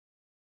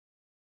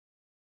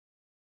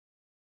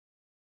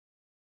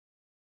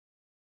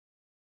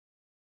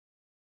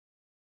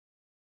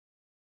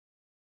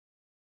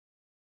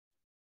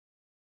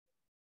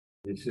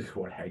this is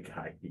what I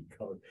got. He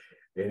goes,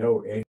 you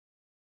know, and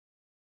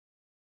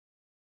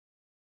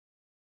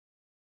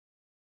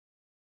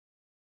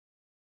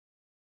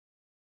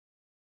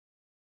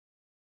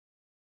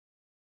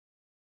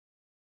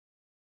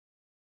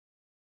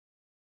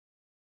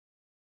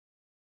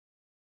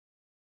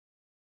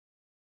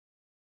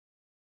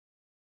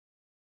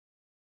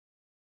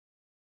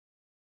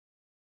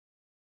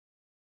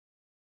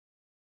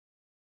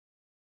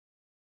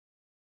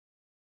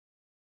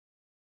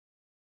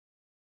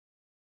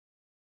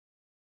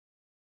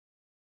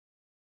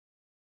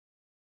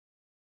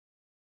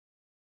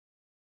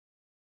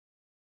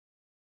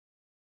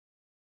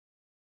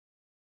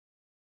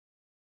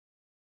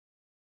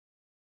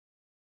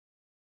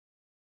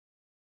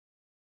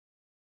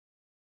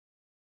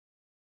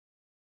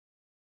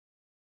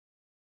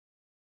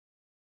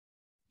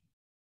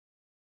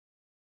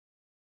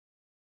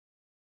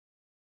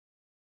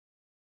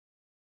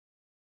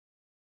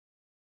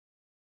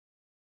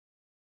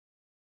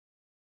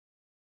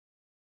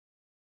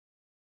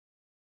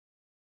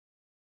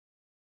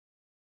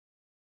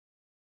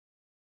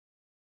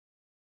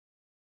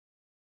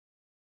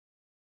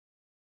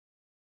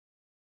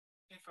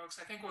Hey, folks,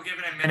 I think we'll give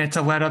it a minute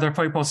to let other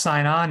people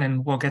sign on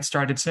and we'll get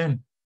started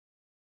soon.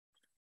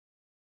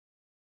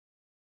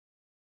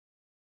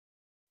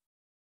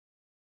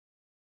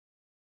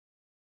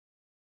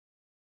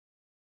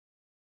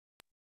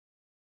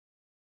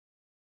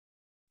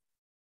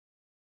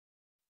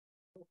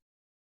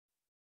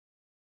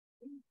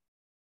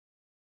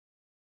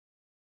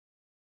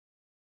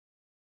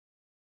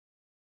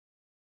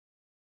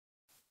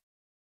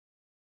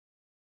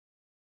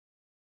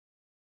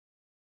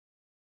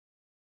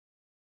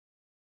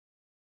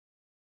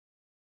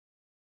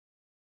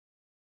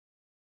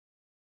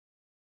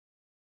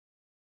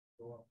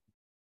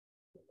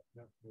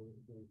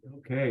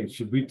 Okay,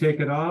 should we take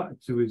it off?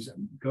 Should we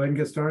go ahead and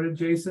get started,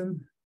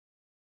 Jason?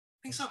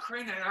 I think so,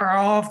 Karina. Are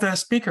all of the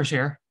speakers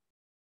here?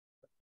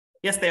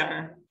 Yes, they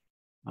are.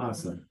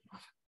 Awesome.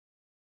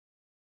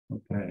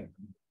 Okay.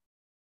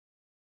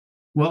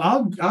 Well,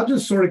 I'll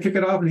just sort of kick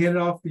it off and hand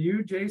it off to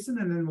you, Jason,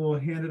 and then we'll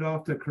hand it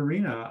off to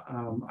Karina.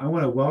 I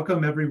want to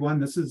welcome everyone.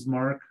 This is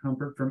Mark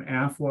Humpert from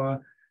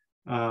AFWA,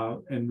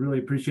 and really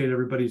appreciate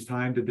everybody's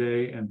time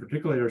today, and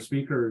particularly our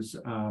speakers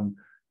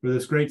for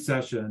this great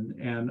session.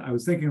 And I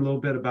was thinking a little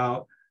bit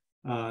about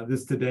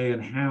this today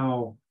and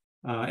how,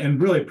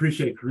 and really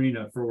appreciate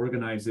Karina for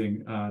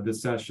organizing this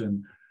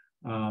session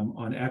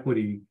on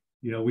equity.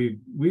 You know,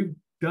 we've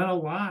done a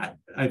lot,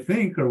 I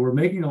think, or we're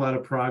making a lot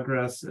of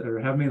progress, or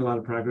have made a lot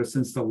of progress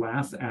since the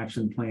last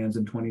action plans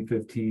in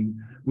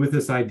 2015 with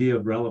this idea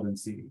of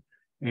relevancy.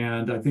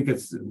 And I think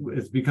it's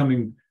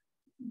becoming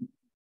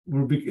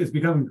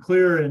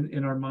clear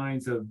in our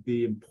minds of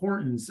the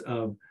importance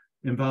of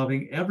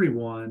involving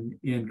everyone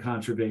in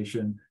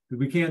conservation, because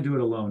we can't do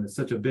it alone. It's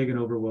such a big and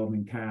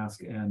overwhelming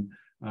task. And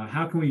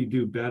how can we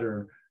do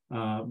better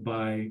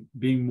by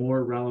being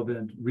more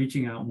relevant,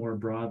 reaching out more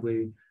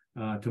broadly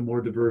to more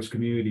diverse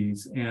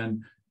communities?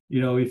 And, you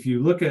know, if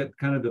you look at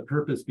kind of the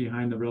purpose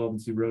behind the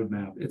relevancy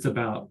roadmap, it's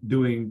about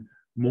doing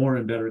more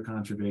and better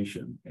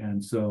conservation.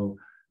 And so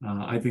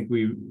I think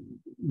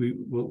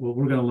what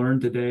we're going to learn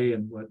today,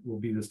 and what will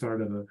be the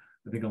start of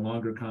I think a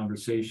longer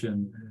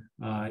conversation,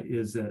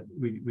 is that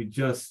we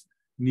just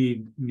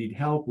need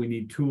help. We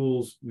need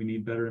tools. We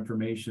need better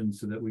information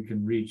so that we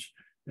can reach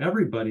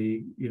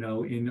everybody, you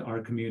know, in our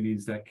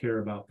communities that care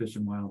about fish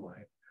and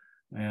wildlife.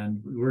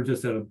 And we're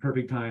just at a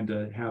perfect time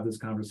to have this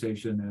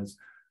conversation, as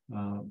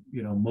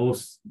you know,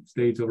 most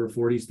states, over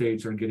 40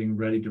 states, are getting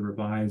ready to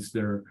revise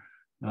their,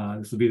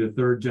 this will be the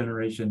third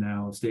generation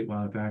now of state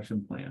wildlife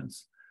action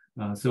plans.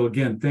 So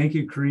again, thank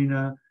you,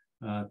 Karina.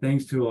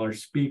 Thanks to our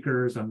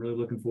speakers. I'm really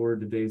looking forward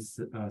to today's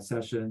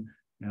session,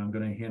 and I'm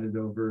going to hand it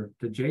over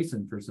to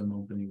Jason for some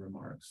opening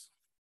remarks.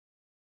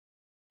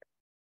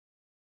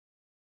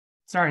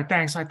 Sorry,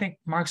 thanks. I think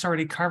Mark's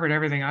already covered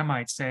everything I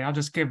might say. I'll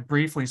just give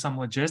briefly some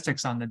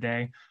logistics on the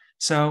day.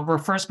 So we're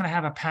first going to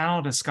have a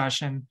panel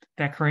discussion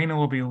that Karina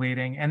will be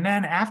leading. And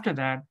then after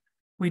that,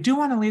 we do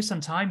want to leave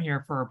some time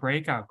here for a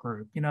breakout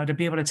group, you know, to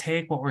be able to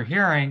take what we're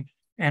hearing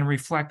and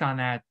reflect on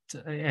that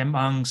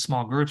among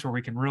small groups where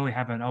we can really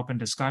have an open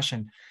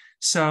discussion.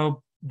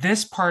 So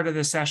this part of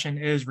the session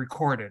is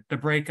recorded. The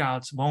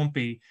breakouts won't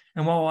be.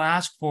 And what we'll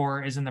ask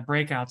for is, in the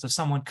breakouts, if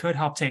someone could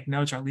help take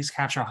notes or at least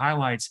capture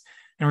highlights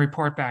and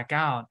report back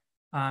out.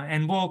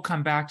 And we'll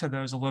come back to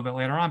those a little bit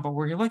later on, but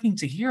we're looking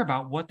to hear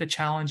about what the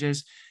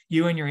challenges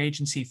you and your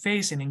agency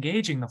face in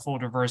engaging the full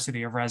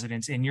diversity of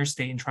residents in your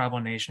state and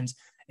tribal nations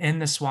in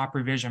the SWAP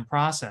revision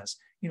process.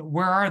 You know,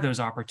 where are those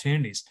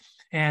opportunities?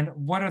 And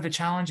what are the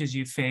challenges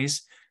you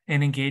face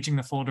in engaging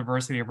the full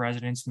diversity of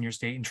residents in your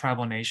state and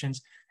tribal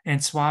nations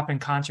and SWAP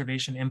and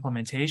conservation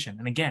implementation?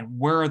 And again,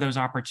 where are those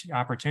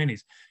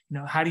opportunities? You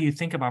know, how do you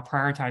think about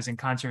prioritizing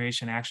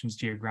conservation actions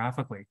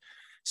geographically?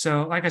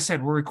 So like I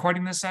said, we're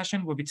recording this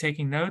session. We'll be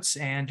taking notes,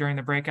 and during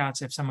the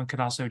breakouts, if someone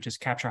could also just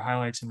capture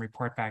highlights and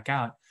report back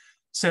out.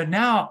 So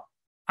now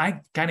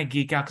I kind of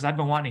geek out because I've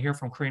been wanting to hear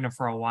from Karina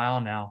for a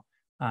while now.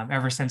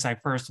 ever since I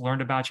first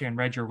learned about you and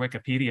read your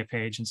Wikipedia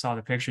page and saw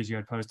the pictures you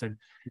had posted.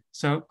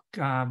 So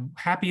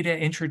happy to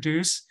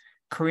introduce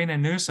Karina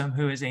Newsom,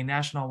 who is a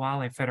National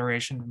Wildlife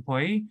Federation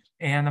employee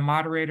and the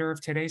moderator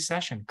of today's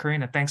session.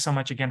 Karina, thanks so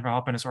much again for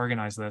helping us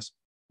organize this.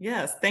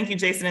 Yes, thank you,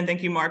 Jason, and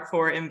thank you, Mark,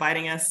 for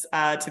inviting us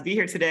to be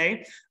here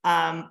today.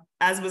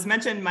 As was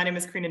mentioned, my name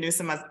is Karina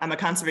Newsom. I'm a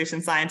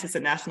conservation scientist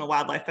at National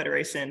Wildlife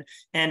Federation,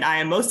 and I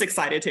am most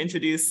excited to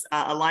introduce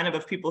a lineup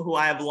of people who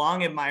I have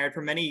long admired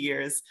for many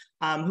years,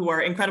 who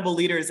are incredible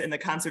leaders in the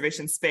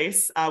conservation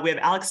space. We have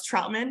Alex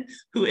Troutman,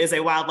 who is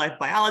a wildlife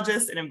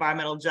biologist, an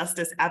environmental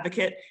justice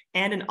advocate,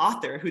 and an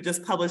author who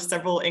just published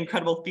several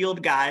incredible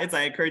field guides.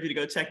 I encourage you to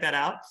go check that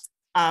out.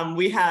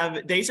 We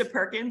have Deja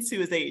Perkins,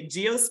 who is a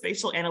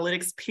geospatial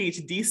analytics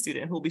PhD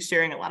student who will be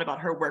sharing a lot about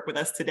her work with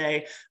us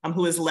today,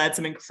 who has led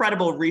some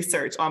incredible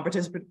research on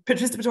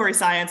participatory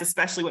science,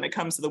 especially when it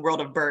comes to the world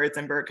of birds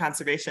and bird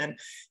conservation.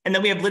 And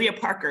then we have Lydia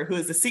Parker, who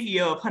is the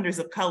CEO of Hunters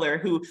of Color,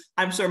 who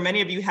I'm sure many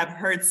of you have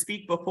heard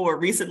speak before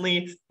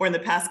recently or in the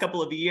past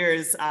couple of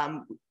years,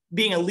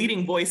 being a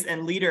leading voice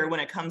and leader when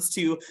it comes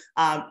to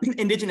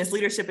Indigenous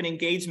leadership and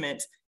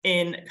engagement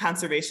in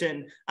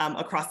conservation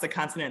across the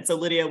continent. So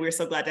Lydia, we're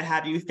so glad to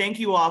have you. Thank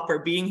you all for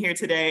being here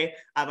today.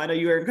 I know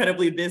you are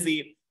incredibly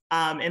busy.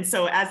 And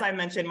so as I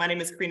mentioned, my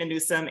name is Karina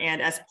Newsom, and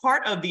as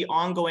part of the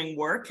ongoing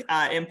work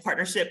in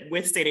partnership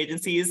with state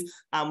agencies,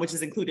 which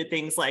has included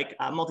things like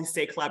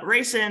multi-state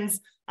collaborations,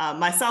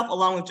 myself,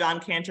 along with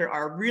John Cantor,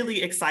 are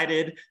really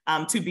excited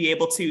to be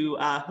able to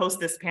host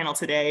this panel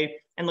today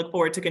and look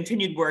forward to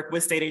continued work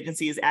with state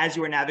agencies as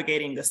you are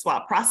navigating the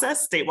SWAP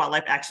process, State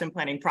Wildlife Action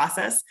Planning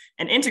process,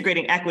 and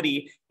integrating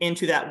equity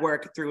into that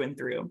work through and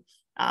through.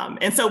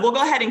 And so we'll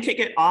go ahead and kick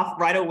it off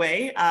right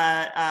away.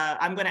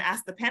 I'm going to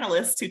ask the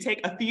panelists to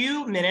take a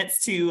few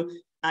minutes to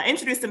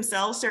introduce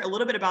themselves, share a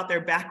little bit about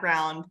their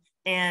background,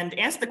 and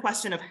answer the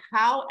question of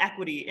how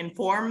equity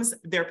informs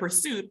their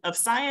pursuit of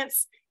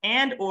science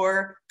and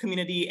or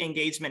community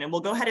engagement. And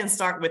we'll go ahead and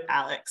start with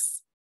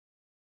Alex.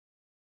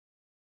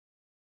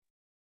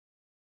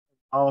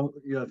 Oh,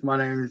 yes, my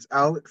name is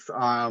Alex.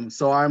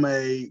 So I'm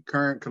a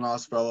current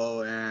Knaus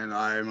Fellow, and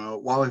I'm a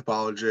wildlife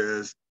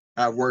biologist.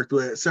 I've worked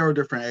with several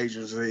different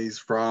agencies,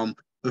 from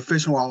the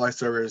Fish and Wildlife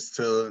Service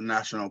to the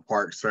National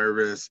Park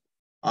Service.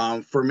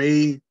 For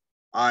me,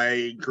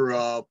 I grew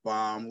up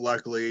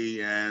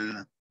luckily,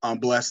 and I'm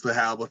blessed to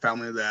have a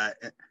family that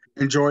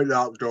enjoyed the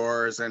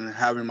outdoors and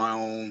having my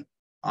own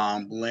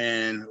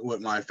land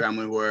with my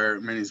family, where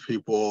many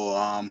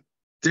people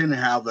didn't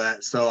have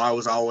that. So I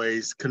was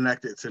always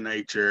connected to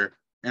nature.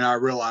 And I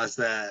realized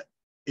that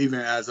even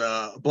as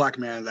a Black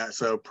man,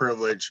 that's a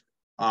privilege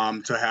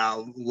to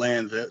have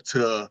land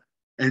to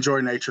enjoy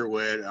nature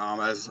with,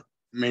 as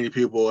many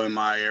people in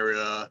my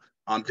area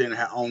didn't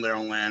own their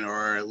own land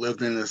or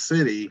lived in the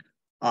city.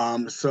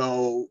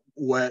 So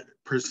what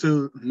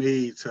pursued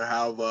me to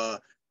have a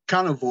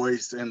kind of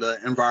voice in the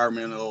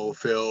environmental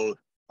field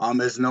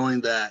is knowing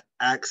that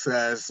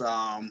access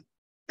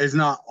is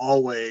not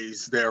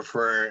always there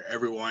for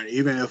everyone.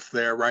 Even if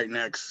they're right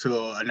next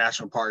to a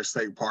national park,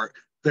 state park,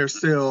 there's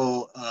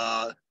still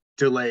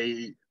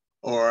delay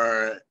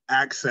or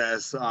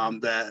access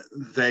that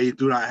they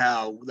do not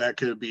have. That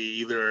could be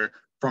either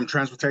from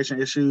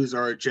transportation issues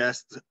or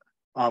just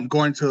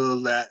going to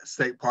that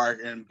state park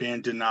and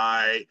being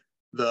denied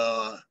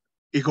the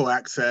equal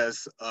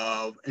access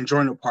of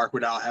enjoying the park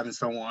without having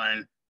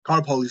someone call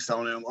the police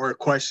on them or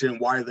question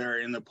why they're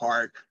in the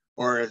park.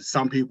 Or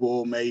some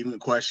people may even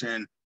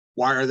question,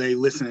 why are they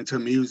listening to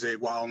music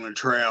while on the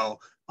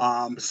trail?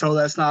 So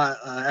that's not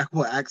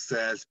equal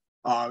access.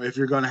 If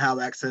you're going to have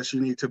access,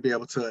 you need to be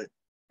able to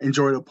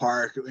enjoy the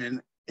park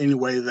in any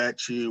way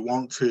that you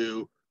want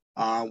to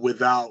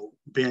without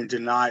being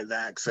denied the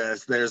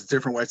access. There's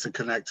different ways to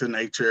connect to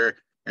nature,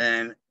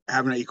 and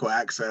having equal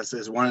access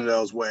is one of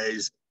those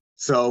ways.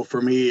 So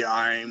for me,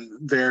 I'm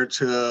there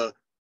to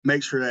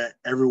make sure that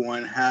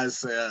everyone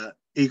has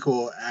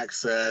equal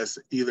access,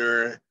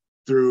 either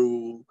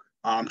through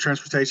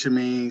transportation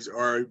means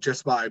or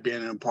just by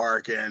being in a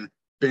park and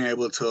being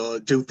able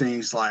to do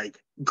things like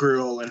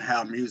grill and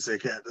have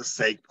music at the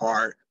state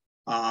park,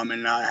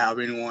 and not have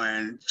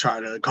anyone try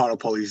to call the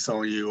police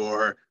on you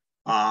or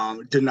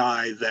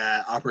deny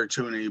that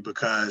opportunity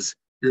because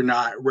you're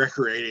not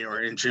recreating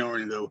or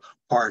enjoying the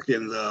park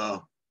in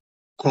the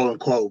quote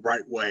unquote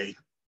right way.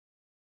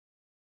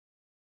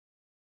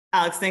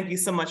 Alex, thank you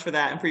so much for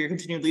that and for your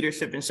continued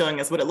leadership in showing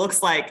us what it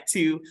looks like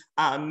to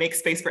make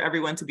space for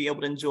everyone to be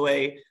able to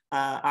enjoy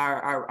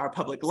our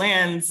public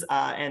lands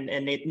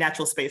and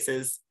natural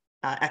spaces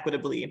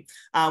equitably.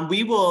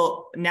 We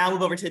will now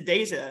move over to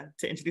Deja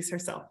to introduce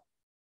herself.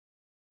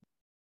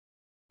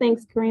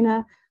 Thanks,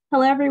 Karina.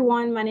 Hello,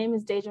 everyone. My name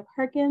is Deja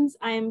Perkins.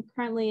 I am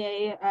currently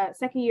a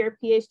second-year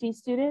PhD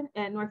student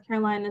at North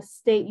Carolina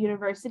State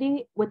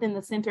University within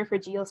the Center for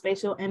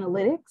Geospatial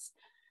Analytics.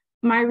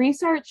 My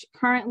research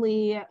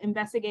currently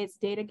investigates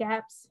data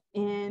gaps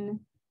in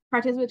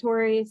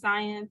participatory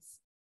science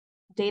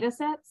data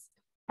sets.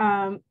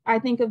 I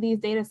think of these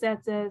data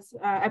sets as,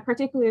 I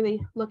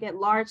particularly look at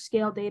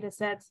large-scale data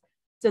sets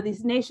So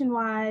these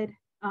nationwide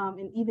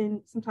and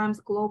even sometimes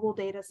global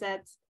data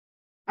sets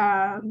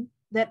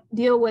that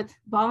deal with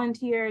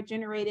volunteer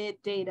generated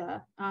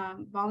data,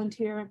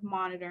 volunteer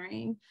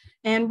monitoring,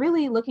 and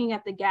really looking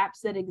at the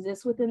gaps that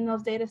exist within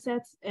those data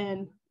sets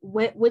and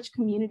which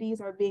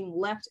communities are being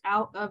left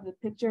out of the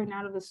picture and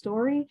out of the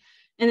story.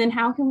 And then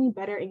how can we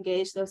better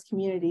engage those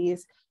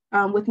communities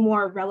with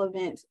more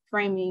relevant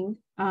framing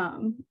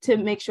to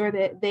make sure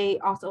that they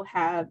also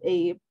have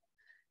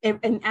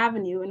an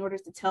avenue in order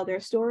to tell their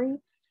story.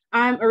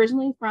 I'm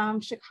originally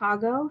from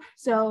Chicago,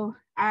 so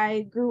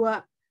I grew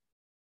up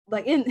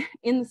like in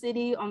the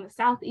city on the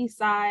southeast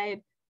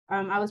side.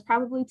 I was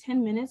probably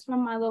 10 minutes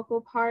from my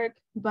local park,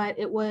 but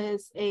it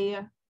was a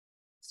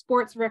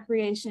sports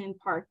recreation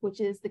park, which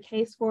is the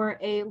case for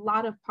a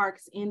lot of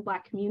parks in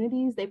Black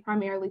communities. They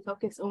primarily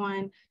focus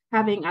on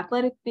having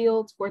athletic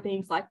fields for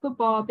things like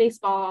football,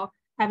 baseball,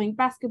 having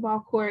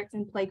basketball courts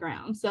and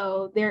playgrounds.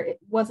 So there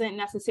wasn't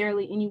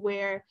necessarily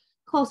anywhere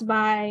close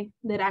by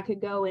that I could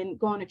go and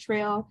go on a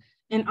trail.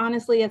 And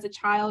honestly, as a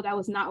child, I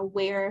was not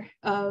aware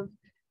of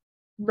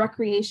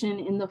recreation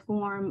in the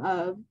form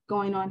of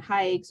going on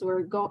hikes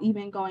or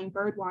even going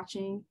bird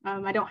watching.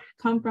 I don't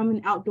come from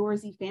an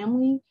outdoorsy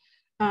family.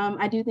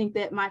 I do think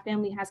that my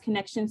family has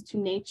connections to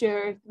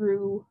nature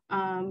through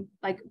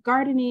like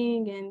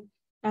gardening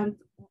and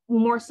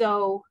more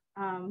so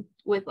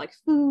with like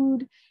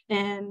food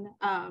and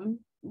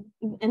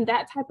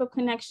that type of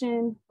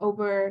connection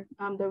over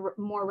the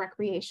more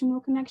recreational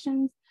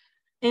connections.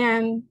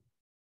 And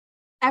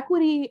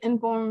equity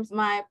informs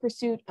my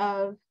pursuit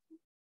of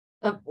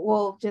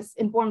well, just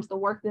informs the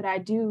work that I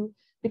do,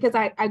 because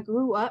I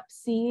grew up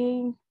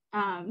seeing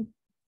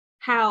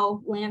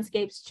how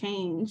landscapes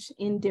change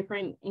in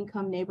different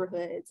income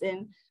neighborhoods,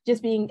 and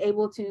just being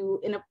able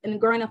to,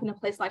 and growing up in a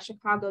place like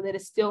Chicago that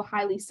is still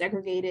highly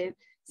segregated,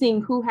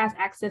 seeing who has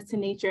access to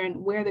nature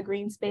and where the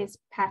green space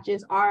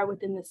patches are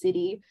within the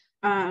city,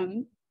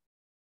 and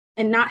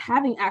not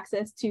having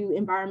access to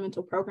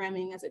environmental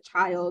programming as a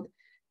child.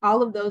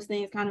 All of those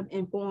things kind of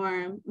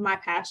inform my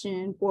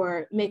passion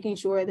for making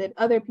sure that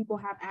other people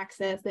have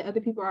access, that other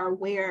people are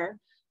aware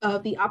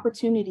of the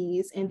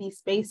opportunities in these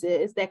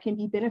spaces that can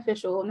be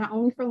beneficial, not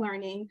only for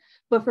learning,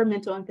 but for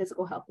mental and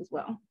physical health as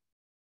well.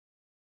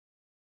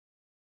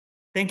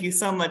 Thank you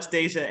so much,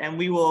 Deja. And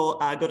we will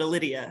go to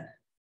Lydia.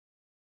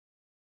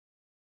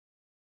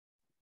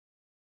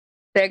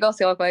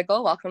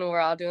 Welcome to We're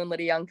All Doing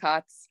Lydia Young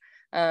Cots.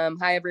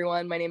 Hi,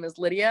 everyone. My name is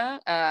Lydia,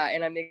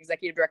 and I'm the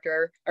executive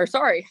director, or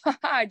sorry,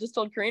 I just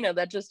told Karina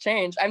that just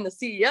changed. I'm the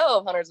CEO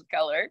of Hunters of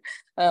Color.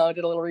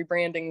 Did a little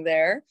rebranding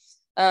there.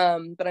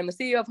 But I'm the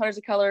CEO of Hunters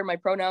of Color. My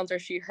pronouns are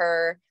she,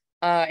 her,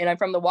 and I'm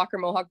from the Walker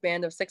Mohawk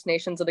Band of Six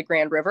Nations of the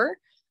Grand River.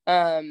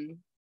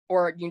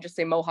 Or you can just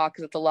say Mohawk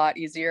because it's a lot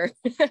easier.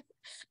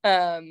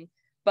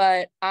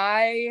 But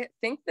I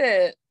think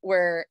that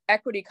where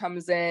equity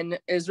comes in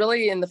is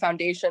really in the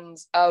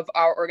foundations of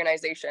our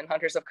organization,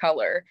 Hunters of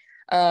Color.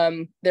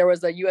 There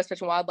was a U.S. Fish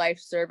and Wildlife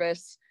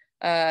Service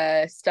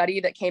study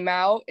that came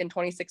out in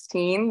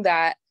 2016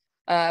 that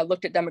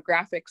looked at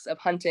demographics of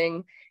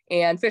hunting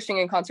and fishing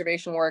and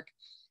conservation work.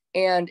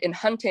 And in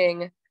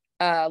hunting,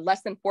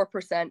 less than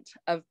 4%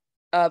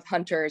 of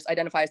hunters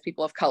identify as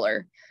people of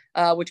color,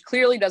 which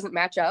clearly doesn't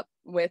match up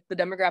with the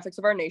demographics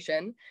of our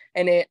nation.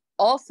 And it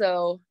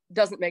also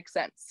doesn't make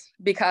sense,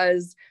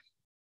 because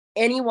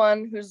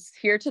anyone who's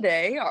here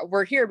today,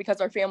 we're here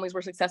because our families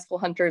were successful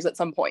hunters at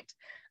some point.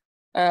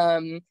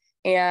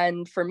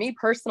 And for me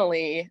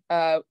personally,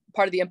 part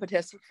of the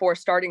impetus for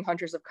starting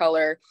Hunters of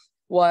Color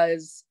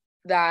was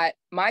that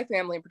my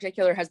family in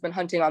particular has been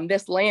hunting on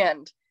this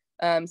land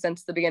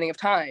since the beginning of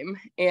time.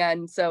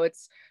 And so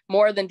it's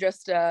more than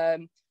just a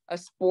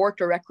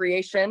sport or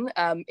recreation.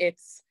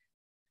 It's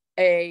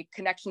a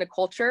connection to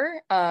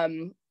culture.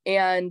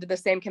 And the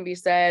same can be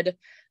said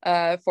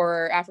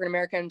for African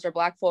Americans or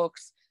Black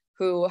folks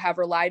who have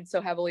relied so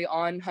heavily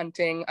on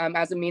hunting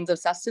as a means of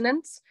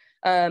sustenance.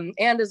 And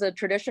as a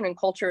tradition and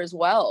culture as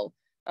well.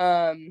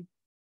 And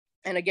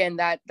again,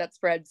 that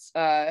spreads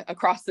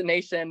across the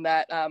nation,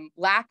 that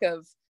lack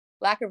of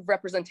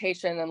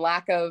representation and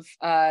lack of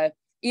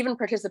even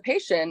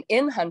participation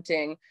in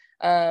hunting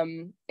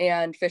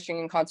and fishing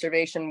and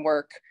conservation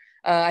work.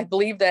 I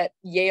believe that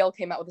Yale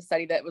came out with a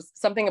study that was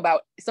something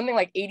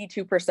like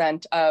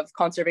 82% of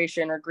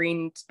conservation or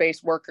green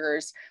space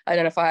workers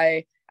identify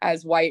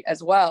as white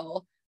as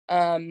well.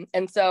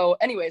 And so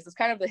anyways, it's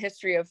kind of the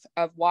history of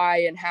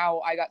why and how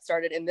I got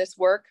started in this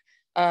work.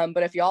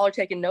 But if y'all are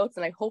taking notes,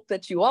 and I hope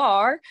that you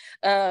are,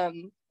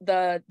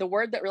 the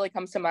word that really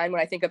comes to mind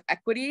when I think of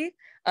equity,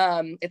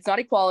 it's not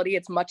equality,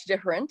 it's much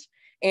different.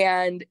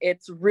 And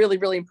it's really,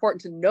 really important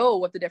to know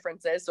what the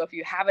difference is. So if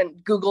you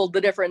haven't Googled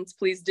the difference,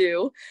 please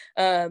do.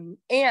 And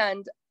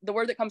the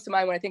word that comes to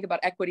mind when I think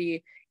about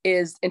equity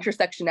is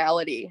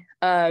intersectionality.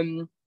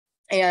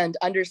 And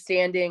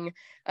understanding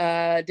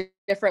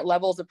different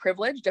levels of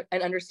privilege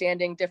and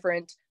understanding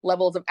different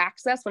levels of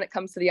access when it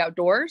comes to the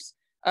outdoors.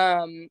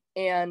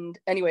 And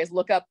anyways,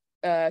 look up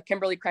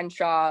Kimberly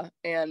Crenshaw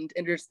and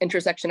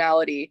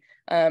intersectionality.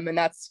 And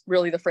that's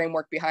really the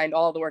framework behind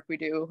all the work we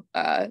do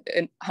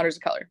in Hunters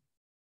of Color.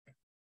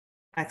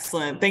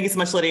 Excellent. Thank you so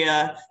much,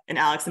 Lydia and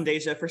Alex and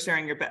Deja, for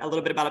sharing a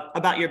little bit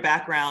about your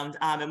background.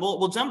 And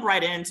we'll jump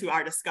right into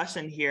our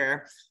discussion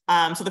here.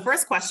 So the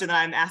first question that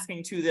I'm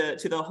asking to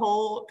the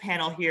whole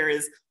panel here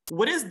is,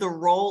 what is the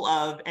role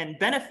of and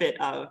benefit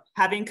of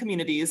having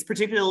communities,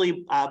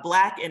 particularly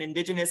Black and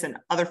Indigenous and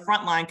other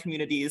frontline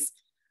communities,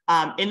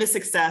 in the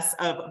success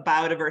of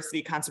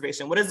biodiversity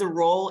conservation? What is the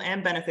role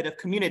and benefit of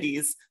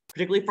communities,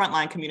 particularly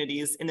frontline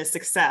communities, in the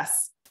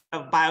success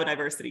of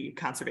biodiversity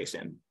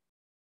conservation?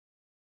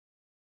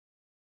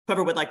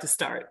 Whoever would like to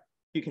start,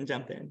 you can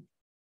jump in.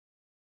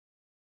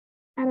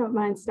 I don't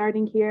mind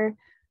starting here.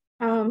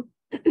 Wow,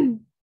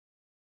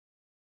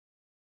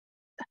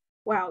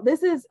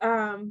 this is,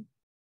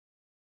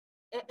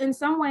 in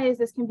some ways,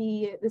 this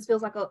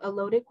feels like a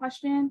loaded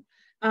question,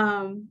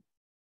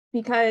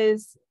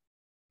 because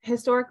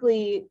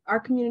historically, our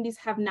communities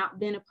have not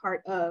been a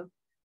part of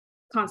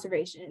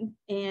conservation,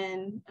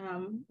 and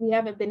we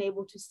haven't been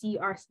able to see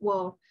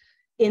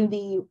in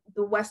the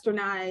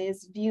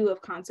westernized view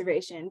of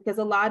conservation, because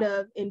a lot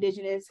of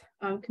Indigenous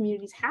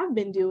communities have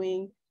been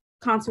doing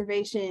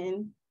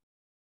conservation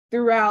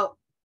throughout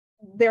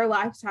their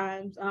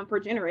lifetimes for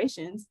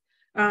generations.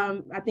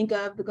 I think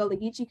of the Gullah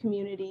Geechee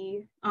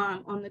community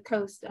on the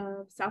coast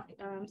of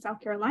South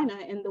Carolina,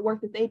 and the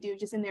work that they do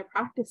just in their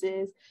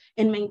practices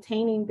in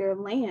maintaining their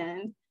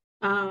land,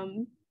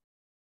 and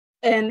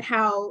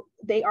how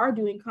they are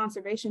doing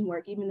conservation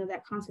work, even though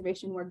that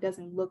conservation work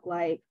doesn't look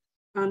like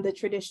the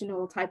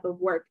traditional type of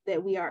work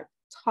that we are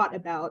taught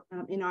about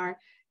in our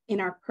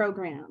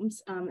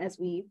programs as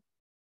we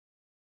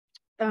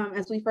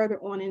further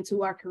on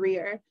into our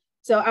career.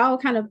 So I'll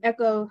kind of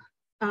echo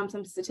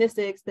some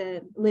statistics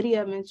that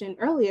Lydia mentioned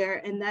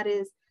earlier, and that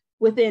is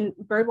within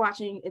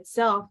birdwatching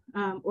itself,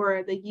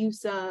 or the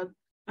use of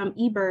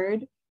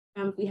eBird.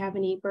 If we have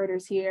any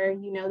birders here,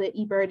 you know that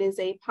eBird is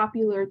a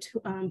popular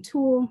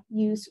tool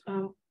used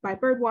by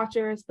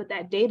birdwatchers, but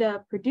that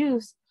data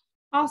produced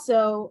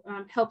also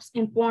helps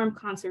inform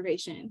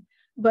conservation.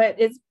 But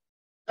it's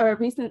a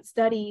recent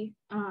study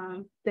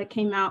that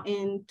came out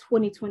in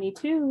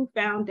 2022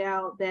 found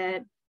out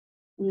that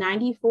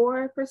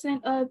 94%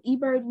 of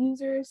eBird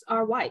users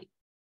are white.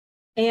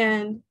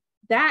 And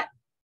that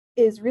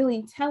is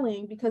really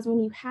telling, because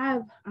when you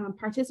have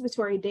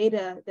participatory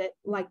data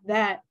like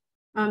that,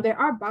 there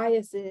are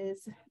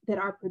biases that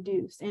are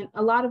produced. And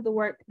a lot of the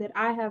work that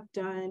I have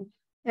done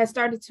has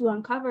started to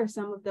uncover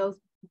some of those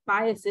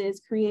biases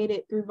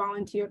created through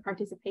volunteer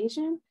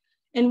participation.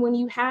 And when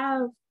you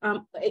have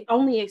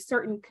only a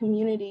certain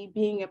community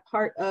being a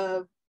part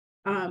of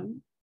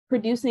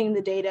producing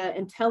the data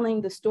and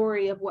telling the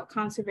story of what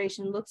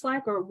conservation looks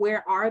like, or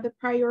where are the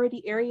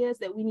priority areas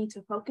that we need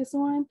to focus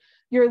on,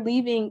 you're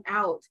leaving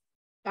out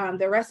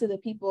the rest of the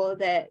people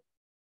that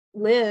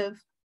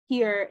live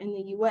here in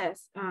the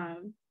US.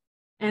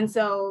 And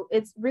so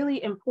it's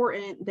really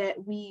important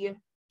that we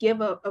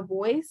give a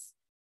voice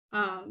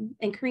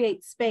and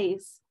create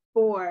space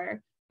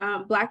for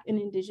Black and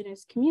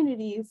Indigenous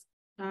communities,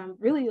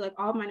 really like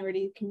all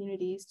minority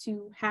communities,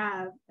 to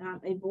have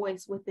a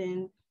voice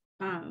within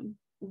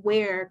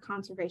where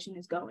conservation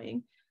is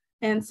going.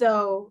 And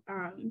so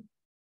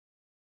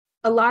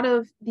a lot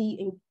of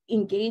the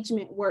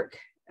engagement work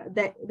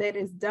that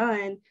is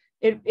done,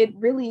 it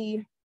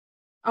really,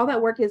 all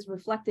that work is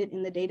reflected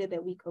in the data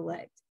that we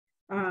collect.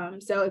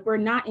 So if we're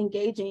not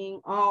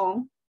engaging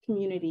all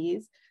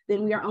communities,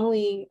 then we are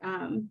only,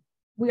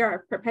 we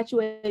are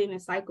perpetuating a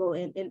cycle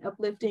and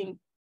uplifting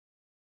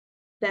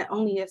that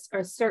only a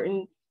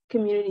certain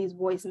community's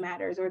voice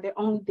matters, or that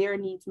only their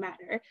needs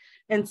matter.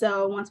 And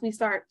so once we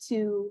start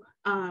to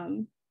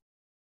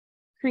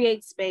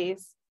create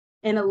space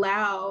and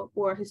allow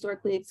for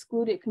historically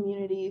excluded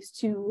communities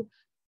to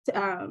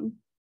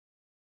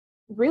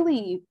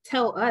really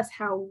tell us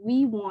how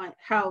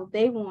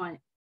they want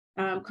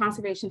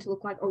conservation to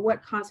look like, or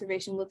what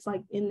conservation looks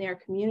like in their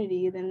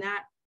community, then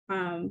that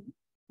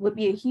would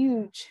be a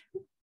huge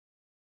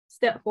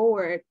step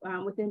forward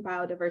within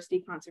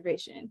biodiversity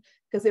conservation.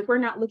 Because if we're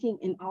not looking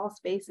in all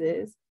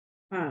spaces,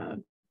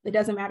 it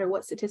doesn't matter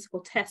what statistical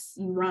tests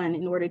you run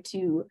in order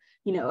to,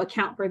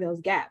 account for those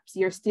gaps.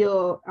 You're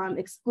still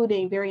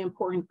excluding very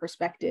important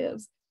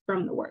perspectives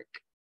from the work.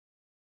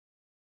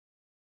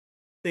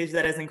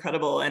 That is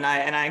incredible. And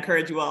I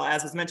encourage you all,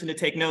 as was mentioned, to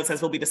take notes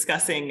as we'll be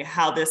discussing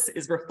how this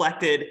is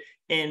reflected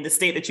in the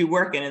state that you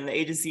work in and the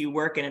agency you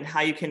work in, and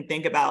how you can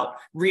think about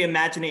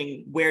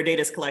reimagining where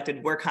data is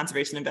collected, where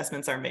conservation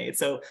investments are made.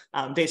 So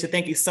Deja,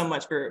 thank you so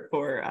much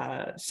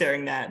for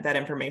sharing that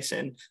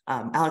information.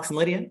 Alex and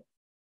Lydia.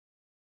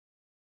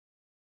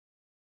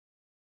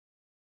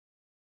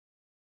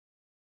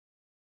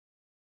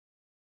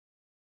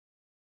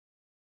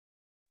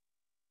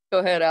 Go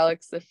ahead,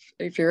 Alex,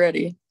 if you're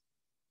ready.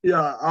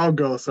 Yeah, I'll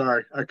go.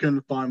 Sorry, I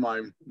couldn't find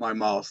my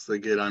mouse to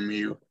get on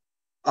mute.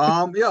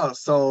 Yeah,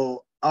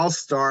 so I'll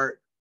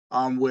start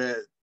with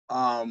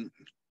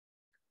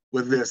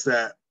this,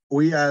 that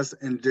we as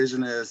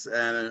Indigenous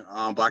and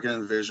Black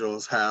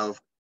individuals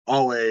have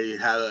always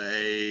had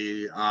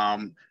a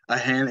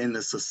hand in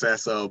the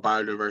success of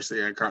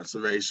biodiversity and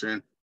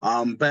conservation.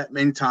 But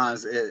many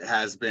times it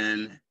has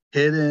been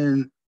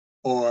hidden,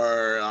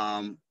 or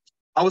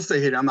I would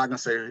say hidden. I'm not going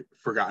to say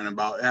forgotten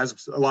about. It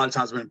has a lot of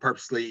times been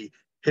purposely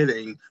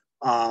hidden.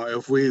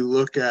 If we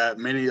look at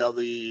many of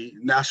the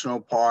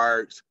national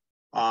parks,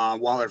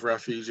 wildlife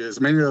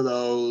refuges, many of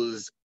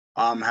those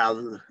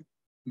have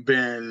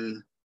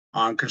been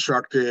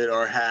constructed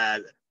or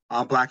had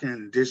Black and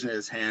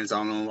Indigenous hands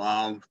on them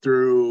um,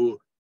 through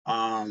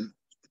the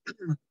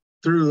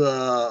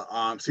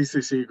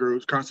CCC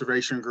groups,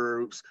 conservation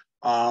groups.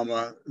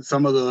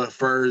 Some of the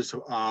first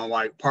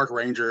like park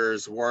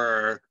rangers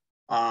were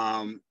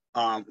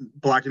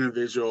Black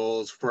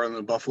individuals from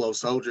the Buffalo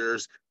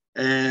Soldiers,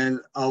 and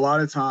a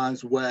lot of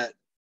times what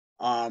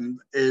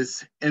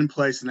is in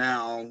place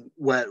now,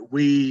 what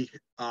we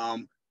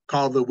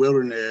call the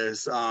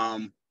wilderness.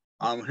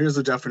 Here's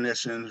a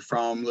definition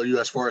from the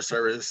U.S. Forest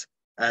Service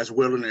as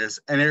wilderness: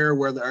 an area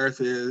where the earth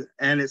is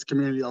and its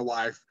community of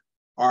life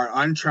are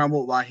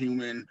untrammeled by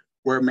human,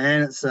 where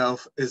man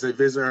itself is a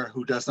visitor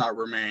who does not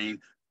remain.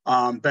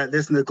 But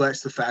this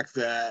neglects the fact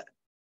that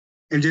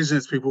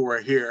Indigenous people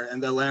were here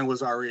and the land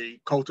was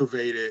already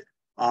cultivated.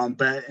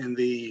 But in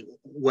the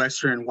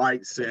Western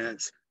white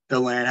sense, the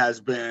land has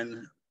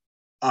been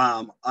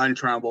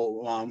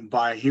untrammeled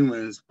by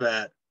humans,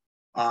 but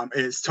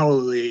it's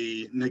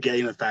totally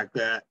negating the fact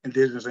that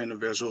Indigenous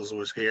individuals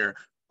was here.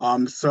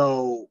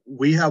 So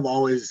we have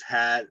always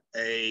had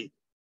a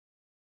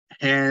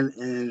hand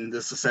in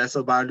the success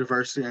of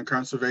biodiversity and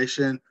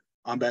conservation,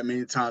 but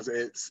many times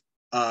it's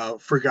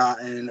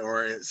forgotten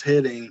or it's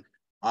hidden.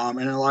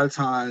 And a lot of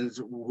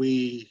times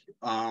we,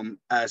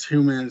 as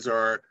humans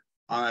or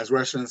as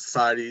Western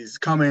societies,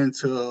 come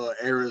into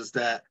areas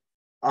that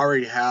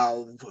already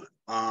have,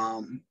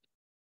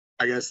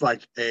 I guess,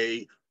 like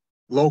a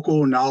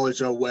local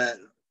knowledge of what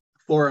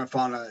flora and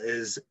fauna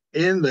is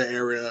in the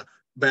area,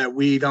 but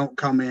we don't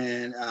come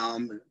in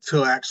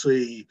to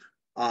actually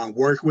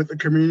work with the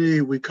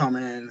community. We come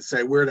in and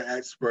say, we're the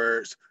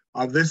experts.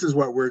 This is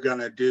what we're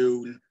gonna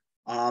do.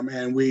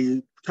 And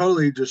we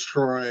totally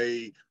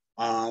destroy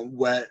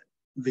what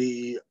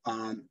the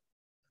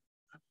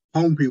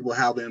home people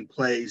have in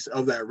place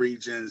of that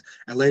region,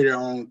 and later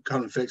on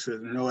come and fix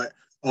it and know it.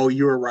 Oh,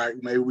 you were right.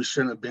 Maybe we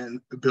shouldn't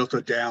have built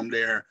a dam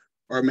there,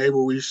 or maybe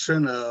we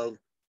shouldn't have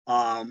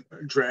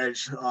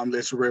dredged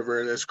this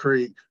river, this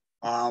creek.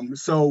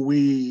 So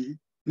we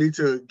need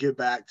to get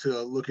back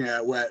to looking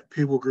at what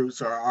people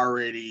groups are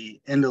already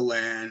in the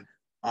land,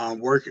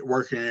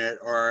 working it,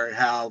 or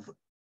have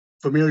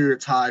familiar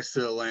ties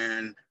to the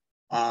land,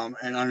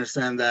 and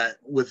understand that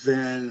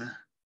within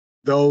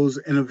those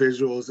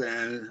individuals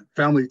and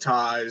family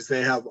ties,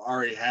 they have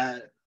already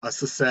had a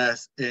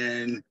success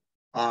in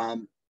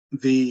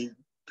the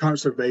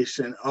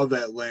conservation of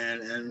that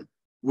land, and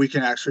we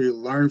can actually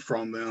learn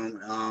from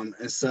them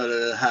instead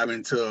of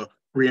having to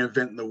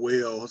reinvent the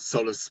wheel,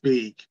 so to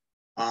speak.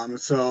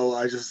 So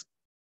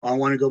I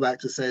want to go back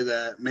to say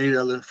that many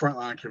of the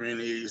frontline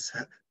communities,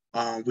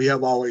 we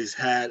have always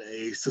had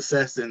a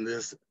success in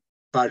this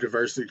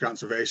biodiversity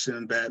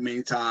conservation, but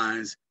many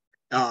times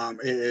it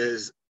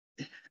is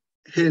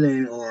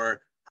hidden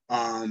or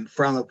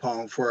frowned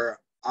upon for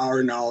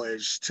our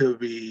knowledge to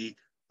be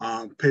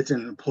put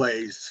in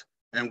place.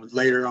 And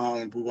later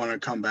on, we want to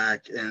come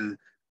back and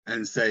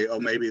say, oh,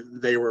 maybe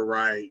they were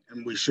right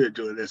and we should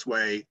do it this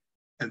way.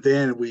 And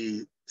then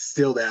we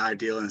steal that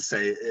ideal and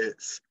say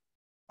it's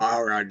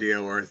our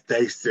ideal, or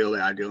they steal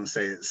the ideal and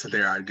say it's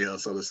their ideal,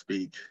 so to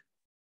speak.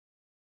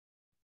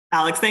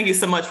 Alex, thank you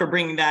so much for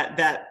bringing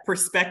that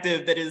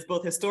perspective that is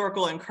both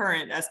historical and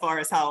current as far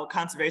as how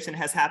conservation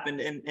has happened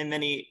in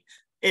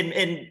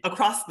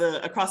across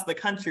the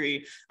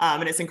country.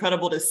 And it's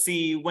incredible to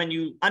see when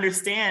you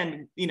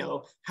understand,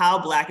 how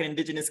Black and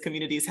Indigenous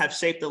communities have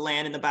shaped the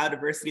land and the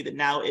biodiversity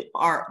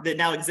that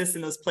now exists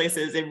in those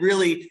places. It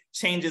really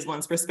changes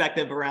one's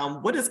perspective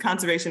around what does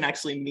conservation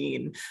actually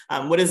mean?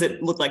 What does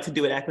it look like to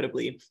do it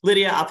equitably?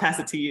 Lydia, I'll pass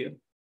it to you.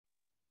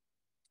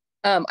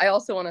 I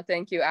also want to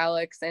thank you,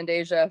 Alex and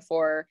Asia,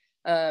 for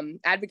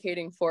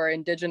advocating for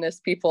Indigenous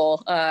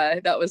people.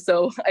 That was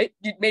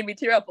you made me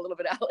tear up a little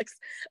bit, Alex.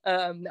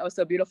 That was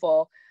so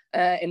beautiful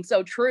and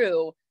so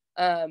true.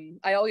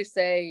 I always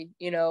say,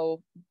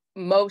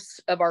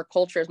 most of our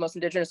cultures, most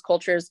Indigenous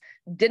cultures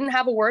didn't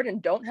have a word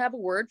and don't have a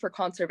word for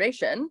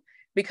conservation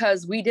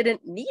because we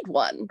didn't need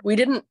one. We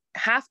didn't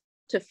have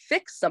to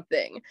fix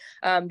something.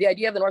 The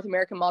idea of the North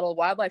American model of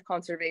wildlife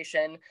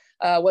conservation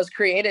was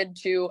created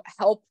to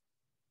help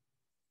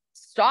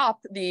stop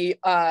the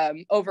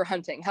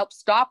overhunting, help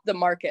stop the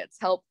markets,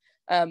 help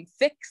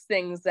fix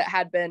things that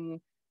had been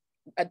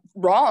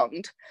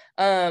wronged.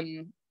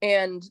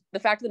 And the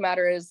fact of the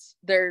matter is,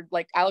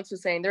 like Alex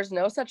was saying, there's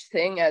no such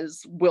thing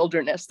as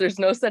wilderness. There's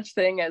no such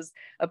thing as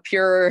a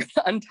pure,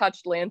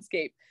 untouched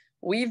landscape.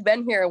 We've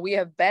been here, we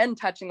have been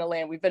touching the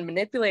land, we've been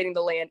manipulating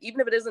the land,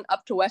 even if it isn't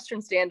up to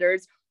Western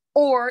standards,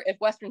 or if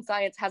Western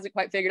science hasn't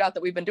quite figured out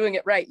that we've been doing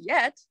it right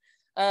yet.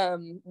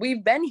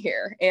 we've been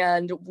here,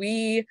 and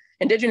we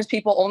Indigenous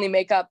people only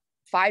make up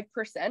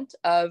 5%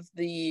 of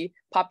the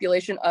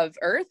population of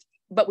Earth,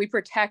 but we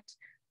protect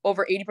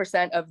over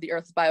 80% of the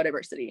Earth's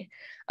biodiversity.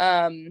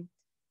 And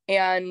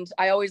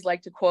I always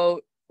like to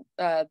quote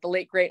the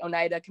late great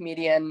Oneida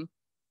comedian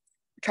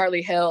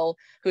Charlie Hill,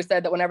 who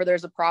said that whenever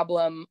there's a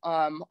problem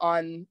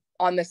on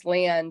this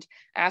land,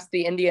 ask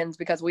the Indians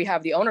because we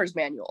have the owner's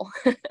manual.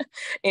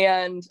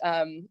 And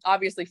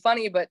obviously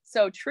funny, but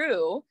so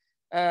true.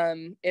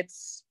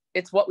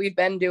 It's what we've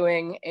been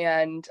doing.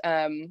 And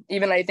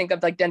even I think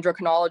of like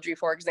dendrochronology,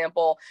 for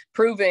example,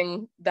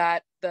 proving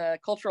that the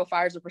cultural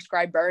fires or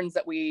prescribed burns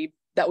that we've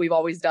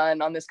always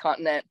done on this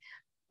continent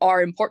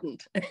are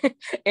important.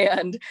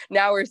 And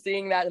now we're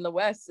seeing that in the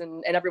West,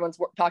 and everyone's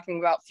talking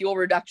about fuel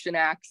reduction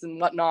acts and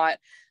whatnot.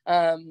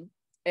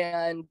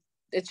 And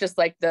it's just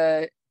like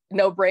the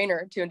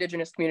no-brainer to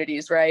Indigenous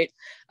communities, right?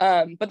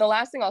 But the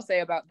last thing I'll say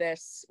about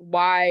this,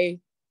 why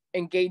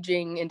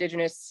engaging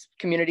Indigenous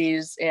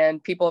communities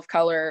and people of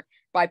color,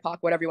 BIPOC,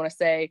 whatever you want to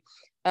say,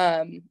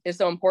 is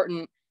so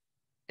important,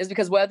 is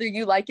because whether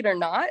you like it or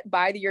not,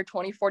 by the year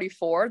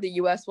 2044, the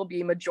US will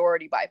be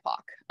majority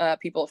BIPOC,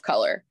 people of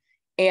color.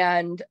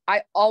 And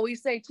I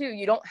always say too,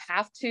 you don't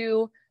have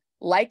to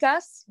like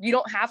us. You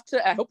don't have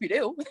to, I hope you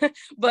do,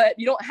 but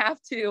you don't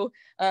have to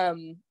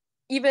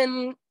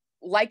even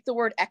like the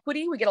word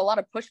equity. We get a lot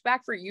of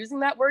pushback for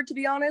using that word, to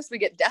be honest. We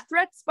get death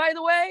threats, by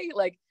the way.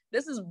 Like,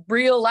 this is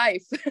real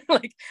life.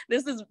 Like,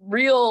 this is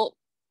real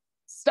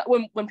stuff.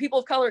 When people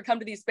of color come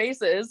to these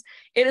spaces,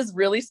 it is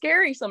really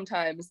scary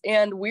sometimes.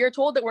 And we are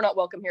told that we're not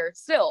welcome here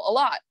still a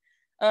lot.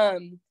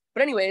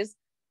 But anyways,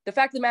 the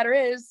fact of the matter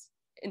is,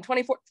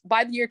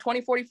 by the year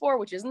 2044,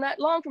 which isn't that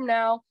long from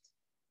now,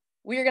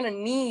 we are going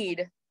to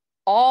need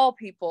all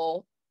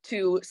people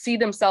to see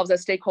themselves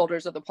as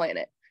stakeholders of the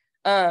planet.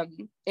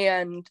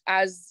 And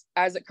as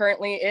it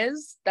currently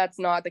is, that's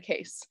not the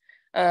case,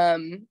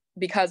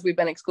 because we've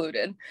been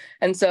excluded.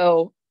 And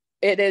so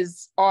it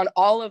is on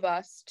all of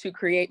us to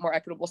create more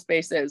equitable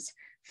spaces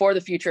for the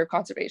future of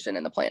conservation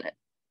in the planet.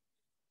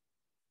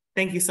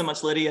 Thank you so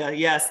much, Lydia.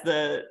 Yes,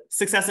 the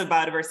success of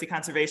biodiversity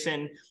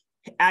conservation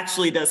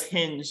actually does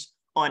hinge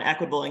on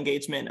equitable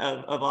engagement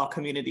of all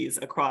communities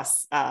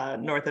across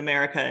North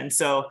America. And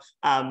so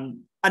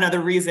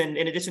another reason,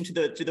 in addition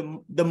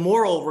to the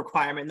moral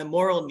requirement, the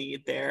moral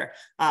need there,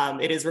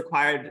 it is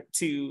required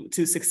to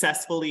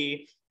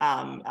successfully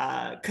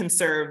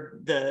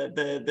conserve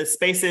the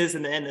spaces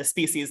and the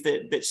species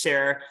that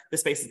share the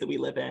spaces that we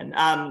live in.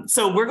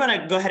 So we're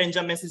going to go ahead and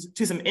jump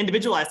into some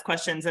individualized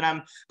questions. And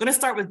I'm going to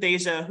start with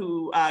Deja,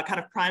 who kind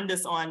of primed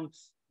us on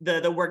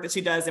the work that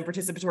she does in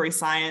participatory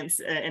science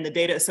and the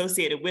data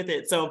associated with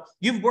it. So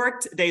you've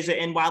worked, Deja,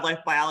 in wildlife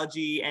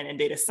biology and in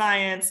data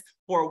science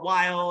for a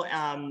while,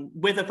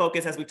 with a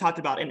focus, as we talked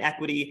about, in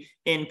equity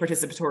in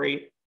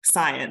participatory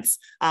science.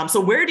 So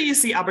where do you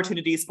see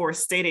opportunities for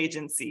state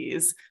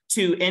agencies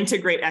to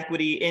integrate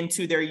equity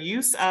into their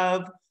use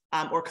of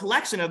or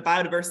collection of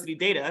biodiversity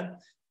data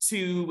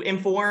to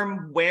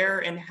inform where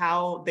and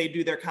how they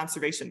do their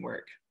conservation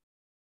work?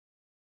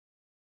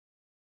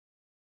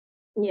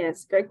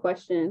 Yes, great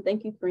question.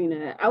 Thank you,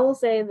 Karina. I will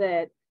say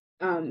that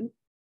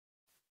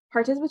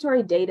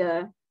participatory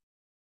data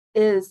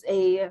is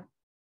a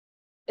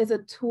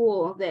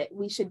tool that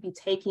we should be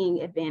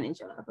taking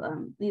advantage of.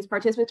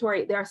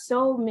 There are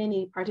so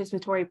many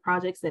participatory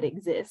projects that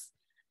exist,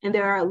 and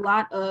there are a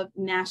lot of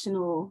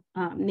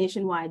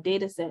nationwide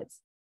data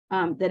sets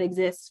that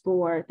exist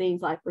for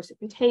things like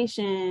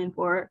precipitation,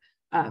 for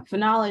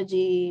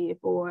phenology,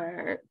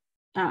 for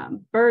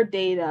bird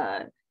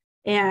data,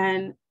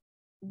 and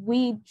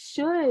we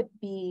should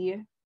be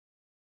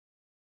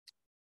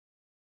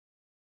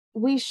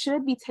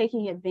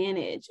taking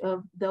advantage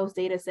of those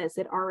data sets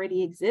that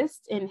already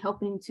exist and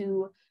helping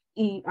to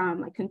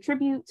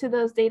contribute to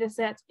those data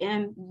sets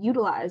and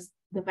utilize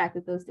the fact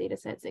that those data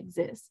sets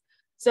exist.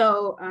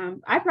 So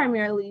I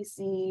primarily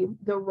see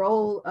the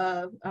role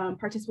of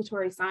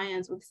participatory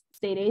science with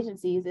state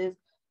agencies is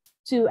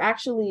to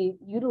actually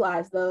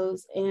utilize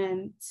those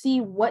and see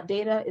what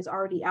data is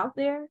already out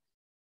there.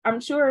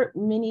 I'm sure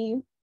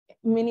many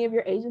of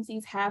your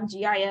agencies have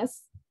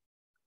GIS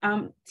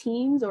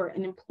teams or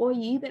an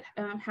employee that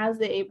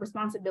has a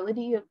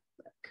responsibility of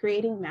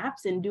creating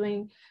maps and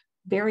doing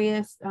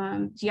various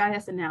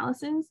GIS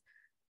analysis.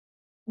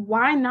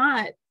 Why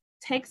not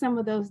take some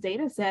of those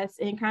data sets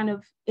and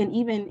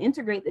even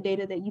integrate the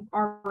data that you've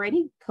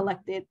already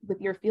collected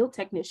with your field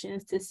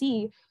technicians to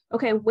see,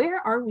 okay,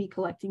 where are we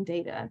collecting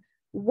data?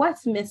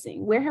 What's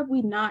missing? Where have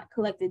we not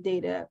collected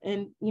data?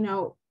 And,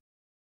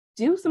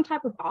 do some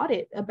type of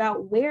audit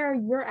about where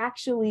you're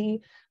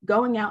actually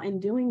going out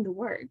and doing the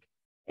work.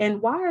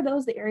 And why are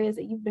those the areas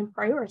that you've been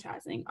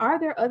prioritizing? Are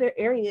there other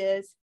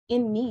areas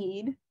in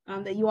need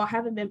that you all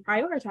haven't been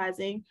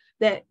prioritizing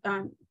that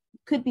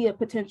could be a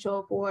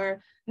potential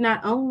for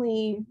not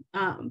only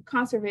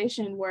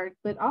conservation work,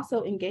 but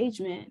also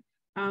engagement?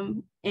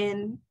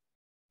 And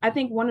I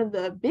think one of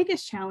the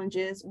biggest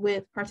challenges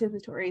with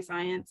participatory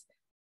science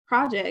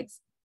projects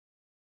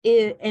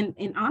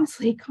and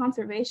honestly,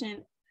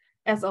 conservation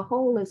as a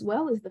whole, as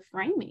well as the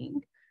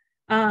framing.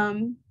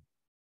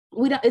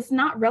 It's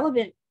not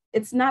relevant.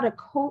 It's not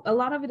a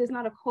lot of it is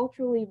not a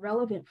culturally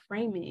relevant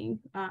framing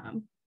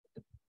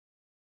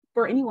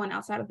for anyone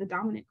outside of the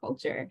dominant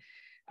culture.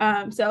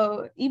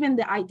 So even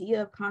the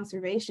idea of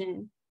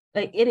conservation,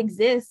 like, it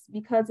exists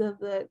because of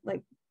the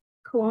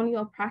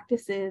colonial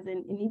practices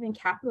and even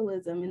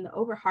capitalism and the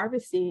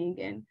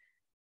overharvesting, and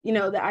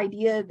the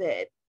idea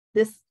that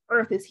this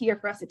earth is here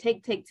for us to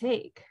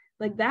take.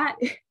 Like, that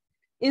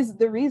is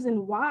the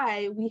reason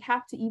why we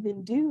have to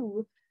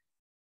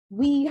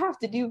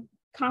do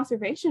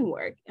conservation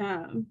work.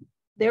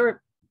 There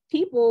were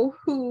people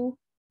who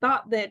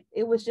thought that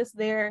it was just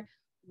their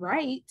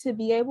right to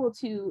be able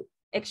to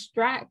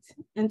extract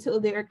until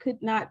the earth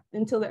could not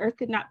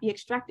be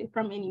extracted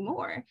from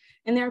anymore.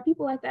 And there are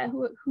people like that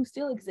who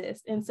still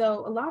exist. And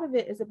so a lot of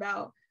it is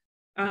about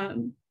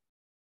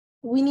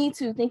we need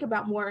to think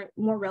about more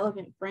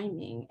relevant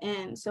framing.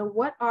 And so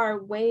what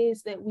are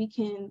ways that we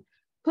can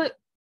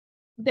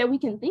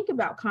think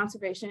about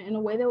conservation in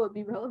a way that would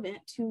be relevant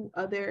to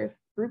other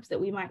groups that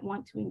we might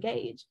want to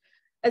engage,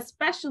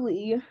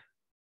 especially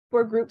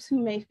for groups who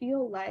may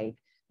feel like,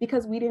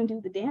 because we didn't do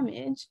the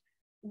damage,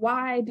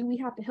 why do we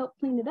have to help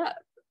clean it up?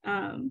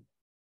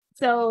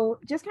 So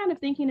just kind of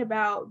thinking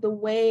about the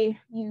way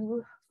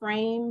you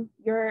frame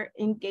your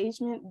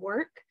engagement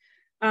work,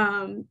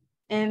 and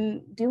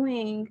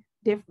doing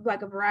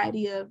a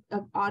variety of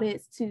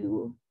audits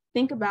to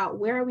think about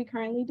where are we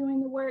currently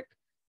doing the work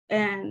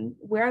and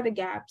where are the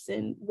gaps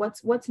and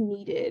what's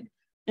needed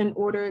in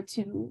order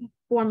to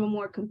form a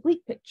more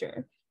complete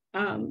picture.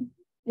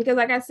 Because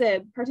like I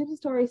said,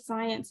 participatory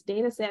science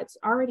data sets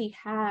already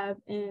have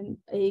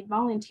a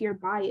volunteer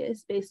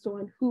bias based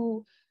on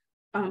who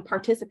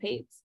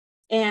participates.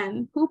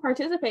 And who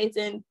participates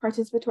in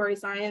participatory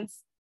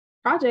science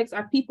projects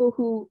are people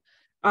who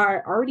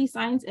are already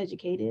science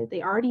educated.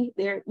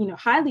 They're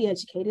highly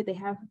educated. They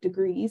have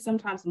degrees,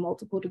 sometimes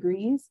multiple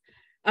degrees.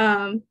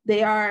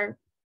 They are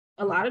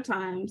a lot of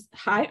times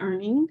high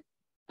earning,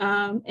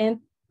 and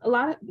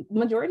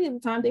majority of the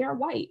time they are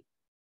white.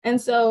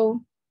 And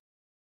so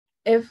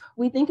if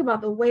we think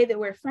about the way that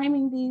we're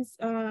framing these,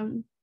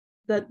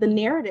 the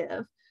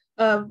narrative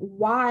of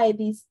why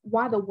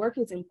the work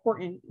is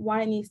important,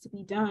 why it needs to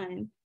be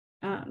done,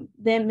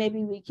 then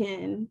maybe we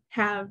can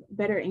have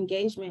better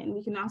engagement. And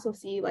we can also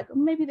see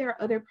maybe there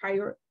are other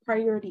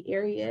priority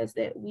areas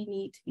that we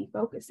need to be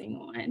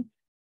focusing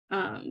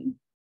on.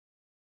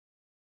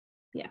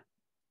 Yeah.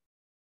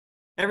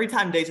 Every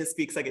time Deja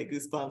speaks, I get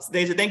goosebumps.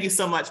 Deja, thank you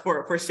so much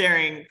for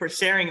sharing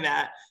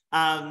that.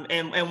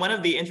 And one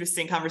of the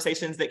interesting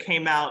conversations that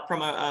came out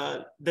from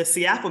the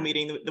Seattle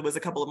meeting that was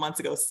a couple of months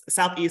ago,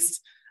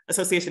 Southeast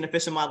Association of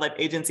Fish and Wildlife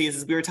Agencies,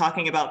 is we were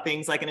talking about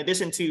things like, in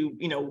addition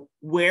to,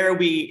 where are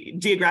we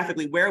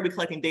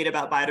collecting data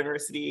about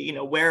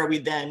biodiversity, where are we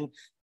then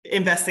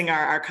investing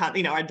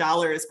our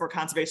dollars for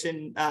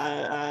conservation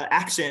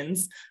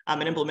actions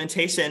and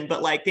implementation,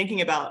 but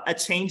thinking about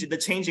the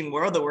changing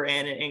world that we're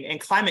in, and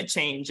climate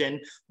change, and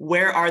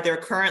where are there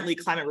currently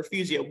climate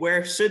refugia,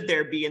 where should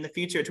there be in the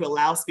future to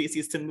allow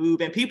species to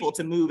move and people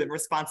to move in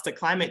response to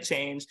climate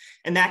change.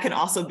 And that can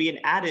also be an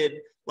added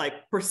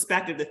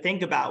perspective to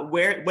think about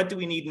what do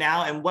we need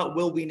now and what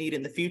will we need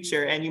in the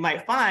future. And you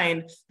might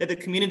find that the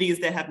communities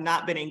that have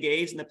not been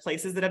engaged and the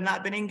places that have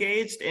not been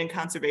engaged in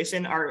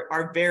conservation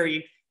are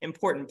very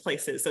important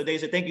places. So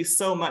Deja, thank you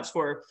so much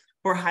for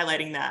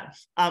highlighting that.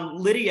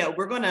 Lydia,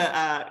 we're going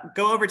to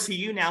go over to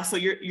you now. So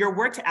your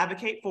work to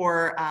advocate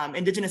for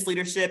Indigenous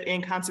leadership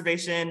in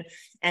conservation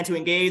and to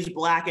engage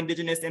Black,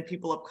 Indigenous, and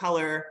people of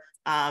color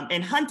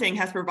in hunting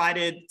has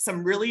provided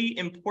some really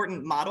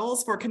important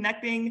models for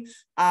connecting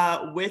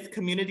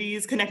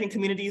communities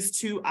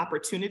to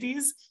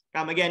opportunities.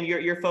 Again,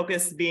 your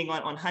focus being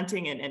on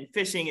hunting and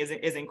fishing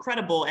is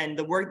incredible, and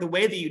the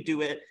way that you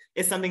do it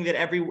is something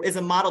that is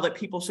a model that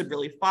people should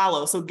really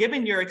follow. So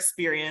given your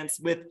experience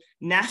with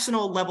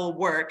national level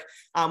work,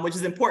 which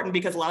is important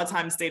because a lot of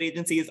times state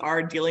agencies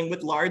are dealing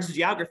with large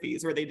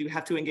geographies where they do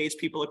have to engage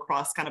people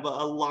across kind of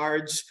a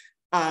large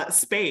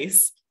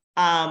space,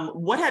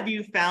 what have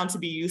you found to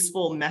be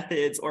useful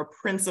methods or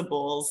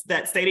principles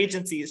that state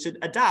agencies should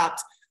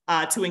adopt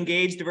to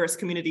engage diverse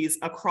communities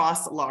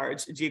across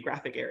large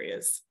geographic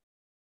areas?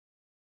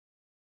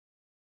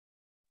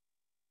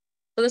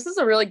 So this is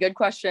a really good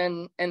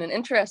question and an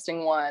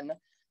interesting one.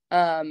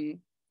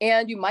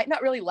 And you might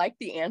not really like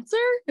the answer.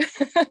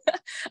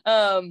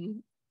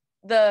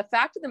 The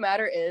fact of the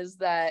matter is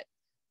that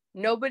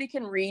nobody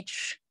can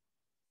reach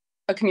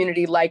a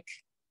community like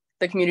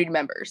the community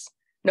members.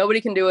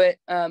 Nobody can do it.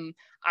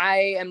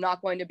 I am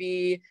not going to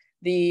be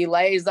the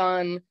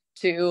liaison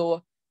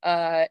to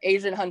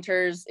Asian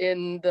hunters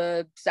in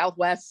the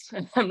Southwest.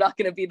 I'm not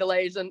going to be the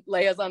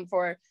liaison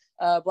for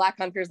Black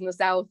hunters in the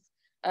South.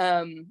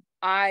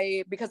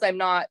 Because I'm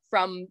not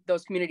from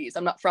those communities.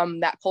 I'm not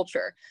from that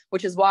culture,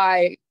 which is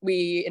why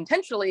we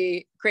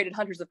intentionally created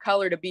Hunters of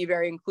Color to be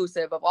very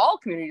inclusive of all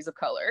communities of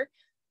color.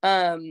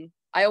 I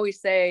always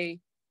say,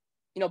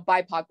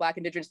 BIPOC, Black,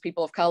 Indigenous,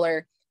 people of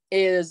color,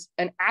 is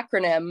an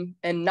acronym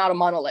and not a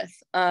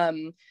monolith.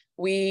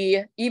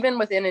 We, even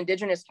within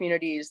Indigenous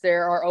communities,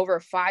 there are over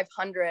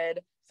 500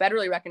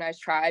 federally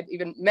recognized tribes,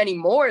 even many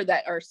more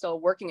that are still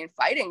working and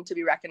fighting to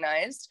be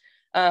recognized.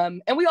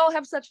 And we all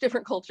have such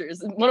different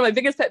cultures. One of my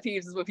biggest pet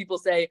peeves is when people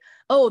say,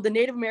 oh, the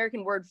Native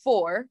American word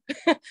for,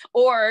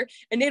 or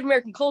a Native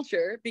American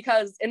culture,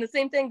 because, and the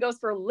same thing goes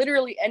for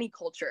literally any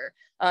culture.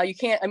 You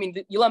can't, I mean,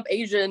 you lump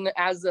Asian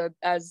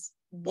as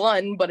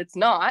one, but it's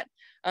not.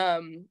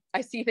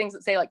 I see things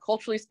that say like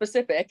culturally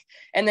specific,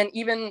 and then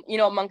even, you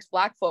know, amongst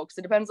Black folks,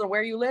 it depends on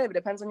where you live, it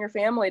depends on your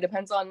family, it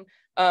depends on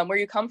where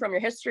you come from,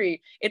 your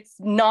history. It's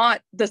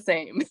not the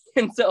same.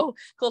 And so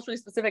culturally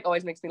specific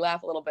always makes me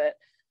laugh a little bit.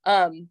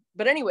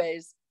 But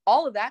anyways,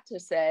 all of that to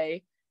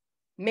say,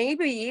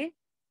 maybe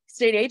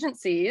state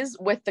agencies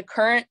with the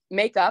current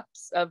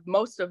makeups of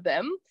most of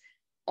them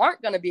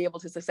aren't going to be able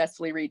to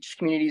successfully reach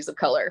communities of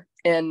color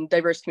and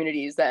diverse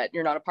communities that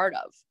you're not a part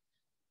of.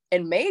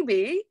 And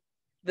maybe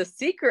the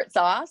secret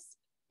sauce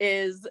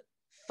is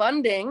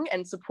funding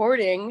and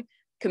supporting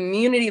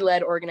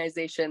community-led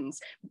organizations,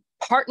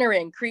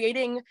 partnering,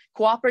 creating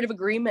cooperative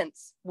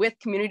agreements with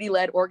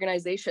community-led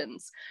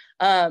organizations,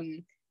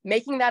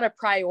 making that a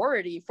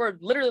priority for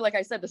literally, like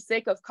I said, the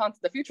sake of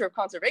the future of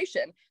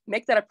conservation.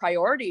 Make that a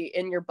priority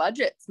in your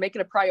budgets, make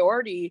it a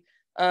priority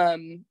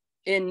in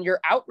your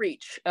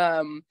outreach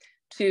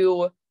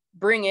to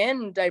bring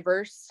in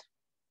diverse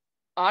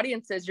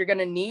audiences. You're going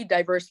to need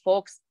diverse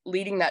folks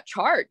leading that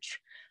charge.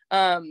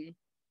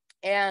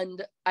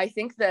 And I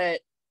think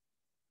that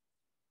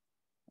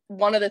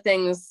one of the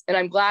things, and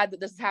I'm glad that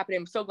this is happening,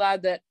 I'm so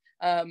glad that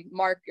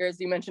Mark, as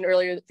you mentioned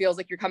earlier, it feels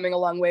like you're coming a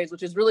long ways,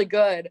 which is really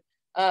good.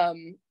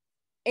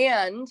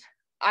 And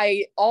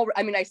I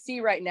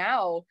see right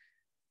now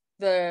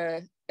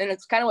and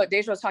it's kind of what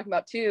Deja was talking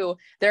about too,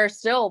 there are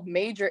still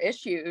major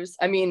issues.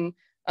 I mean,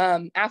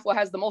 AFWA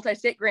has the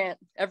multi-state grant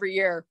every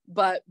year,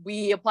 but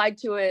we applied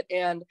to it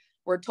and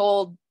we're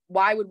told,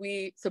 why would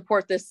we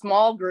support this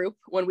small group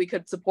when we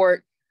could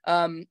support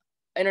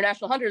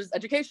International Hunters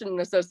Education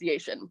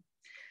Association?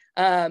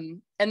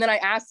 And then I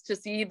asked to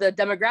see the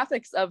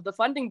demographics of the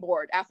funding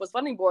board, AFWA's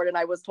funding board, and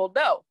I was told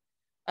no.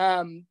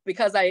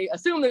 Because I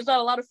assume there's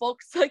not a lot of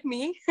folks like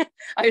me.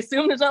 I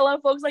assume there's not a lot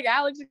of folks like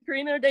Alex,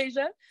 Karina, or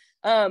Deja.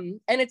 And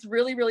it's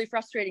really, really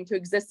frustrating to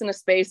exist in a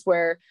space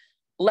where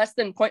less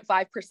than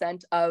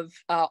 0.5% of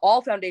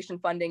all foundation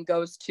funding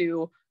goes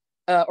to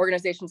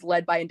organizations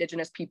led by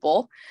Indigenous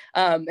people.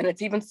 And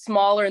it's even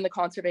smaller in the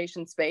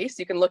conservation space.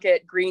 You can look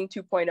at Green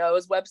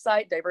 2.0's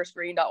website,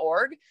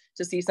 diversegreen.org,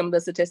 to see some of the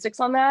statistics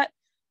on that.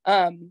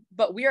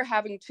 But we are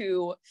having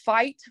to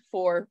fight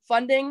for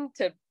funding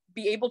to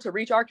be able to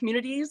reach our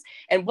communities.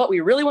 And what we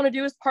really want to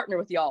do is partner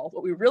with y'all.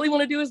 What we really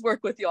want to do is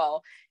work with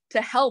y'all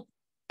to help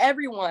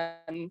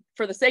everyone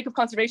for the sake of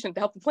conservation, to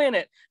help the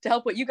planet, to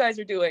help what you guys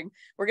are doing.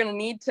 We're going to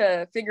need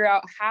to figure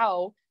out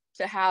how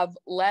to have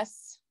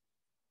less,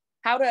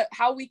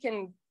 how we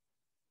can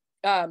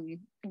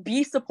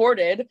be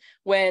supported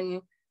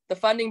when the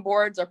funding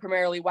boards are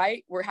primarily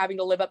white. We're having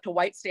to live up to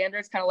white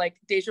standards, kind of like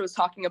Deja was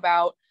talking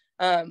about,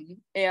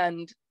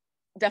 and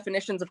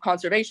definitions of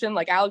conservation,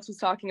 like Alex was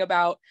talking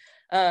about,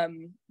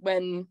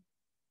 when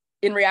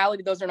in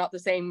reality, those are not the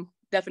same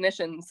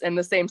definitions and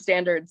the same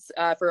standards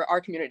for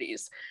our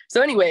communities.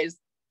 So anyways,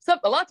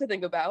 a lot to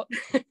think about.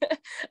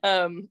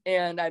 And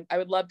I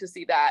would love to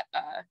see that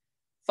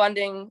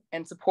funding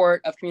and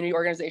support of community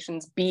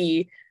organizations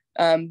be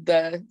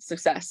the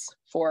success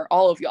for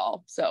all of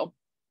y'all. So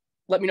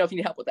let me know if you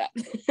need help with that.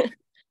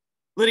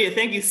 Lydia,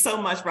 thank you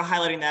so much for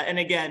highlighting that. And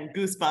again,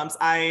 goosebumps.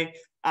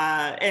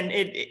 And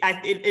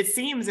it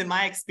seems in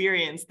my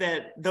experience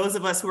that those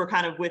of us who are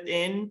kind of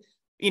within,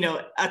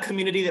 a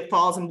community that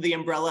falls under the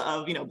umbrella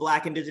of,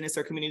 Black, Indigenous,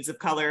 or communities of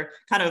color,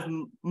 kind of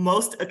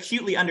most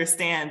acutely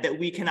understand that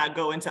we cannot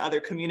go into other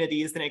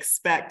communities and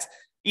expect,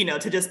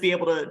 to just be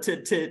able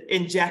to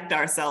inject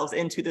ourselves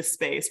into the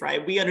space,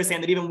 right? We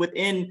understand that even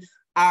within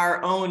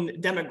our own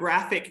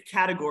demographic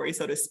category,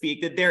 so to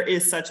speak, that there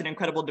is such an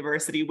incredible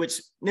diversity,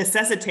 which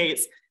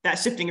necessitates that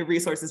shifting of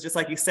resources, just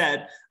like you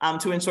said,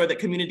 to ensure that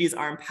communities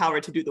are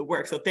empowered to do the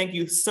work. So thank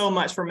you so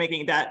much for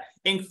making that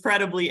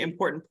incredibly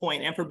important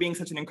point and for being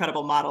such an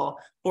incredible model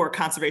for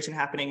conservation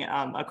happening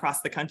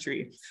across the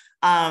country.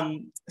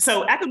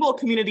 So equitable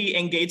community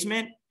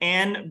engagement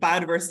and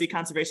biodiversity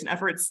conservation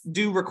efforts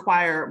do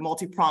require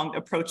multi-pronged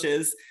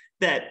approaches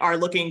that are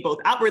looking both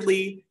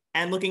outwardly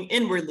and looking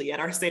inwardly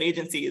at our state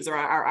agencies or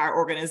our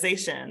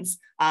organizations,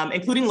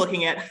 including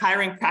looking at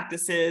hiring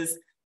practices,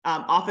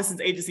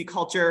 offices, agency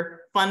culture,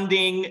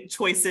 funding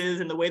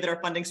choices, and the way that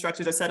our funding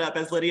structures are set up,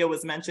 as Lydia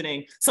was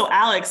mentioning. So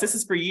Alex, this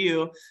is for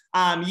you.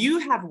 You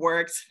have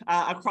worked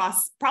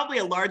across probably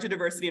a larger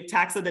diversity of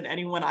taxa than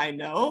anyone I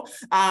know,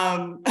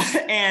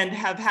 and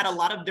have had a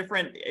lot of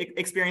different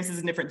experiences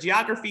in different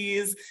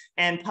geographies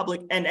and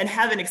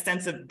have an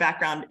extensive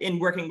background in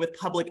working with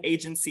public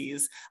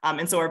agencies,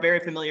 and so are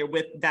very familiar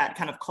with that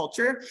kind of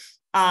culture.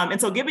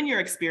 And so given your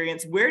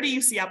experience, where do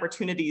you see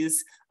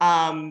opportunities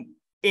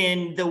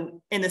in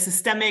the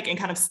systemic and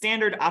kind of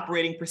standard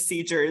operating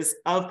procedures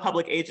of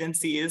public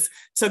agencies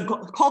to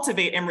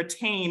cultivate and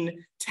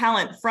retain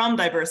talent from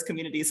diverse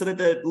communities so that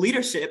the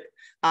leadership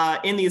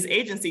in these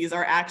agencies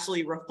are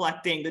actually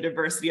reflecting the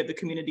diversity of the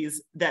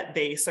communities that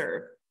they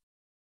serve.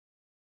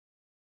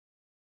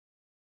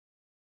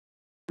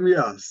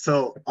 Yeah,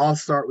 so I'll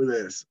start with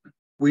this.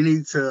 We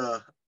need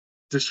to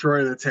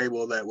destroy the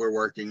table that we're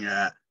working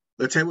at.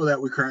 The table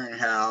that we currently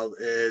have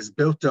is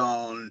built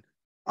on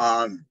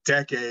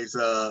decades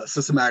of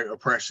systematic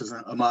oppression,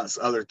 amongst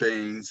other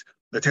things.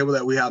 The table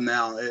that we have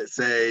now, it's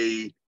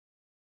a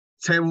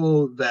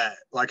table that,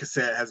 like I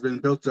said, has been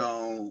built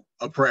on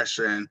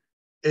oppression.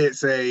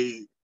 It's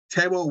a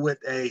table with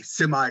a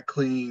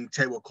semi-clean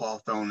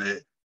tablecloth on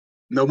it.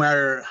 No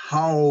matter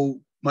how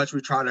much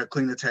we try to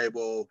clean the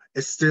table,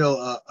 it's still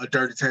a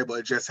dirty table.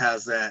 It just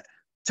has that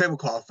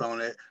tablecloth on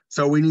it.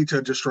 So we need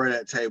to destroy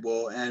that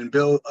table and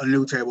build a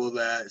new table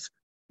that's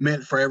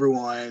meant for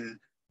everyone,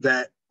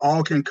 that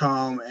all can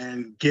come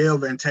and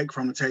give and take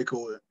from the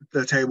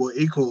table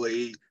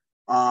equally.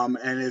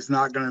 And it's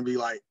not going to be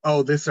like,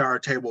 oh, this is our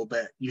table,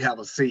 but you have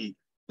a seat.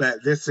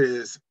 But this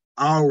is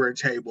our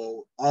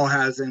table, all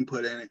has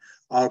input in it,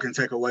 all can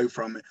take away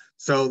from it.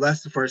 So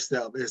that's the first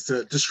step, is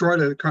to destroy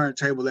the current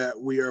table that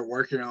we are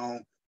working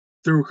on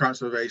through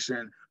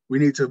conservation. We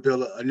need to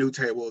build a new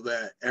table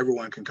that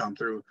everyone can come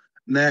through.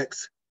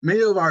 Next,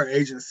 many of our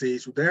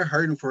agencies, they're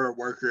hurting for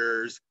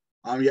workers,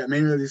 yet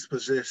many of these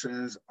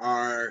positions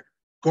are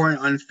going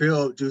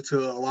unfilled due to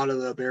a lot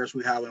of the barriers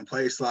we have in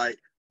place, like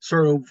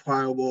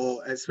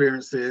certifiable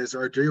experiences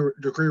or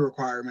degree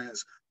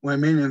requirements,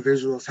 when many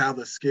individuals have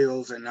the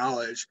skills and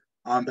knowledge,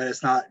 but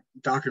it's not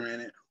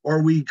documented.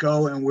 Or we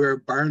go and we're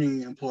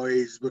burning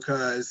employees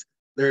because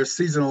there's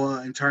seasonal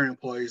intern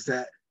employees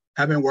that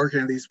have been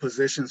working in these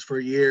positions for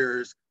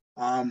years,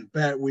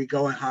 but we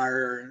go and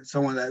hire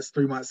someone that's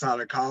 3 months out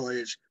of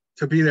college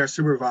to be their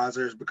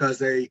supervisors because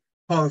they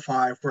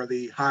qualify for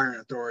the hiring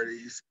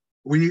authorities.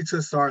 We need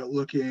to start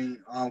looking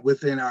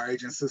within our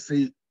agency to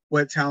see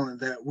what talent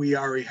that we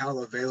already have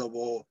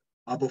available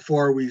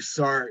before we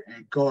start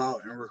and go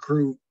out and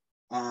recruit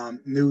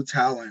new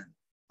talent.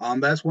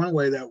 That's one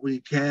way that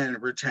we can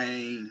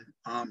retain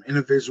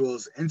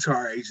individuals into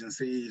our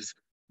agencies,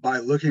 by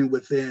looking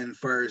within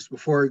first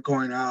before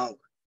going out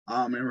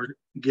and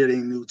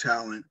getting new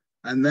talent.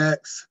 And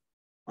next,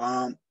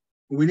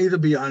 we need to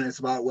be honest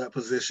about what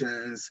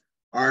positions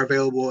are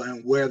available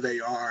and where they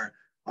are.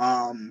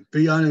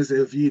 Be honest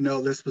if you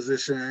know this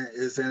position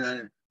is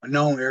in a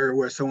known area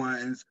where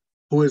someone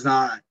who is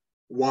not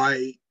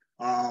white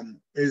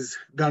is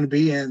going to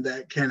be in,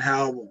 that can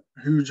have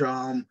huge,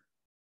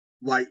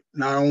 like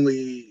not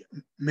only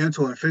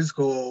mental and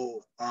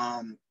physical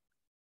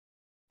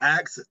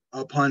acts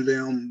upon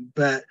them,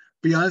 but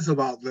be honest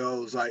about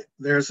those. Like,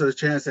 there's a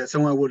chance that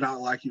someone will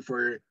not like you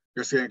for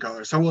your skin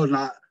color, someone will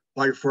not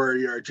like you for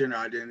your gender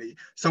identity,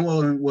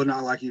 someone will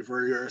not like you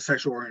for your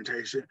sexual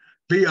orientation.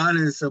 Be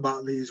honest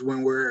about these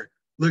when we're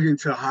looking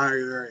to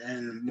hire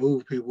and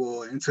move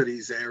people into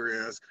these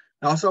areas.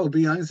 Also,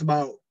 be honest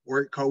about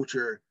work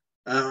culture.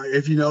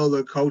 If you know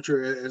the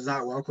culture is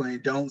not welcoming,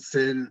 don't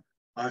send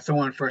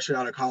someone fresh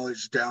out of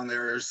college down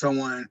there, or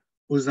someone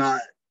who's not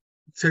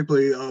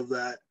typically of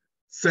that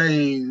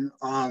same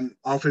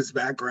office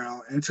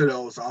background into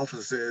those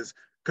offices,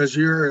 because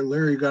you're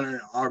literally going to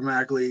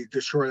automatically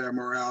destroy their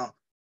morale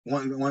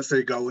once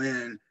they go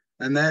in.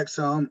 And next,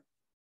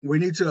 we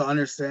need to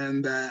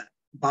understand that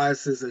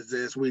biases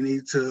exist. We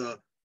need to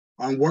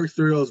work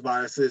through those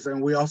biases,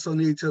 and we also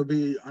need to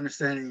be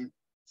understanding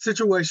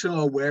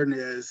situational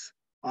awareness,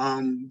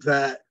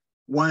 that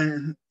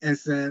one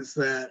instance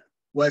that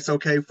what's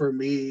okay for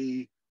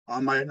me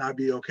might not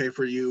be okay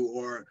for you,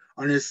 or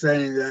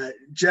understanding that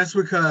just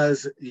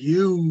because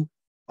you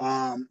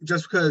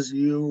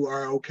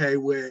are okay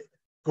with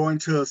going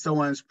to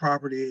someone's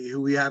property who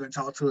we haven't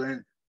talked to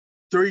in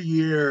 3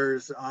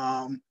 years,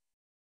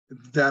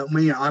 that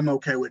mean I'm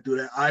okay with doing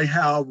that. I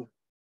have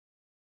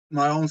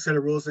my own set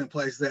of rules in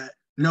place that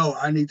no,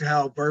 I need to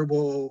have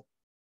verbal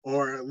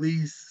or at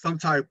least some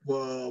type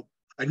of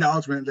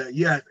acknowledgement that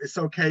yes, it's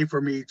okay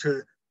for me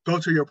to go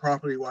to your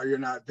property while you're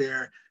not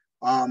there.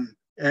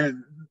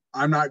 And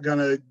I'm not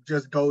gonna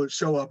just go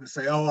show up and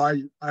say, oh,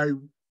 I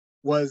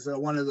was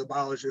one of the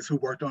biologists who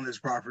worked on this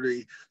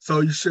property.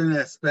 So you shouldn't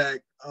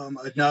expect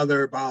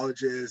another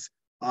biologist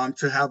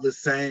to have the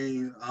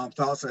same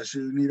thoughts as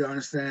you. You need to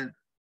understand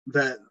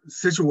that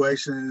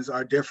situations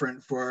are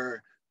different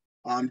for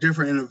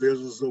different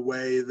individuals, the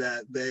way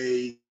that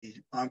they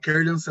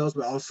carry themselves,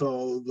 but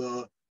also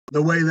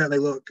the way that they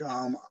look.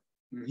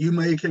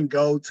 You can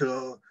go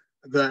to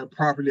the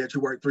property that you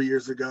worked 3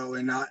 years ago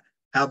and not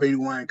have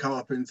anyone come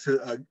up and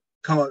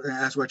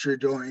ask what you're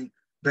doing,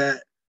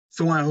 but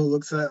someone who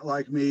looks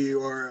like me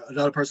or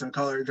another person of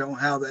color don't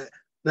have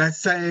that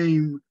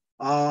same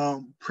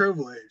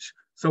privilege.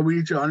 So we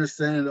need to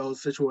understand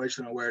those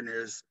situational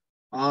awareness.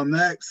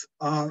 Next,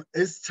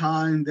 it's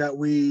time that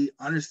we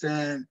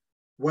understand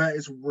what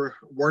is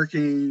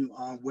working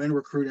when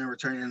recruiting and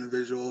retaining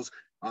individuals,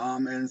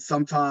 And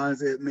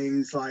sometimes it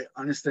means like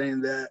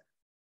understanding that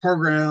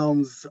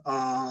programs,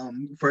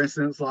 for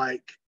instance,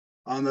 like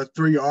on the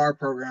 3R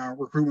program,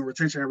 recruitment,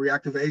 retention, and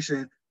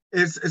reactivation,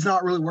 it's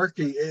not really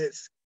working.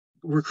 It's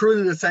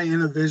recruiting the same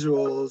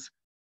individuals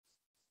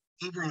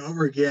over and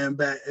over again,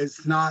 but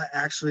it's not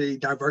actually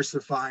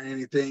diversifying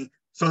anything.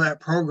 So that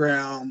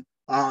program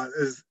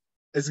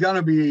is going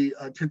to be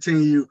a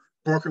continued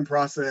broken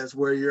process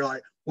where you're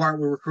like, why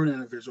aren't we recruiting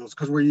individuals?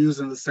 Because we're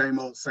using the same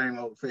old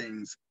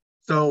things.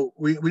 So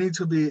we need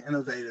to be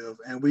innovative,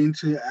 and we need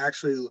to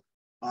actually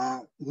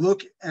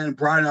look and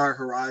broaden our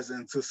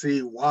horizon to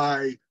see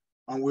why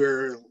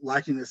we're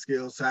lacking the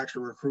skills to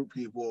actually recruit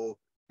people,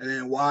 and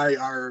then why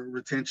our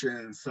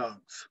retention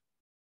sucks.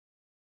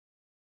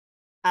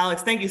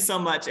 Alex, thank you so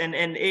much.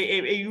 And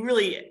you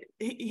really,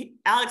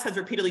 Alex has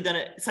repeatedly done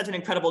such an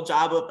incredible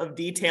job of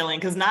detailing,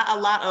 because not a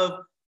lot of,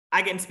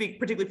 I can speak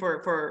particularly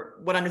for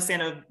what I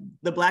understand of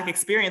the Black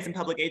experience in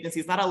public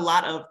agencies, not a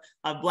lot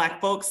of Black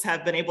folks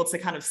have been able to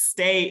kind of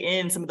stay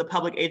in some of the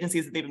public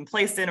agencies that they've been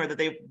placed in or that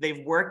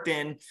they've worked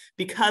in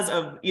because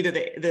of either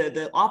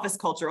the office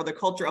culture or the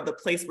culture of the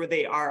place where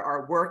they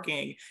are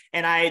working.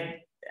 And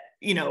I,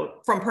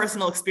 from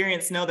personal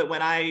experience, know that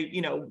when I,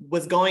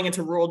 was going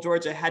into rural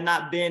Georgia, had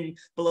not been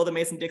below the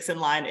Mason-Dixon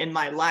line in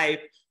my life,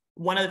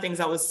 one of the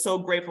things I was so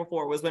grateful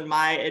for was when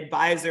my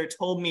advisor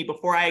told me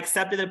before I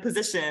accepted a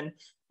position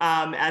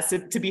as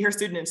to be her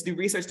student and to do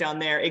research down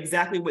there,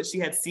 exactly what she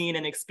had seen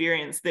and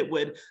experienced that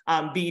would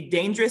be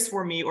dangerous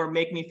for me or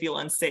make me feel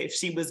unsafe.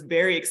 She was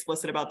very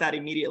explicit about that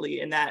immediately,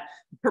 and that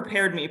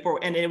prepared me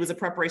for, and it was a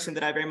preparation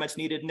that I very much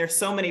needed. And there's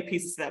so many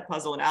pieces to that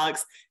puzzle, and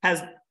Alex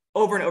has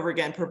over and over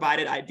again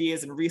provided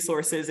ideas and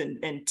resources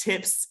and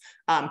tips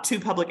to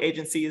public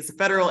agencies,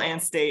 federal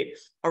and state,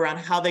 around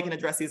how they can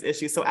address these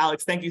issues. So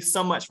Alex, thank you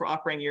so much for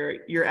offering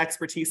your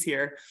expertise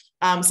here.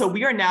 So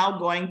we are now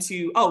going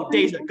to,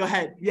 Deja, go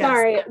ahead. Yes.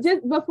 Sorry,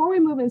 just before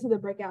we move into the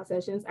breakout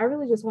sessions, I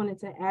really just wanted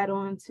to add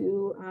on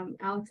to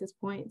Alex's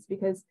points,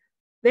 because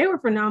they were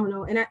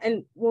phenomenal.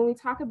 And when we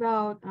talk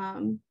about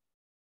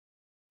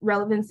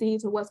relevancy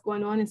to what's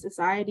going on in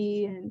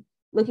society and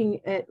looking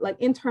at like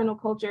internal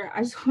culture,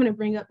 I just want to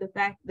bring up the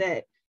fact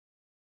that,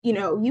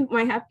 you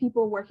might have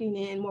people working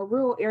in more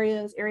rural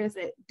areas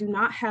that do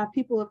not have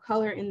people of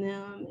color in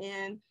them.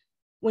 And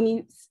when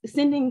you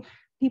sending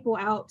people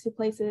out to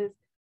places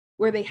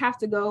where they have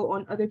to go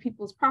on other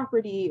people's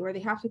property, or they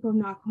have to go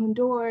knock on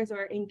doors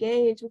or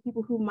engage with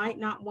people who might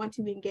not want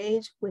to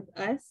engage with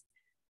us,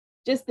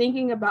 just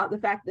thinking about the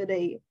fact that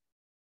a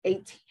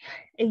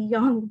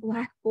young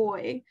Black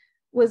boy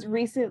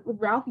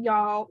Ralph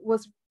Yaw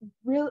was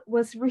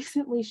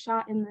recently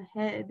shot in the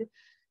head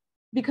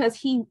because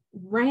he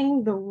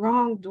rang the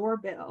wrong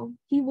doorbell.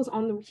 He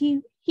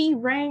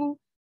rang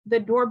the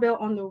doorbell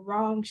on the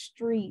wrong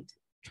street,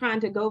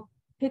 trying to go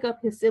pick up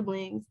his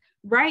siblings.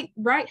 Right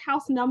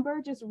house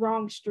number, just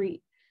wrong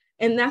street.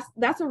 And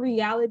that's a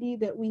reality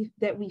that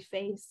we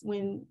face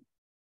when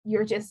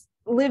you're just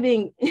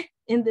living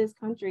in this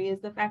country, is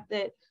the fact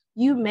that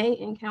you may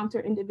encounter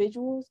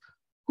individuals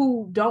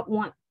who don't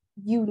want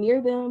you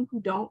near them, who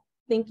don't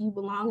think you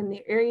belong in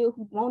their area,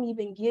 who won't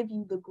even give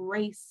you the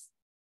grace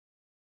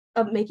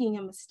of making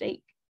a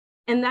mistake.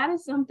 And that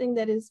is something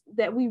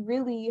that we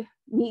really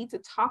need to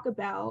talk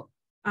about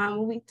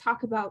when we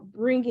talk about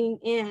bringing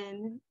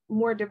in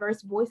more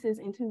diverse voices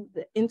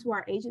into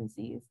our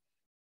agencies.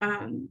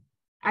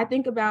 I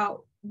think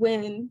about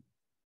when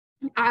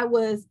I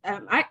was,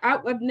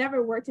 I've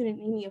never worked in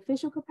any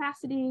official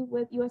capacity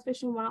with U.S.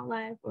 Fish and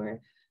Wildlife or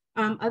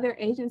other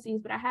agencies,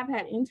 but I have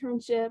had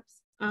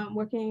internships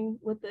working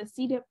with the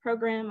CDIP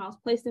program. I was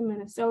placed in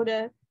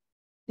Minnesota,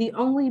 the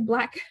only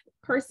Black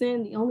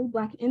person, the only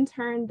Black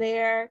intern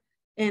there.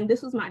 And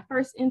this was my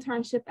first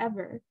internship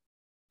ever.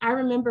 I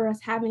remember us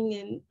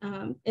having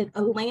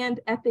a land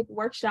ethic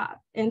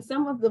workshop, and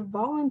some of the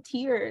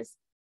volunteers,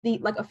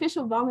 the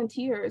official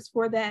volunteers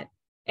for that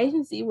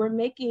agency were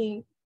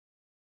making,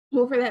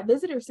 for that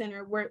visitor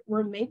center,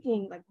 were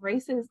making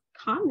racist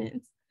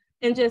comments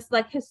and just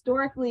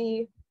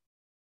historically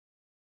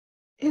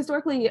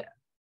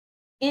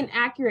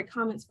inaccurate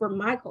comments for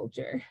my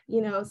culture,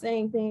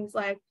 saying things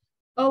like,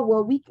 oh,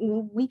 well,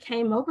 we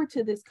came over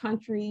to this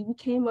country, we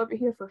came over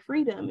here for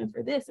freedom and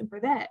for this and for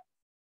that.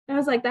 And I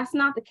was like, that's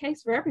not the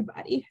case for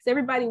everybody. Because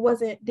everybody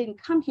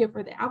didn't come here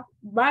for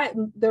that.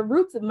 The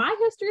roots of my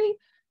history,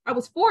 I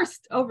was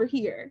forced over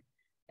here.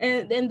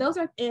 And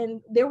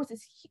there was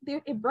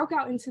it broke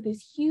out into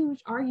this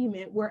huge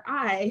argument where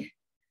a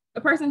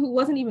person who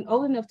wasn't even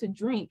old enough to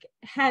drink,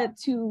 had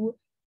to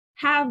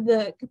have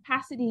the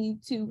capacity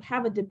to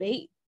have a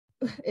debate.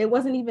 It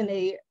wasn't even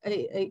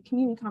a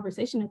community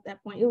conversation at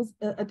that point. It was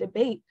a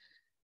debate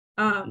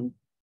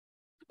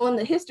on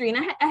the history. And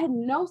I had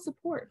no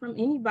support from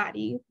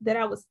anybody that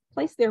I was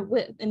placed there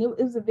with. And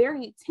it was a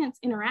very tense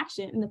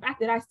interaction. And the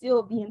fact that I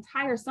still the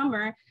entire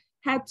summer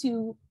had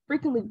to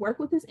frequently work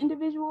with this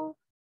individual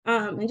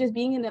and just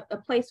being in a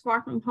place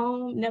far from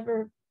home,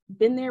 never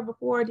been there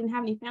before, didn't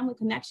have any family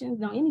connections,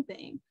 no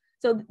anything.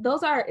 So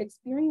those are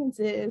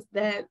experiences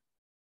that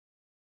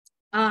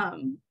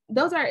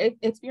those are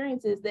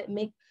experiences that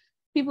make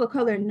people of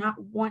color not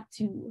want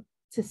to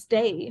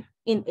stay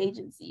in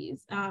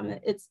agencies.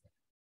 It's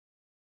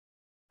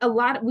a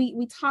lot,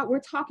 we're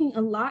talking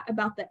a lot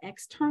about the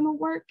external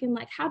work and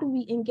like, how do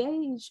we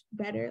engage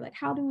better? Like,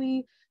 how do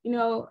we,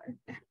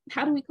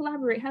 how do we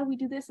collaborate? How do we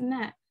do this and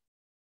that?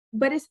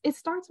 But it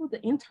starts with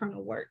the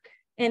internal work,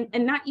 and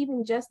not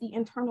even just the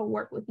internal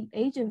work with the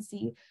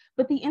agency,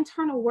 but the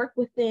internal work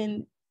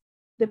within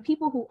the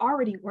people who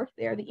already work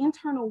there, the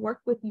internal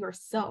work with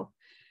yourself,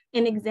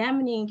 and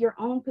examining your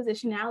own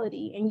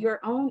positionality and your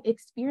own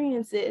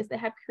experiences that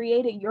have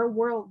created your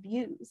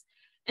worldviews.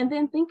 And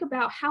then think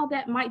about how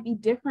that might be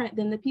different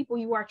than the people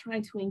you are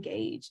trying to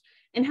engage,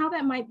 and how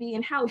that might be,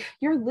 and how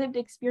your lived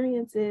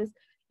experiences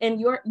and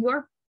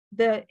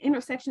the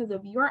intersections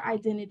of your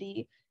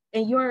identity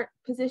and your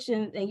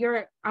positions and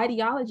your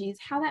ideologies,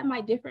 how that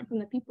might differ from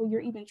the people you're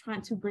even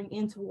trying to bring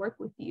in to work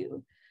with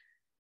you.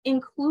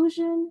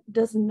 Inclusion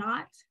does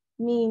not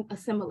mean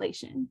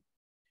assimilation.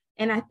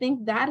 And I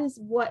think that is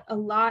what a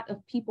lot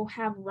of people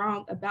have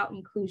wrong about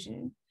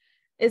inclusion,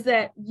 is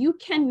that you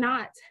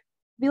cannot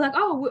be like,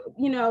 oh,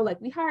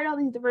 like, we hired all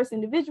these diverse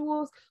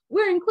individuals,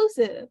 we're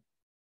inclusive.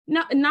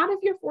 Not if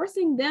you're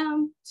forcing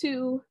them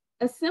to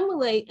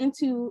assimilate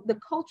into the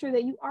culture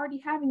that you already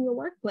have in your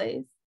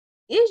workplace.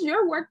 Is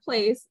your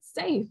workplace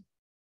safe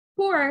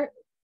for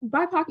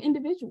BIPOC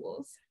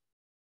individuals?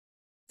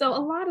 So a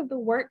lot of the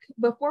work,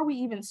 before we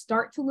even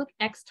start to look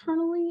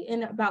externally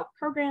and about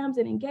programs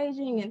and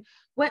engaging and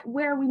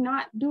where are we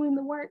not doing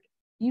the work,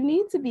 you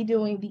need to be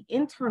doing the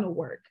internal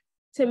work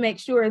to make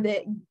sure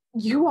that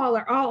you all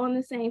are all on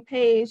the same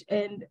page,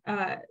 and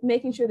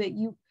making sure that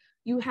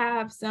you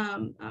have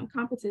some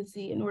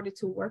competency in order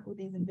to work with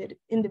these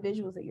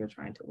individuals that you're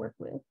trying to work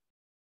with.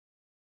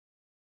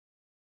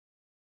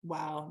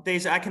 Wow,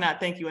 Deja, I cannot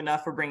thank you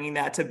enough for bringing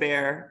that to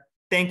bear.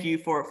 Thank you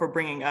for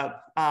bringing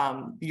up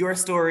your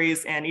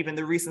stories and even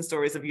the recent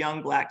stories of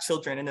young Black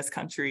children in this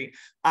country.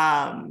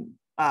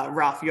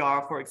 Ralph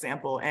Yar, for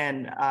example.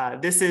 And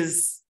this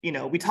is,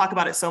 we talk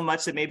about it so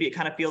much that maybe it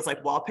kind of feels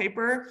like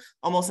wallpaper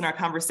almost in our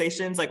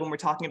conversations, like when we're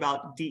talking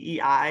about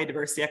DEI,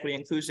 diversity, equity,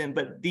 inclusion,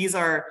 but these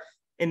are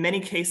in many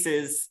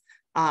cases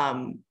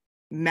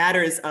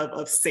matters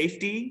of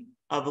safety,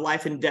 of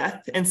life and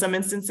death in some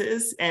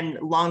instances, and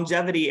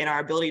longevity in our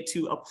ability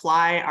to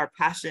apply our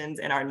passions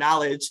and our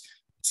knowledge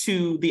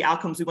to the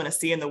outcomes we want to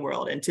see in the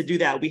world. And to do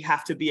that, we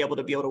have to be able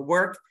to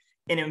work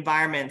in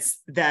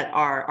environments that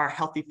are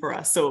healthy for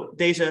us. So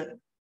Deja,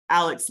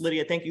 Alex,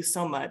 Lydia, thank you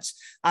so much.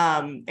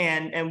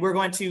 And we're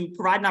going to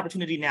provide an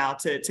opportunity now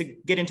to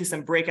get into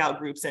some breakout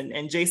groups.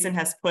 And Jason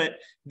has put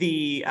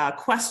the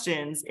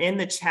questions in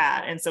the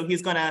chat. And so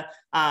he's gonna,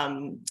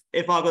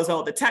 if all goes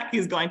well with the tech,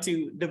 he's going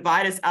to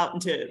divide us out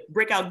into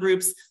breakout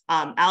groups.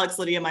 Alex,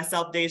 Lydia,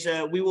 myself,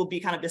 Deja, we will be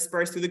kind of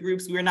dispersed through the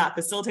groups. We're not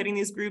facilitating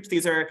these groups.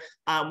 These are,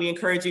 we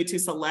encourage you to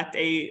select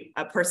a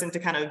person to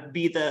kind of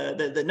be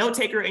the note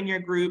taker in your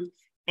group,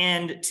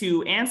 and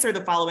to answer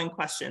the following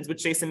questions,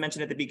 which Jason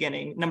mentioned at the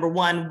beginning. Number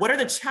one, what are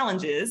the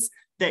challenges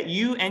that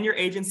you and your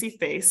agency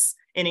face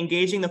in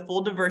engaging the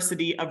full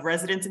diversity of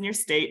residents in your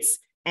states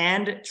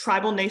and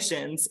tribal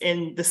nations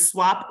in the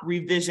SWAP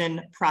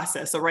revision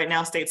process? So right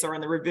now, states are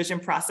in the revision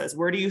process.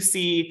 Where do you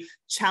see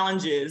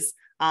challenges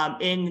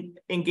in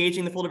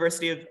engaging the full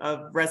diversity of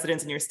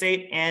residents in your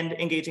state and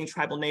engaging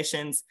tribal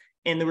nations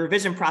in the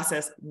revision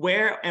process?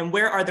 Where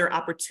are there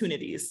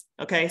opportunities?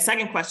 Okay,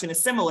 second question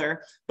is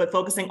similar, but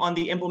focusing on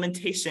the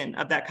implementation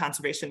of that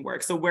conservation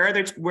work. So where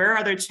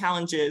are there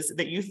challenges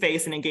that you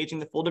face in engaging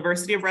the full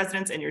diversity of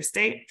residents in your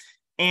state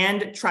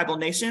and tribal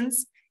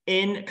nations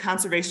in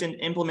conservation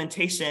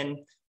implementation,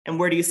 and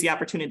where do you see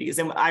opportunities?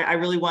 And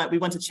we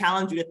want to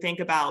challenge you to think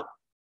about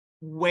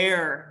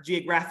where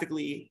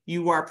geographically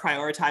you are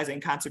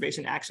prioritizing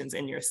conservation actions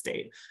in your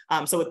state.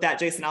 So with that,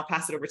 Jason, I'll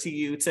pass it over to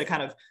you to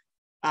kind of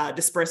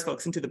disperse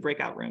folks into the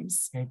breakout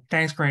rooms. Okay,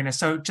 thanks, Karina.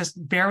 So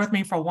just bear with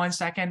me for 1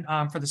 second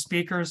for the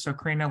speakers. So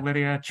Karina,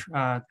 Lydia,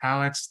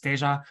 Alex,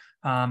 Deja,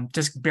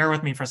 just bear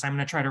with me for a second. I'm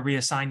going to try to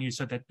reassign you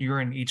so that you're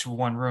in each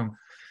one room.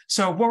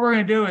 So what we're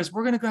going to do is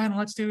we're going to go ahead and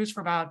let's do this for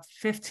about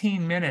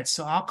 15 minutes.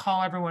 So I'll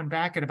call everyone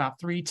back at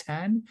about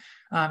 3:10,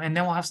 and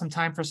then we'll have some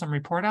time for some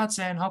report outs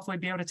and hopefully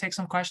be able to take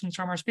some questions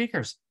from our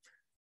speakers.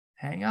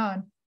 Hang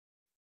on.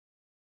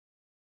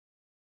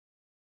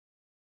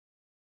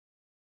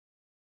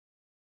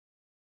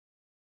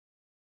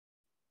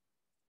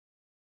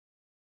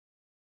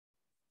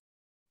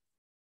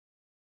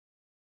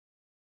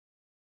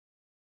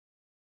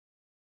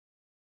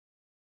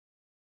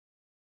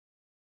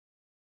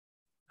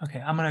 Okay,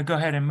 I'm going to go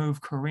ahead and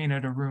move Karina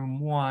to room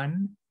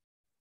 1.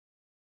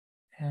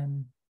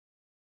 And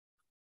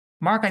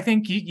Mark, I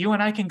think you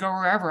and I can go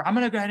wherever. I'm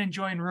going to go ahead and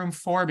join room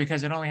 4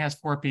 because it only has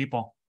 4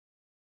 people.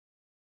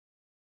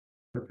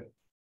 Perfect.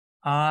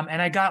 And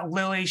I got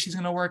Lily. She's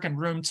going to work in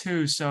room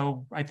 2.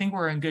 So I think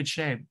we're in good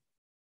shape.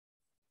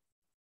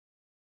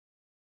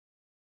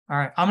 All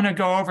right, I'm going to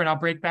go over and I'll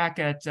break back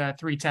at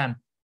 3:10.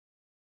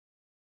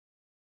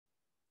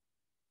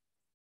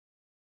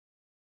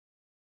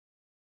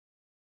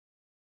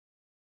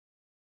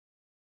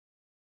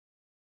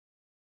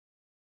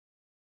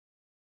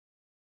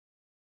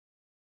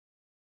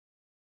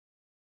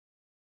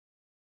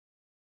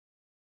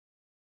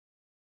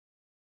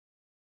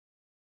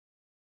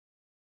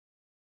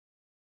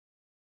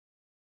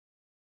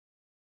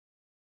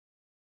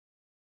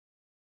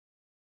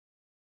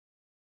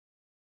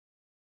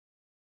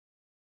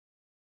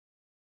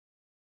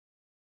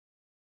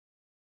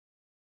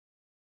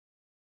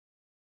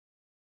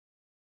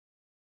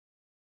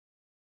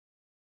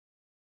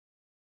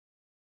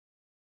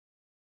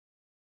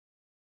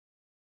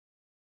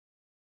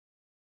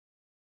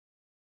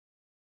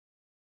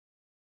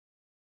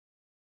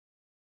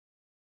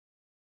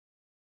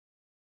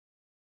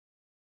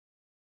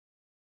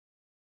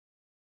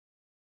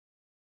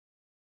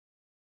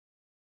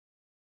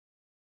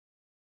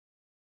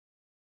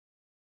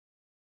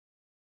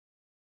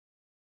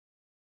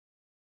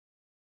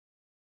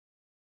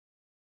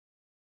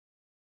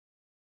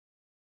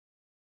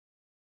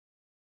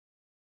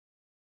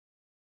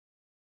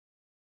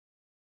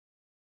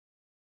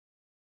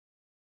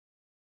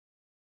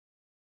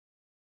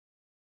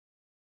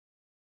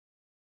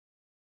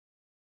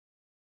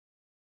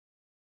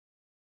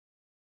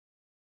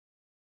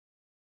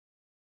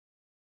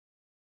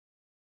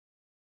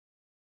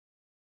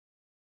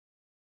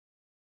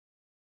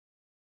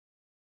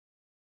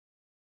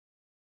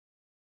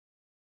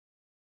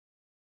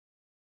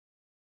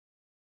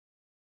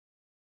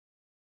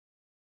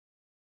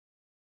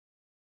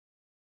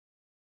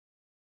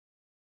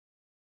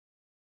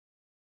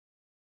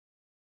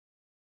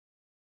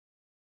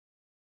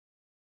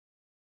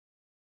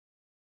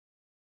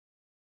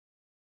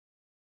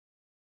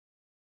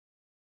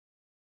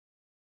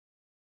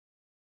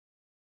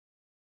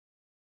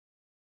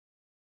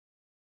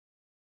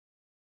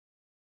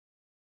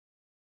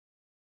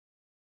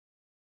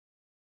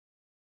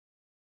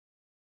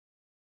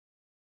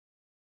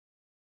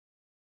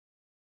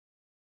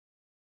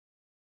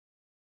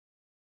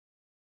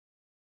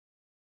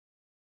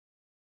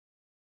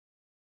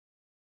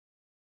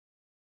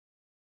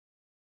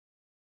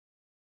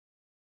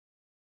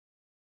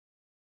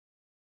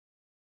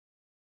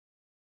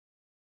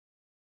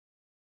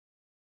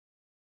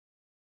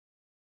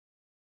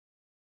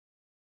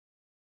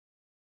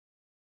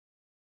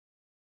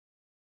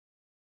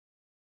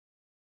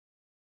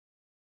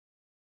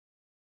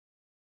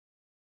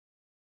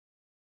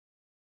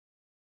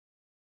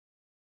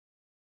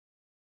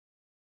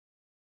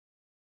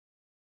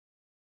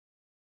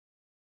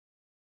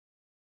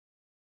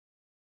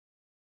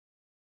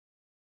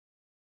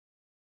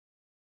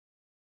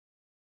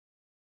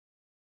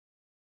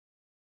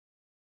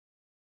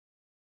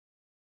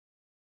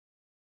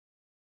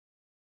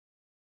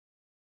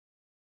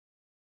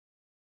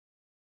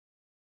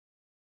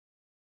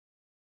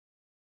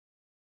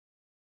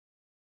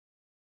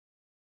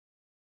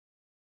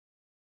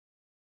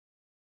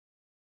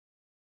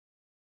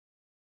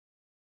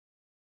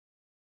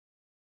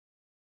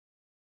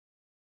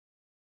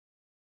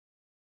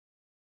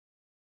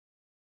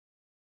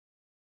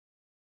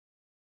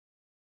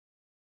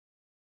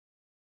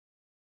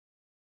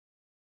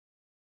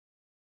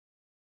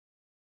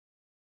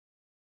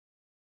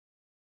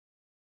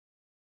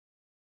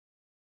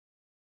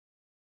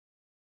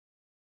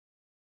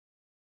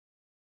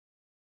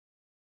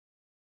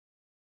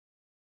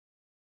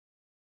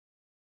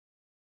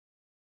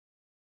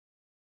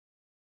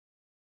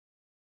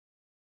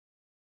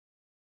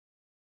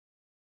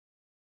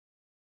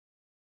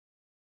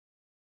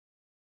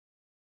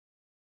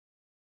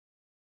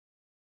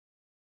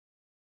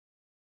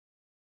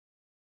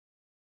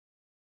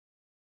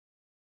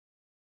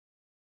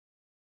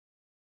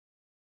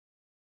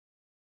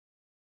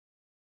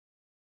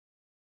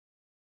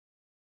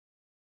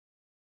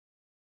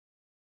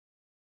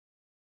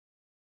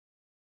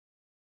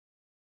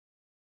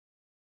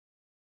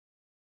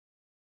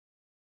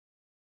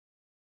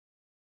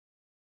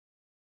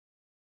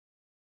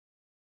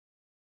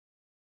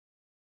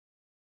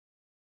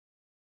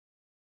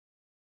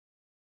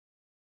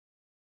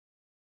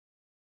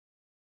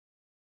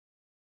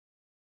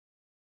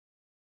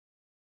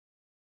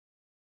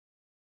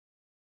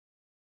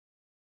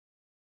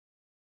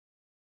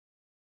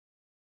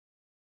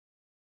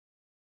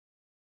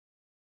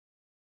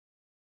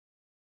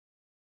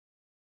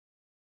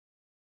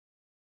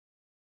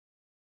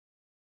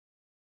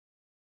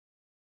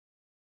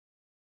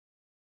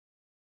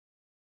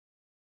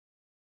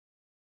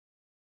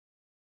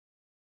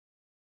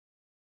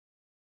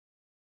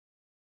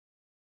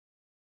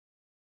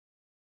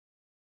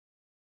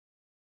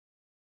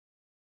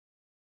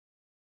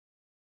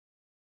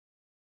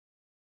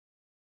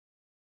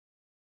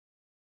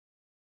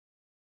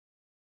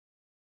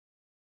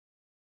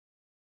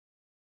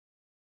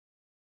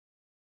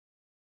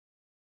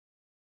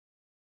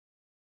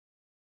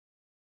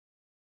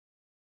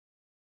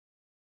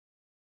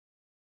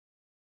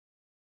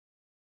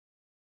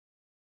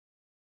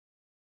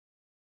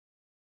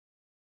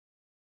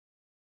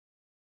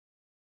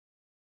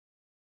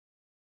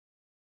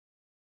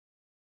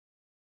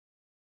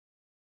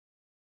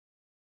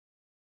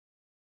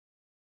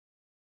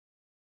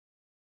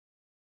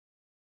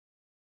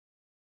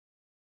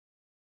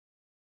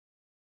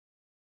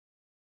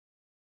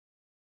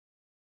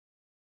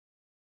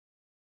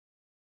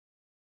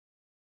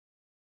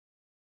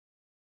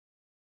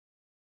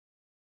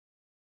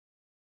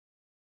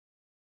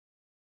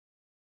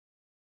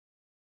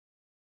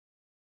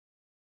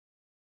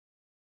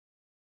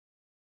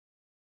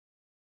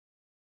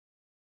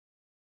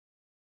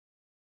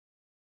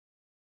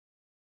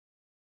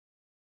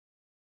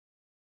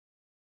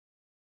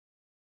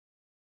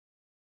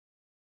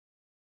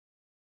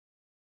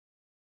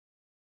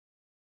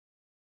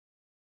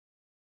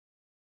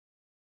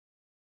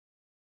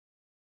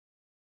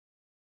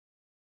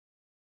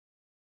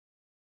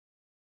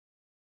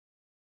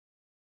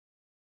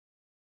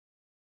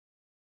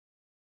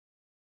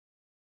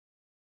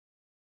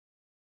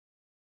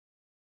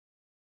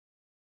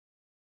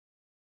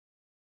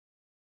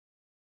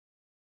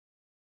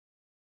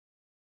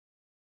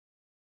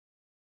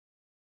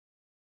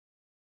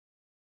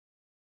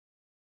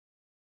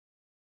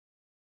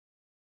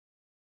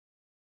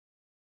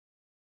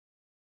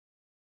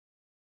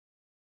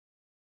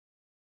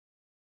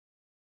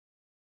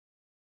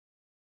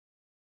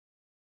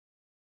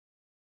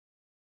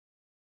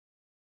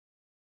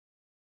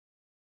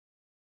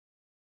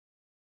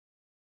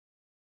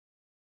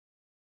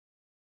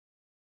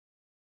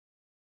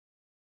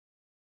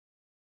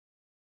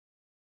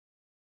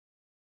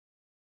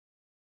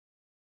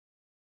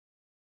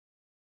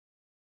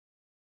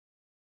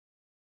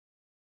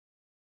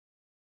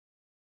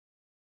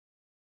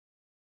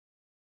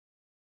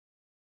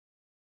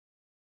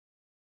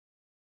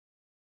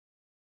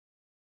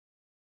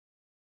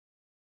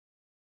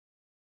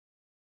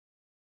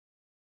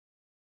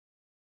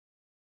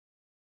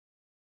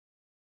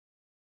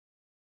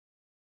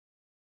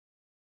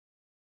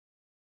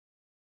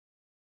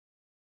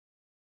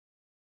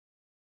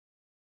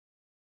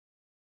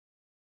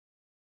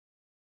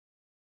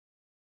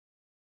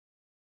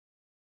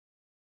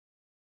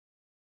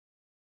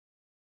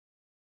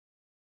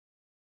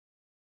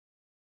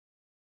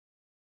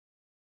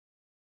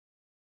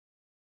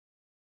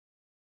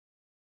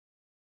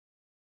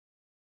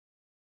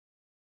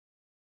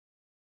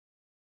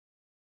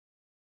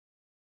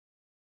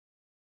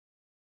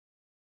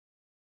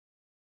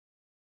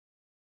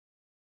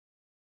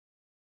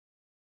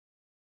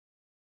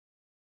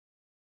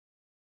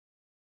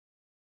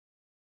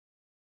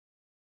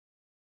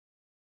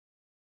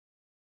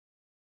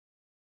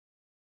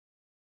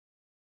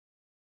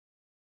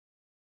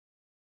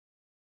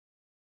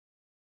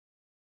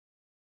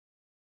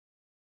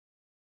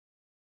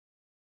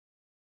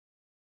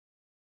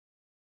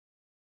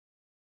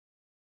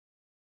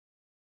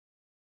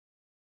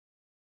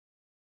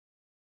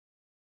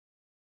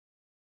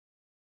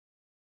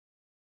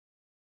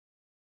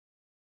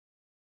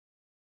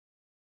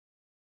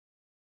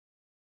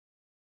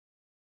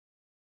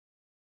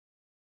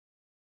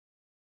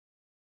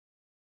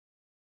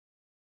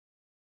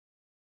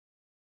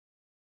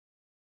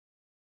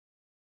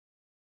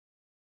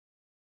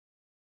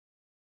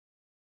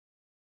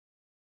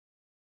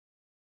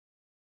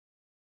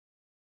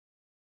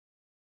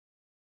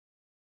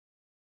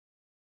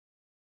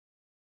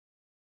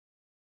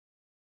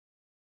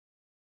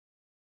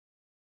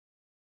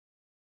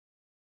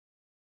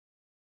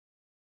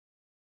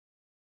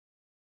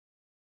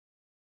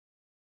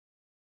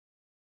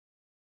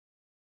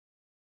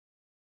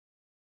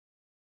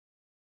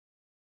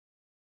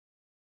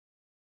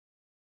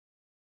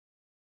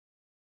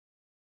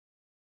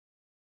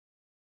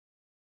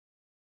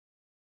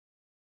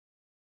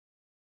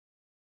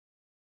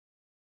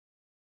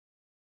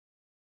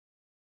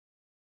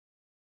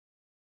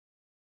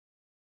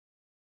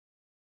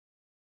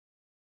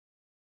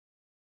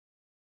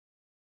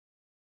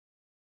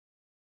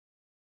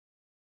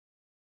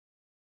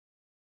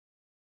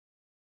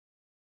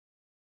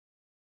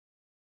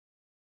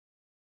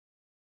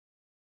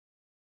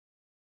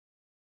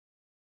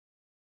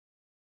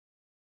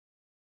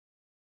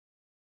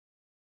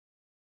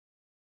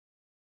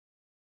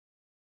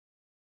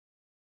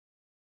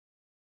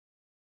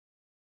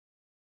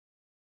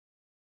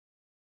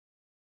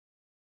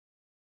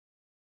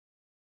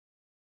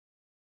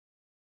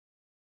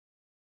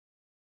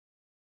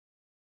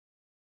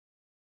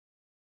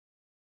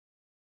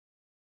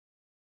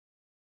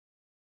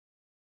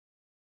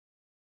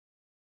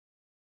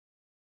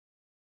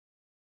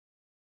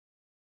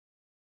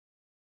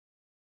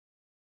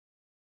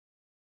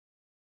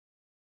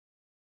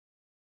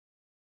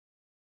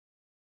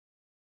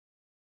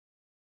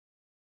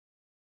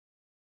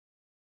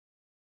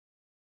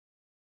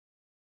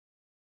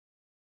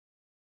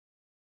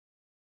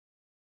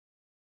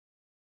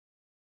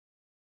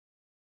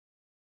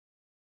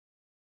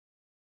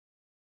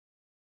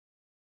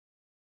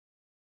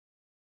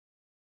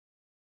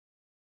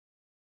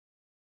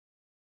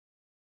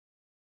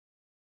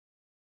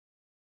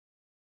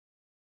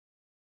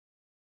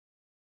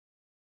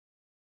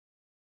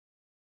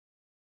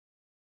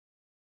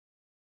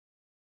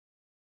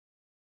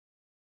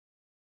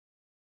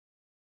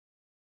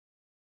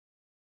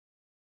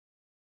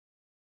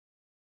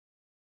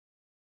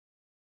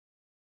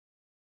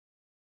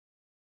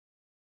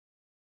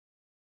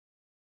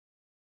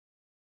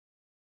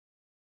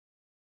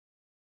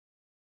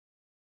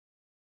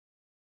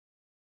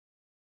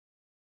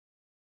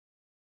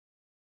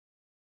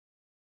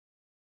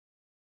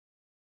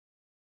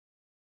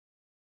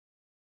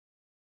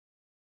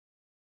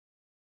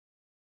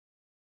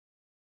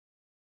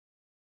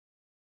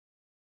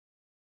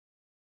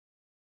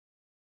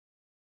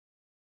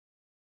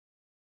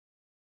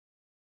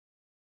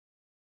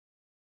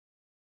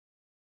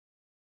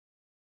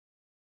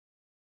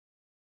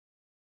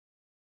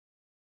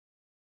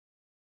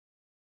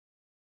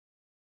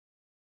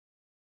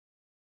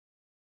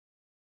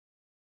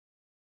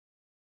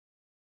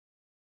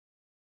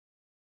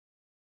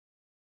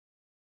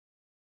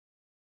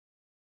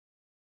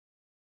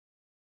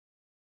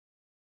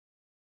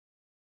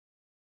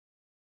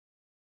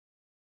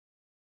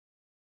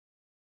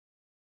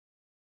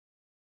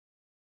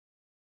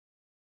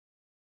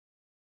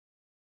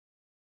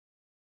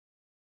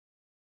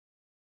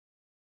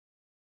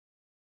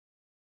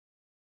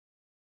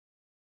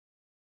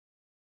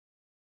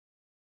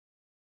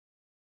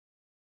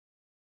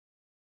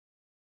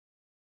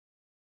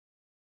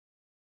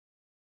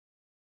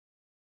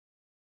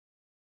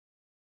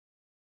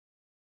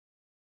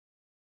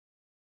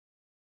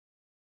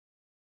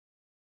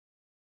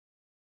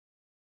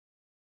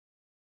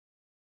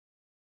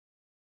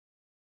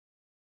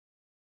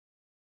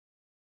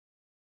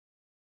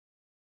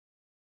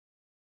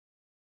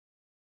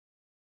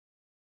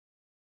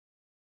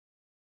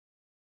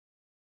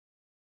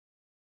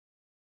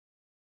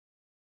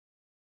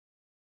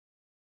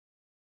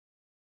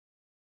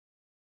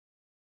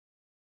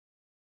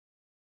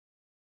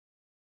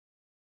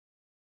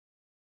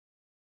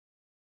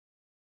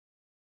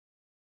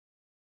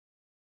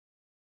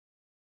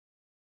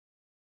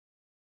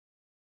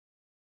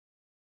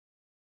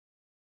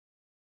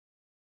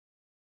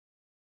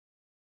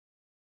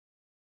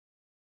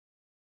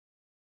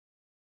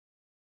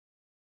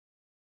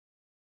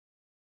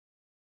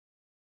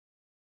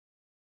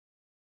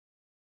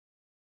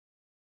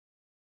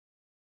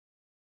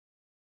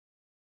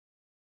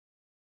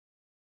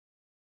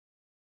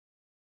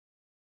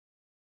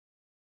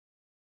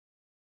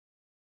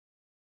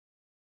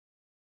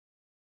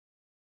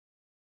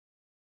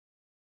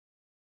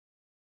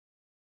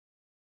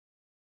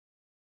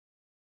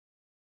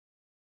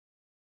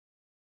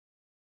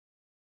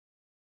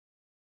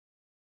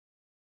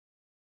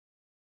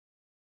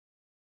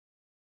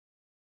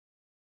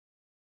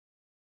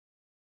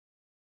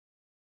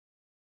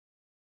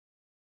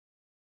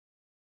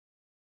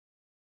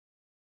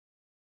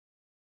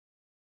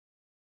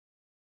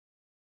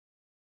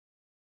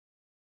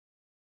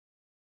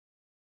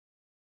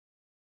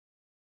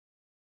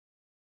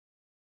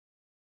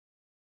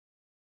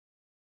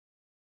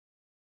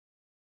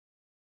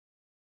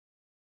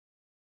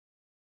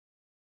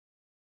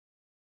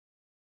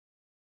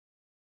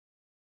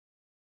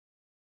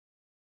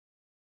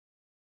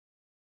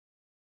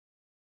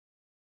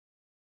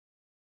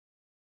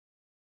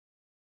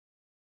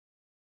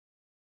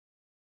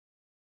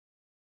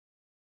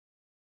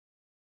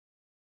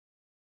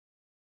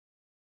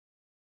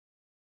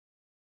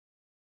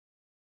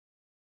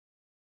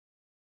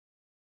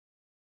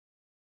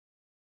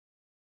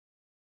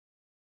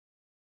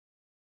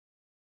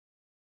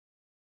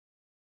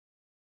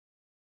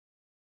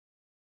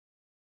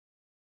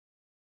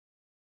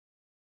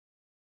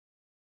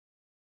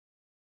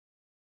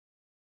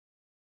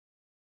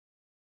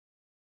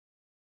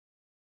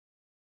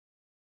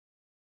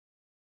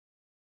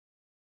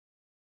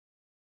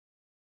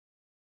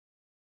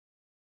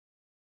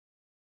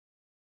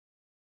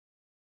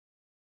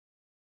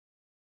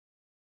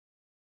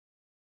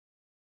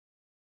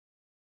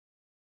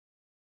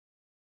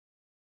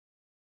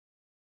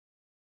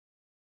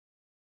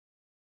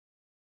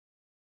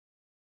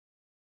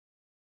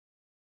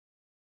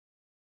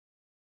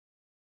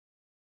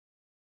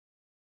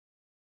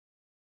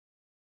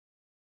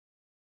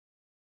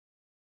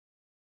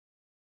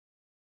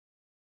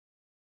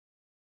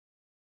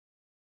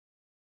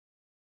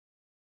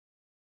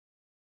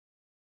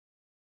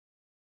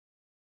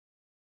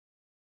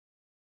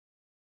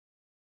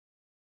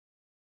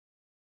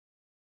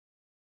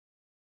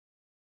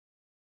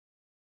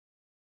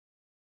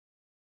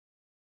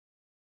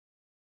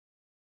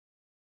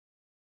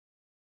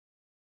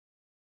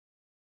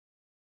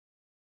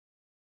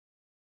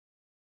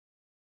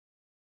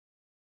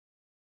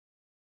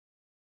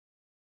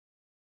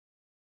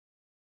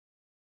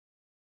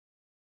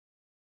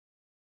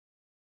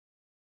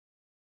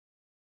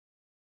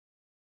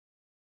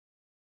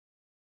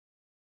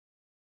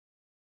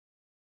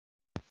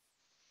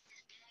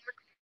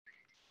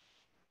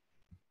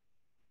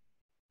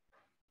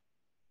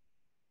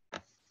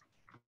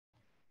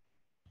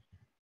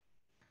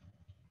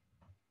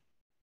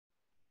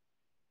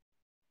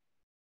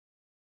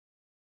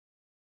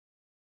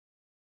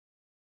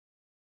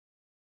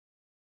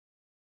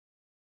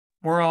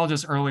 We're all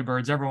just early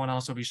birds. Everyone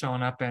else will be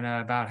showing up in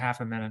about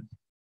half a minute.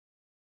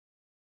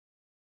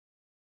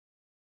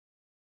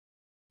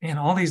 And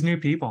all these new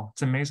people,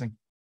 it's amazing.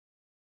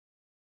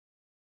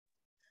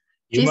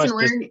 You Jason,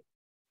 must just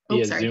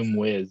be a Zoom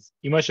whiz.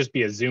 You must just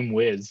be a Zoom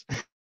whiz.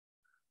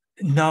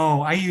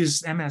 No, I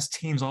use MS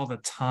Teams all the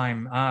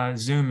time.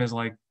 Zoom is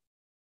like,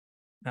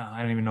 no,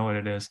 I don't even know what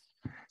it is.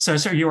 So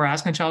you were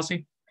asking,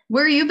 Chelsea?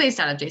 Where are you based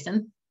out of,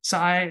 Jason? So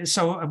I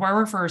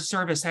work for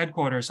service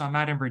headquarters. So I'm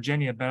out in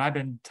Virginia, but I've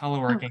been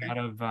teleworking out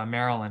of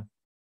Maryland.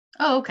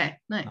 Oh, okay,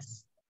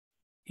 nice.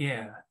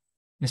 Yeah,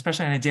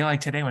 especially on a day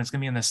like today when it's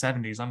gonna be in the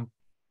 70s.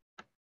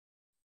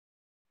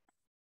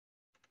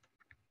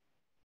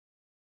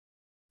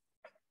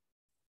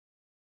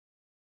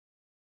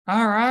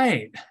 All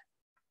right. I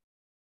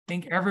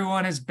think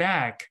everyone is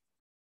back.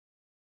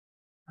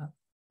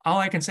 All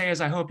I can say is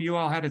I hope you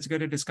all had as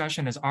good a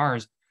discussion as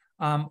ours.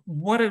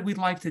 What we'd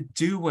like to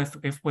do with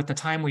the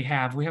time we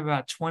have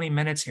about 20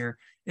 minutes here,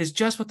 is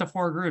just with the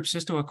 4 groups,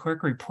 just do a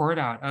quick report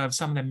out of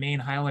some of the main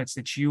highlights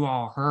that you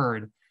all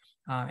heard.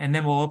 And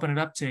then we'll open it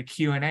up to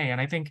Q&A.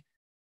 And I think,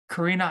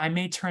 Karina, I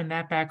may turn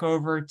that back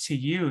over to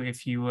you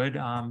if you would,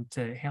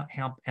 to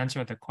help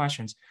answer the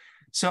questions.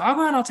 So I'll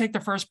go ahead and I'll take the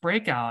first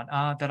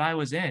breakout that I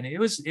was in. It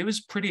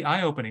was pretty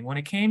eye-opening. When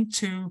it came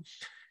to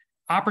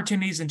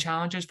opportunities and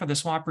challenges for the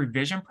SWAP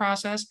revision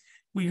process,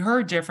 we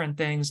heard different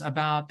things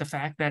about the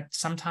fact that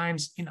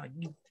sometimes,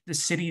 the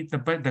city,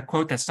 the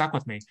quote that stuck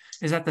with me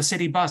is that the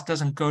city bus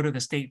doesn't go to the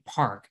state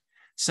park.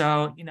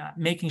 So,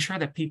 making sure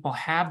that people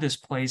have this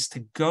place to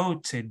go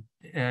to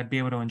be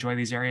able to enjoy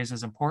these areas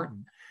is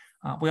important.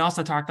 We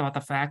also talked about the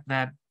fact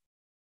that,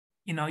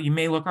 you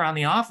may look around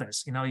the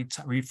office, you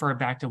refer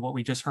back to what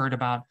we just heard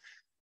about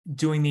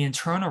doing the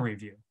internal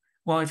review.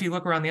 Well, if you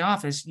look around the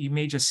office, you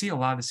may just see a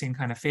lot of the same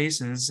kind of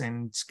faces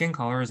and skin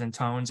colors and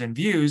tones and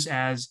views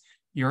as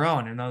your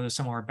own and other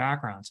similar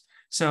backgrounds.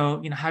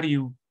 So, how do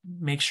you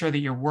make sure that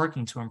you're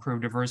working to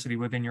improve diversity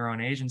within your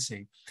own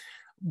agency?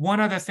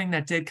 One other thing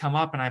that did come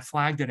up, and I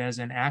flagged it as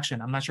an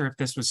action, I'm not sure if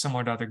this was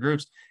similar to other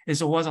groups, is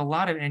there was a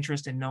lot of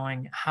interest in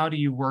knowing how do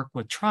you work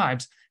with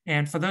tribes.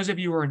 And for those of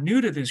you who are new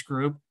to this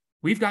group,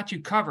 we've got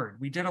you covered.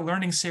 We did a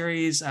learning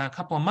series a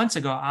couple of months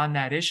ago on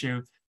that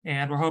issue,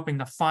 and we're hoping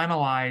to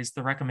finalize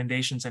the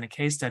recommendations in a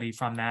case study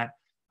from that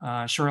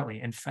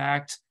shortly. In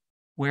fact,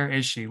 where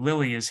is she?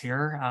 Lily is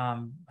here,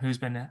 who's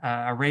been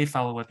a Ray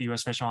Fellow with the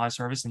U.S. Fish and Wildlife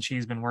Service, and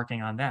she's been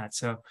working on that.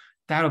 So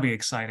that'll be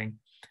exciting.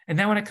 And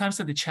then when it comes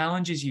to the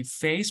challenges you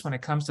face when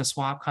it comes to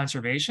SWAP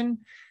conservation,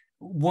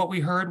 what we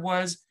heard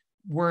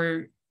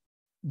there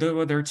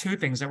are 2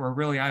 things that were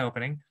really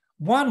eye-opening.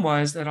 One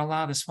was that a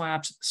lot of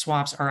the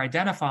swaps are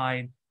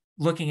identified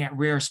looking at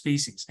rare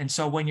species. And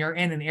so when you're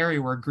in an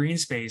area where green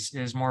space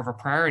is more of a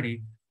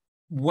priority,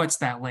 what's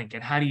that link?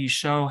 And how do you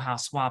show how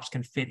swaps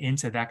can fit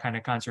into that kind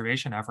of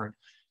conservation effort?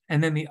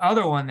 And then the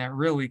other one that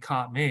really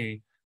caught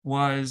me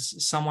was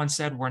someone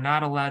said, we're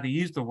not allowed to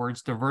use the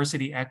words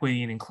diversity,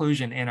 equity, and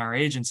inclusion in our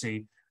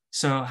agency.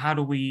 So how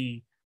do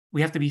we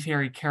have to be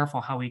very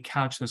careful how we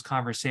couch those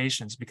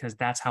conversations, because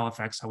that's how it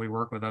affects how we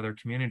work with other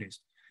communities.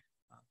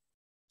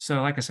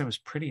 So like I said, it was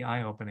pretty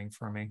eye-opening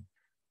for me.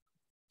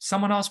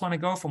 Someone else want to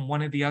go from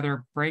one of the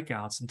other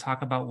breakouts and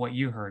talk about what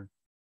you heard?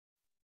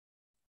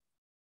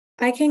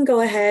 I can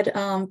go ahead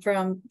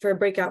for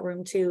breakout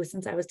room 2,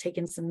 since I was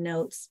taking some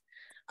notes.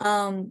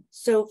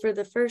 So for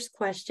the first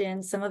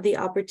question, some of the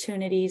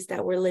opportunities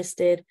that were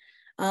listed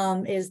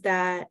is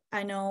that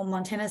I know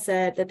Montana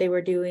said that they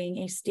were doing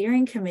a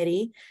steering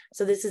committee.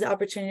 So this is an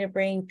opportunity to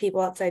bring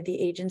people outside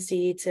the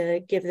agency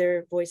to give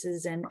their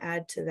voices and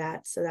add to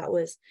that. So that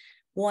was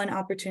one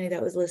opportunity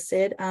that was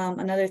listed.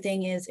 Another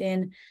thing is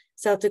in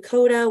South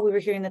Dakota, we were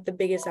hearing that the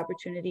biggest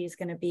opportunity is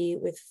going to be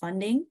with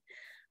funding.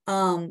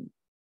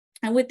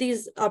 And with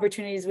these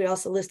opportunities, we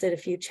also listed a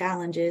few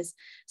challenges.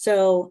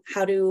 So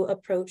how to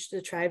approach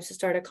the tribes to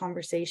start a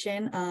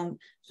conversation,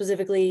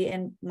 specifically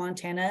in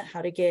Montana,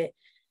 how to get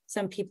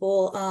some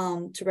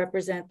people to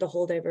represent the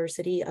whole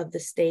diversity of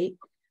the state,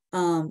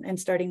 and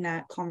starting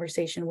that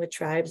conversation with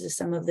tribes is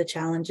some of the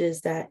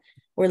challenges that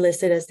were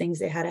listed as things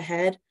they had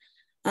ahead.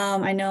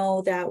 I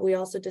know that we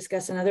also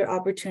discussed another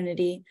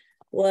opportunity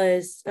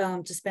was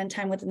to spend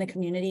time within the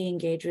community,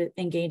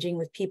 engaging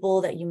with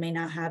people that you may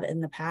not have in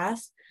the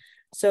past.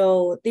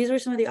 So these were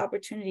some of the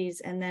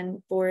opportunities. And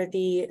then for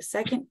the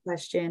second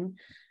question,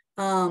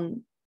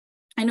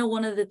 I know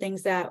one of the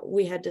things that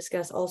we had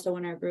discussed also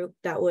in our group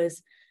that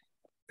was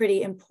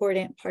pretty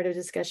important part of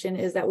discussion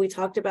is that we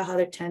talked about how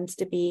there tends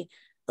to be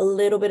a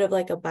little bit of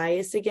like a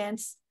bias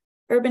against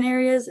urban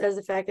areas, as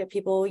the fact that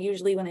people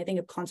usually, when they think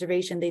of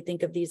conservation, they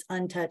think of these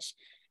untouched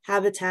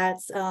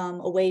habitats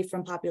away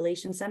from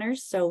population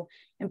centers. So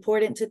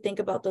important to think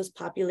about those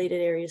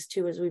populated areas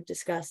too, as we've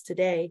discussed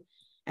today,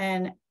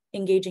 and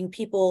engaging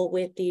people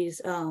with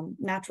these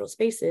natural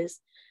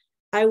spaces.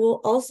 I will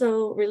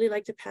also really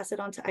like to pass it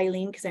on to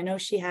Eileen, because I know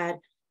she had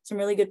some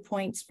really good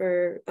points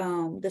for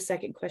the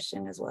second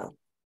question as well.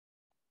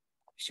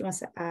 She wants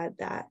to add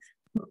that.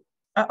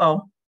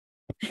 Uh-oh.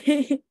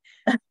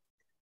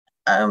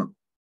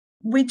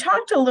 we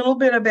talked a little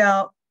bit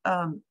about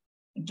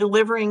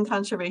delivering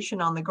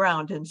conservation on the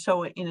ground. And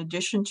so in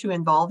addition to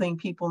involving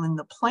people in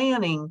the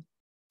planning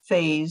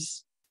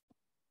phase,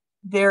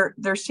 there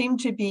seemed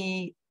to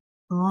be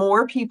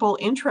more people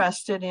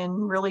interested in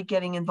really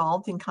getting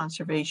involved in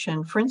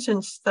conservation. For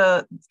instance,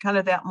 the kind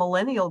of that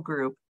millennial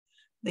group,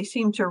 they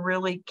seem to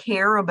really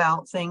care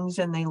about things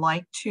and they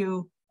like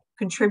to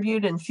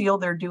contribute and feel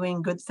they're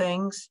doing good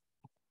things.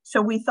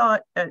 So we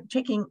thought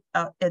taking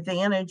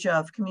advantage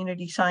of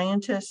community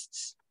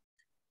scientists,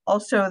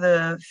 also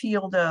the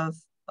field of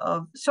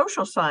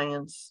social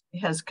science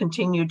has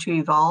continued to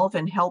evolve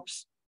and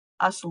helps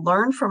us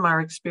learn from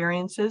our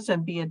experiences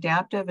and be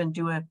adaptive and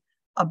do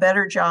a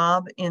better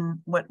job in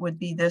what would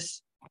be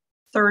this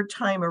third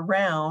time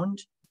around.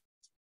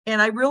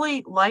 And I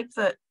really like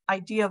the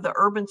idea of the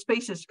urban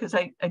spaces, because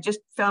I just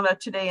found out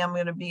today I'm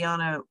going to be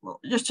on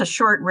just a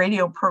short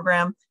radio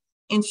program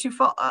in Sioux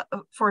Falls,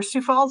 for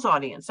Sioux Falls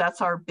audience.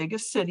 That's our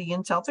biggest city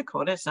in South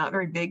Dakota. It's not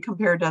very big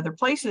compared to other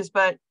places,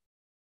 but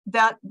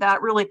that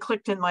really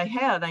clicked in my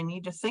head. I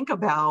need to think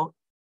about,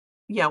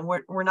 yeah,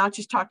 we're not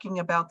just talking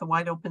about the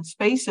wide open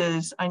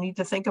spaces. I need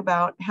to think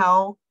about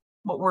how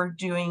what we're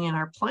doing in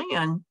our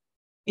plan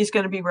is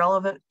going to be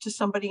relevant to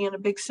somebody in a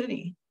big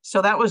city.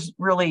 So that was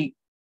really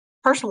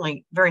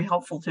personally very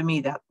helpful to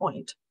me, that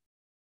point.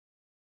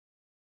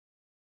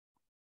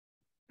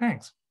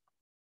 Thanks.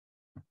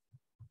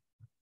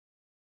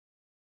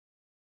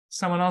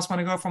 Someone else want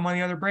to go from one of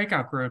the other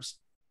breakout groups?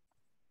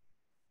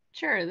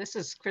 Sure, this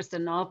is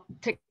Kristen. I'll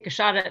take a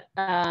shot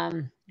at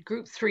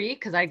group 3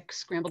 because I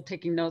scrambled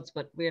taking notes,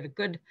 but we had a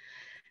good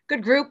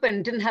group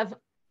and didn't have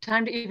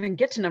time to even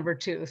get to number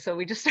 2. So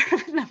we just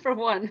started with number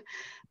 1.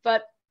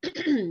 But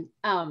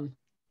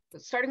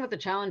starting with the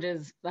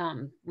challenges,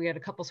 we had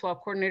a couple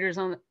swap coordinators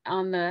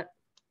on the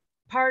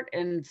part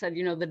and said,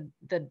 you know,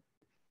 the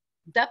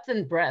depth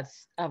and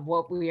breadth of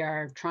what we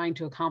are trying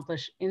to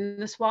accomplish in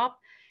the swap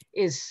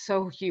is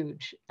so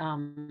huge,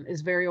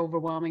 is very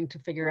overwhelming to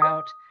figure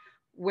out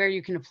where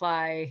you can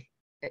apply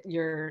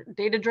your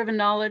data-driven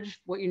knowledge,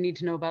 what you need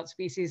to know about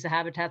species, the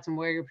habitats, and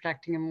where you're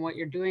protecting them and what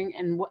you're doing,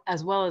 and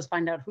as well as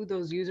find out who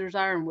those users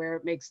are and where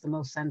it makes the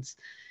most sense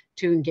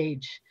to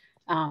engage.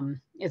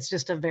 It's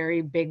just a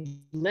very big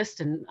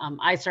list, and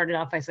I started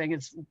off by saying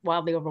it's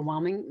wildly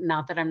overwhelming.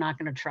 Not that I'm not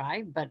going to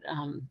try, but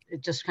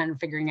it's just kind of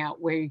figuring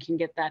out where you can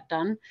get that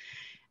done.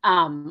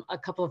 A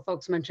couple of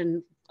folks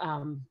mentioned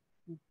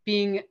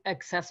being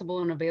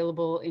accessible and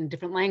available in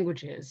different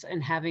languages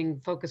and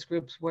having focus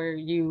groups where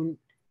you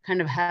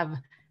kind of have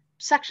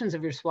sections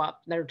of your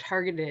swap that are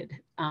targeted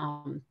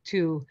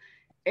to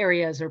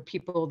areas or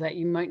people that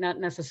you might not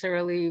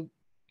necessarily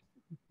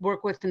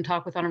work with and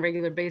talk with on a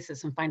regular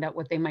basis, and find out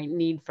what they might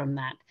need from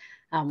that.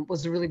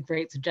 Was a really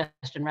great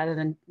suggestion, rather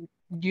than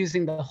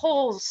using the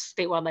whole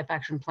State Wildlife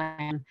Action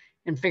Plan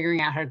and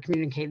figuring out how to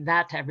communicate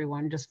that to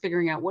everyone, just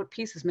figuring out what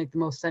pieces make the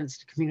most sense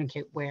to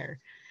communicate where.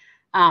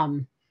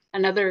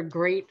 Another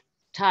great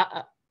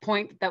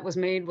point that was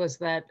made was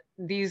that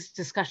these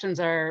discussions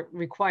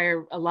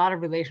require a lot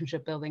of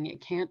relationship building.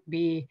 It can't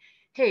be,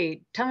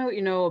 hey, tell me what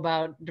you know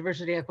about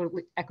diversity,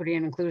 equity,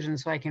 and inclusion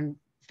so I can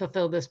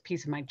fulfill this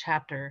piece of my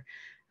chapter.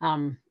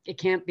 It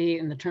can't be,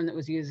 and the term that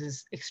was used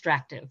is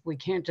extractive. We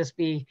can't just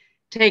be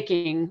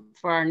taking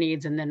for our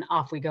needs and then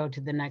off we go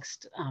to the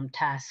next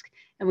task.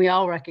 And we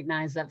all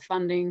recognize that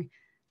funding,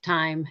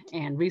 time,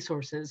 and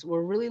resources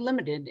were really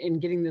limited in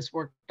getting this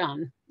work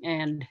done.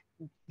 And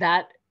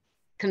that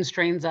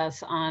constrains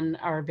us on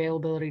our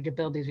availability to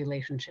build these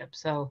relationships.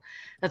 So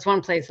that's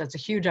one place that's a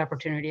huge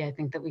opportunity, I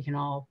think, that we can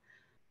all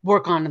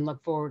work on and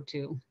look forward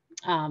to.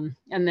 And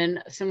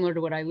then similar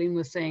to what Eileen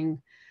was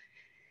saying,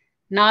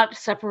 not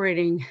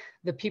separating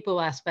the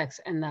people aspects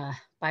and the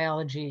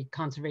biology,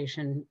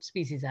 conservation,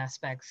 species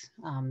aspects.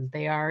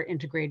 They are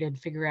integrated,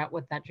 figure out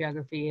what that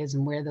geography is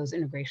and where those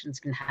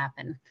integrations can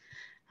happen.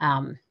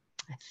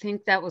 I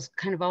think that was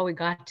kind of all we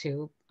got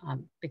to,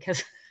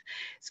 because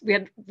we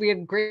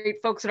had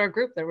great folks in our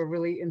group that were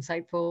really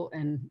insightful,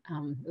 and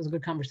it was a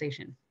good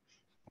conversation.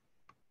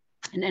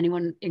 And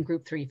anyone in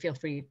group 3, feel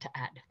free to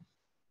add.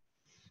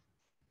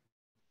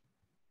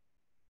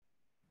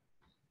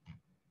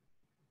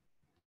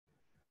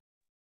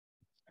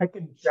 I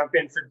can jump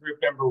in for group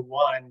number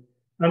 1.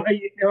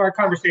 Our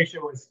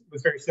conversation was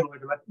very similar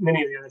to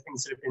many of the other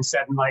things that have been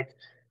said. And like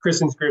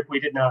Kristen's group, we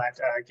did not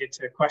get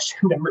to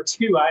question number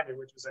 2 either,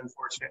 which was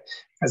unfortunate,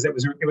 because it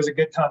was a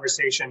good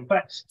conversation.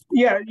 But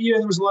yeah,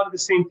 there was a lot of the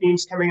same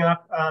themes coming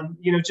up.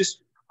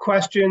 Just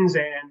questions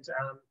and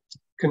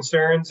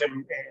concerns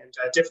and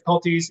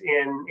difficulties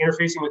in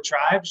interfacing with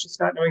tribes,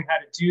 just not knowing how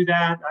to do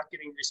that, not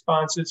getting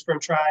responses from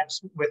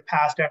tribes with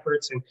past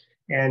efforts,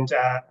 and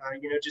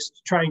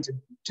just trying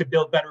to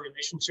build better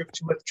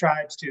relationships with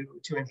tribes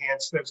to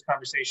enhance those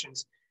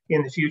conversations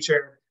in the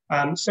future.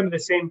 Some of the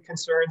same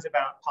concerns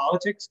about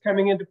politics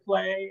coming into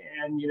play,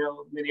 and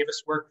many of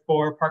us work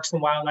for parks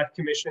and wildlife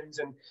commissions,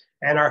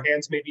 and our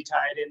hands may be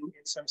tied in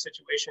some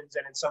situations,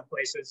 and in some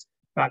places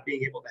not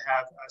being able to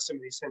have some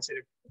of these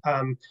sensitive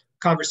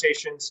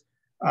conversations.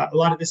 a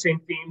lot of the same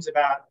themes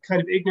about kind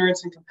of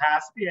ignorance and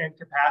capacity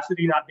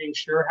not being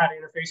sure how to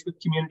interface with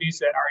communities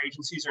that our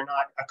agencies are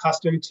not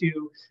accustomed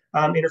to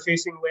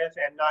interfacing with,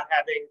 and not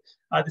having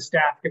the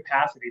staff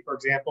capacity. For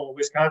example,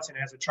 Wisconsin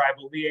has a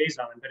tribal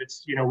liaison, but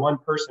it's one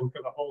person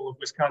for the whole of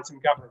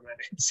Wisconsin government,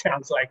 it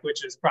sounds like,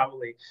 which is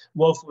probably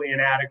woefully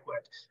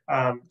inadequate.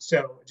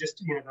 So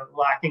just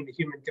lacking the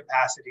human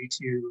capacity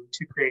to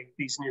create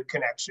these new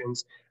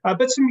connections,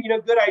 but some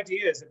good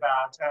ideas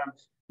about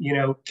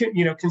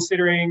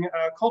considering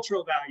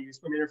cultural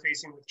values when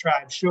interfacing with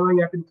tribes,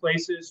 showing up in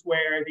places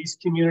where these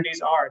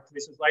communities are,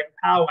 places like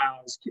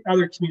powwows,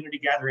 other community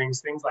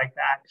gatherings, things like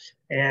that,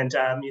 and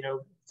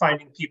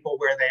finding people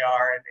where they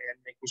are and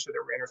making sure that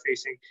we're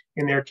interfacing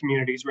in their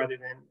communities rather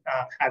than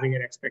having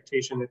an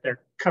expectation that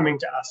they're coming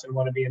to us and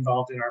want to be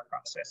involved in our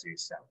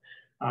processes. So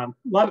a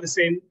lot of the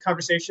same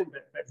conversation,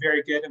 but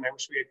very good. And I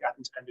wish we had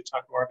gotten time to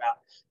talk more about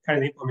kind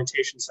of the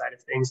implementation side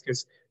of things,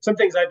 because some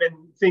things I've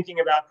been thinking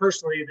about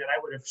personally that I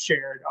would have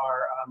shared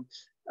are,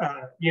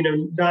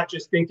 not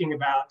just thinking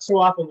about, so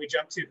often we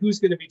jump to who's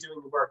going to be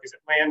doing the work. Is it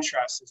land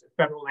trusts? Is it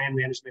federal land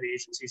management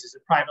agencies? Is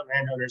it private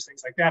landowners?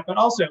 Things like that. But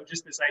also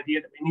just this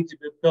idea that we need to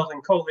be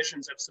building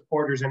coalitions of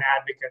supporters and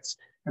advocates.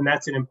 And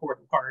that's an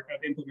important part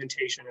of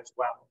implementation as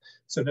well.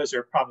 So those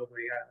are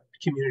probably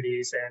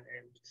communities and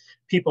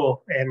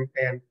people and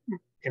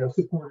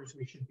supporters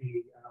we should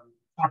be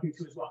talking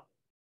to as well.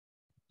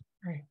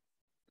 Great.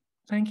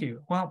 Thank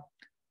you. Well,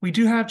 we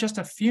do have just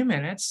a few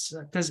minutes.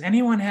 Does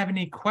anyone have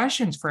any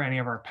questions for any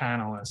of our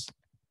panelists?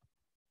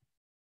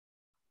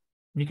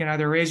 You can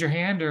either raise your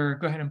hand or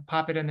go ahead and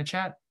pop it in the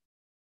chat.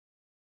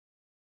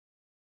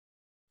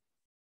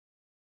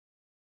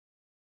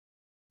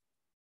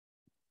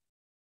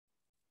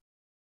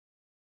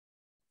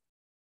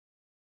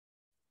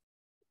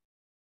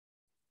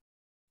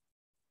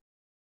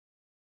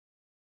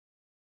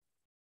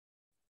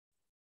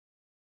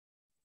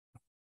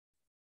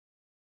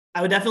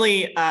 I would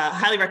definitely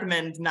highly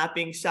recommend not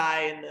being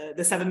shy in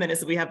the 7 minutes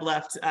that we have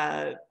left.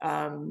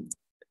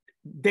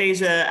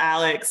 Deja,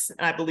 Alex,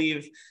 and I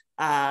believe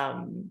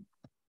our,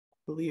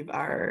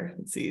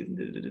 let's see.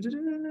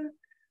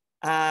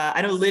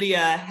 I know Lydia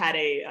had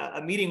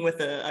a meeting with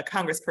a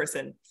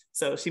congressperson,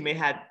 so she may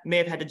have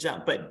had to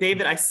jump. But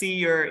David, I see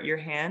your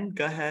hand.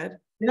 Go ahead.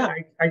 Yeah,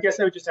 I guess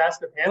I would just ask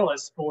the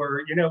panelists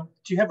for, do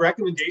you have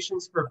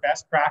recommendations for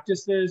best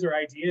practices or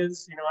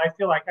ideas? I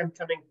feel like I'm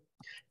coming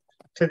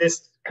to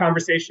this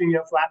conversation,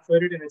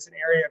 flat-footed, and it's an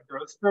area of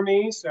growth for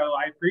me. So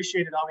I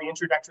appreciated all the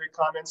introductory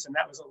comments, and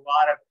that was a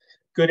lot of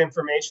good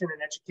information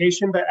and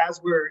education. But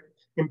as we're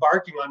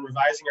embarking on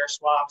revising our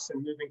swaps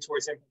and moving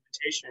towards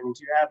implementation,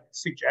 do you have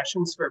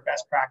suggestions for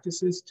best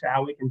practices to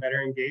how we can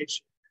better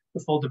engage the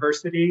full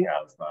diversity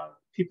of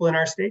people in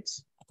our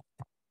states?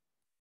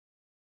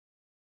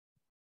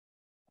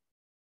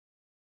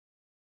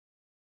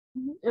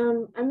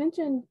 I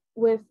mentioned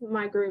with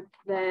my group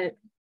that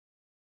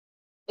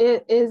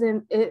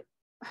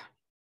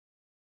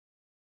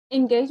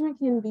engagement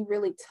can be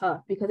really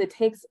tough because it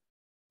takes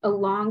a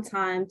long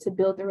time to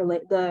build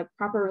the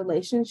proper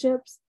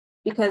relationships,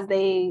 because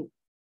they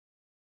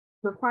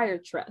require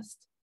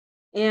trust.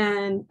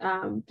 And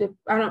I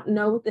don't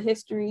know what the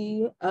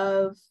history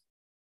of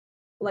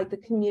like the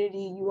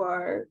community you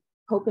are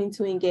hoping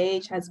to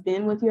engage has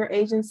been with your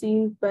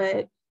agency,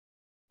 but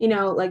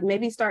like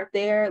maybe start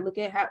there, look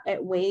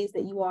at ways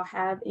that you all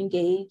have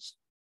engaged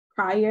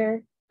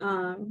prior,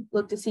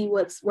 look to see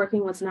what's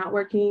working, what's not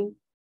working.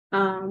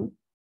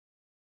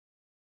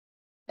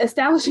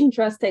 Establishing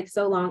trust takes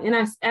so long.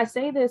 And I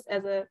say this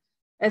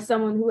as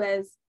someone who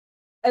has,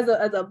 as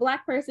a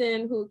Black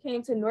person who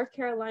came to North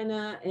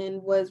Carolina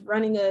and was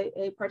running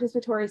a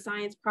participatory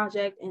science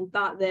project and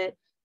thought that,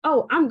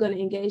 oh, I'm going to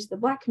engage the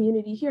Black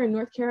community here in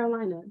North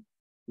Carolina.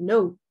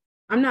 No,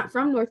 I'm not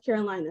from North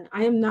Carolina.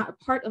 I am not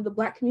a part of the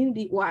Black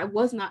community. Well, I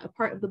was not a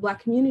part of the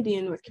Black community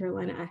in North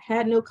Carolina. I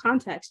had no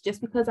context.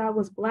 Just because I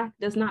was Black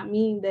does not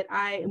mean that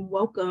I am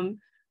welcome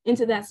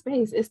into that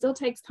space. It still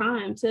takes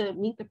time to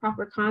meet the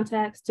proper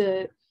context,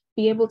 to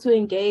be able to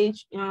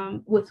engage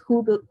with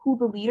who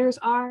the leaders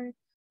are,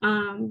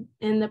 and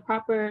the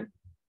proper,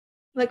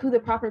 like who the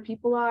proper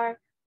people are.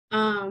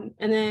 And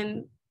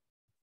then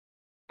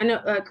I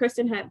know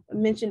Kristen had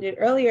mentioned it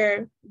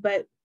earlier,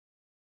 but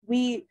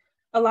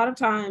a lot of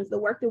times the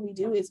work that we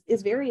do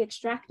is very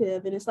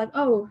extractive, and it's like,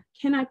 oh,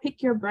 can I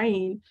pick your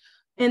brain?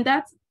 And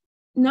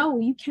no,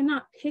 you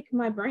cannot pick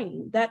my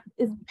brain. That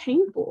is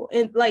painful.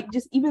 And like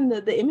just even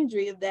the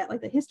imagery of that,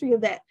 like the history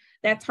of that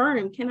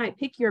term, can I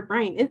pick your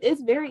brain?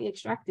 It's very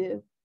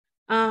extractive.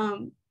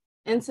 And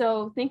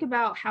so think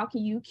about how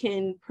you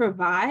can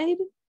provide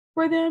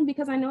for them,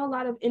 because I know a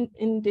lot of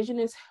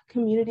Indigenous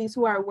communities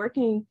who are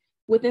working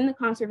within the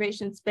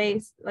conservation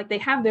space, like they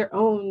have their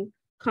own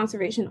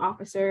conservation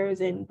officers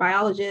and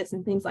biologists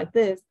and things like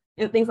this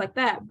and things like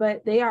that,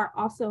 but they are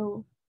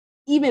also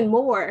even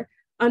more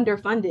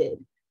underfunded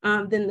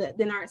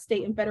than our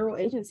state and federal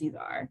agencies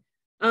are.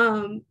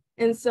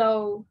 And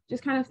so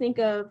just kind of think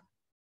of,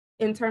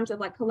 in terms of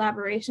like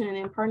collaboration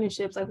and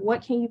partnerships, like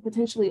what can you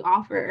potentially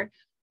offer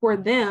for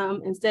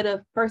them, instead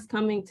of first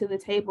coming to the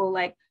table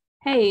like,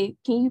 hey,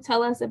 can you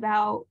tell us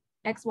about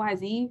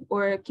XYZ,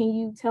 or can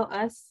you tell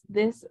us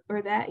this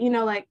or that? You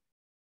know, like,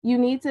 you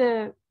need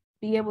to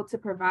be able to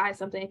provide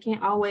something. It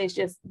can't always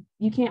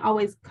you can't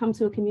always come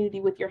to a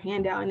community with your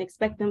hand out and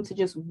expect them to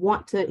just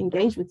want to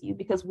engage with you,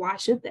 because why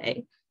should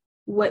they?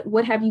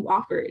 What have you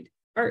offered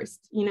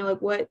first? You know,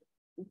 like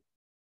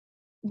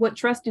what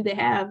trust do they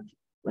have?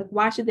 Like,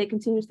 why should they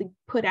continuously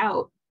put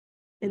out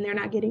and they're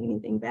not getting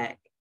anything back?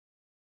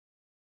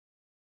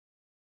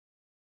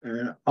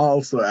 And I'll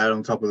also add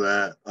on top of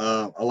that,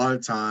 a lot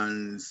of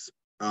times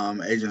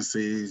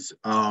agencies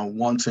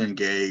want to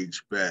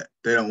engage, but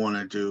they don't want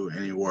to do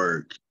any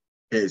work.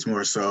 It's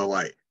more so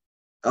like,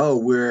 oh,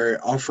 we're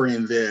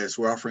offering this,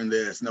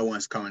 no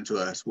one's coming to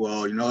us.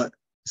 Well, you know what?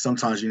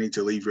 Sometimes you need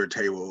to leave your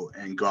table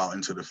and go out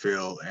into the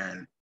field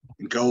and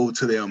go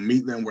to them,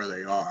 meet them where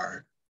they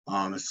are.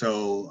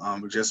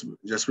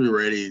 Just be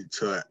ready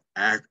to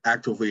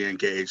actively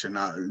engage and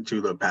not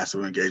do the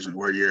passive engagement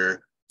where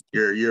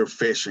you're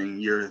fishing,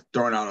 you're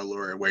throwing out a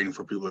lure and waiting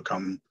for people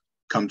to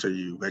come to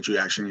you, that you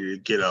actually need to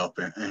get up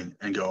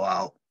and go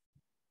out.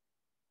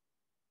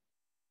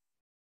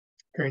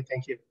 Great,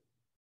 thank you.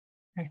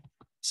 Okay.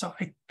 So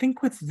I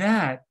think with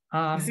that,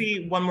 I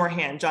see one more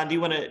hand. John, do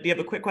you have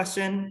a quick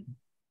question?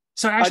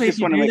 So actually, if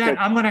you do that,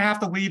 I'm going to have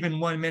to leave in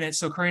 1 minute.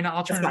 So Karina,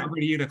 I'll turn it over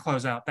to you to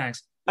close out.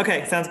 Thanks.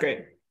 Okay, sounds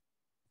great.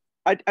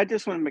 I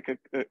just want to make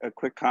a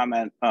quick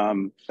comment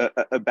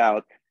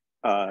about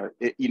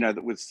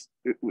that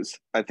was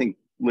I think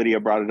Lydia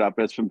brought it up,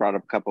 but it's been brought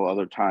up a couple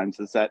other times,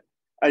 is that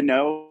I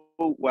know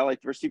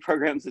wildlife diversity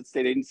programs at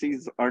state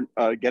agencies aren't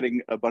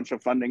getting a bunch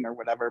of funding or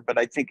whatever, but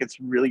I think it's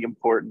really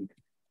important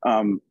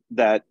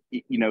that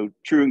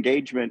true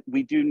engagement,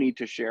 we do need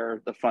to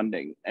share the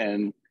funding,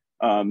 and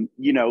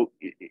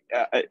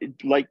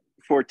like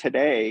for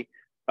today,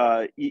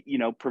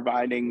 we're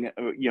providing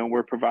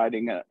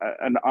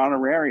an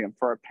honorarium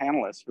for our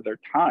panelists for their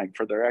time,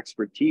 for their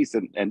expertise,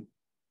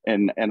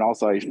 and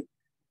also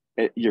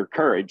your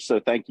courage. So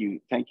thank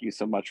you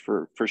so much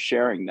for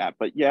sharing that.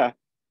 But yeah,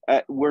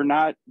 we're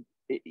not,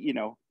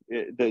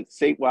 the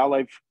state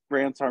wildlife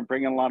grants aren't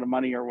bringing a lot of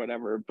money or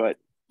whatever, but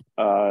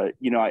I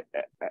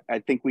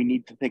think we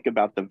need to think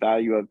about the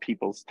value of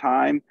people's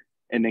time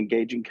and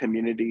engaging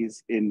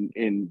communities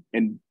in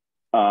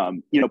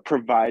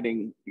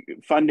providing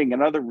funding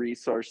and other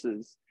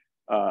resources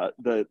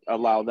that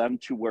allow them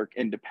to work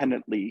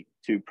independently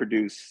to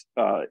produce,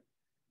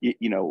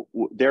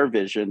 their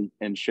vision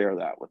and share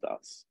that with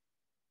us.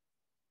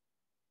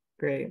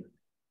 Great.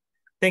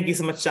 Thank you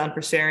so much, John,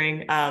 for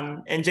sharing.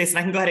 And Jason,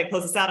 I can go ahead and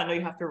close this out. I know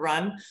you have to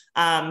run.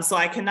 So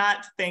I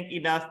cannot thank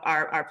enough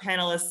our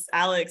panelists,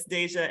 Alex,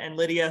 Deja, and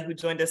Lydia, who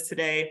joined us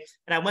today.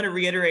 And I want to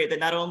reiterate that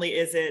not only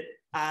is it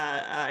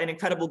an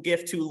incredible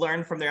gift to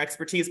learn from their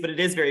expertise, but it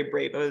is very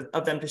brave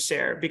of them to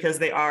share, because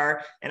they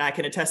are, and I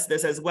can attest to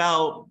this as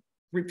well,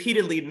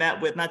 repeatedly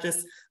met with not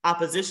just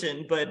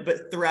opposition, but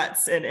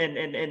threats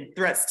and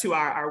threats to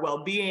our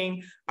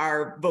well-being,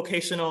 our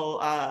vocational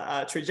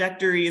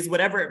trajectories,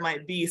 whatever it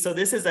might be. So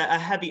this is a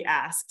heavy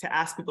ask to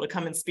ask people to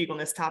come and speak on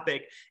this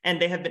topic, and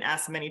they have been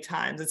asked many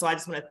times. And so I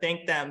just want to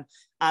thank them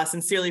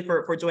sincerely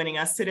for joining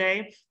us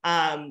today.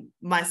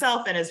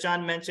 Myself, and as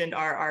John mentioned,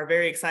 are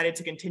very excited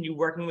to continue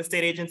working with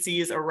state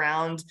agencies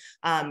around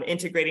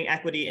integrating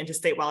equity into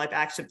state wildlife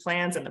action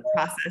plans and the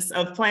process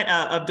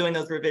of doing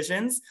those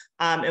revisions.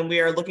 And we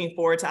are looking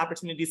forward to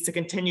opportunities to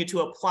continue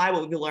to apply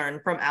what we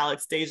learned from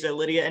Alex, Deja,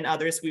 Lydia, and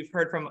others we've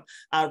heard from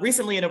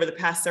recently and over the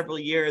past several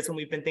years when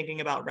we've been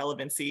thinking about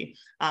relevancy.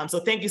 So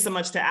thank you so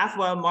much to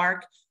AFWA,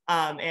 Mark,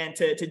 and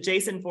to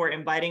Jason for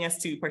inviting us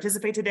to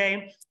participate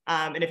today.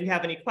 And if you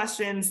have any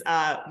questions,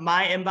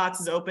 my inbox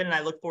is open, and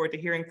I look forward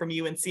to hearing from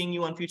you and seeing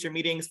you on future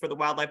meetings for the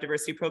Wildlife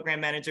Diversity Program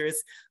Managers.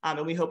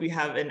 And we hope you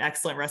have an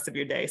excellent rest of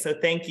your day. So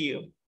thank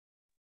you.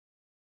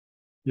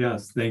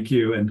 Yes, thank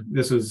you. And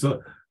this was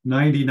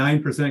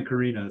 99%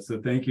 Karina. So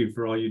thank you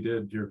for all you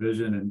did, your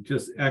vision, and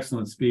just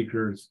excellent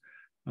speakers.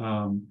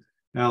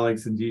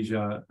 Alex and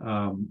Deja,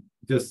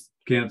 just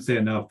can't say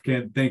enough,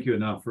 can't thank you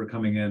enough for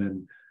coming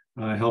in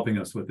and helping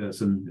us with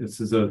this. And this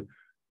is a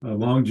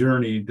long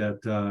journey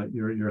that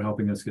you're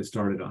helping us get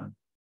started on.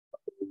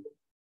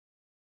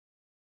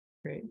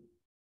 Great.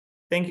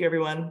 Thank you,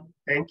 everyone.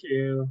 Thank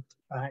you.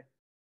 Bye.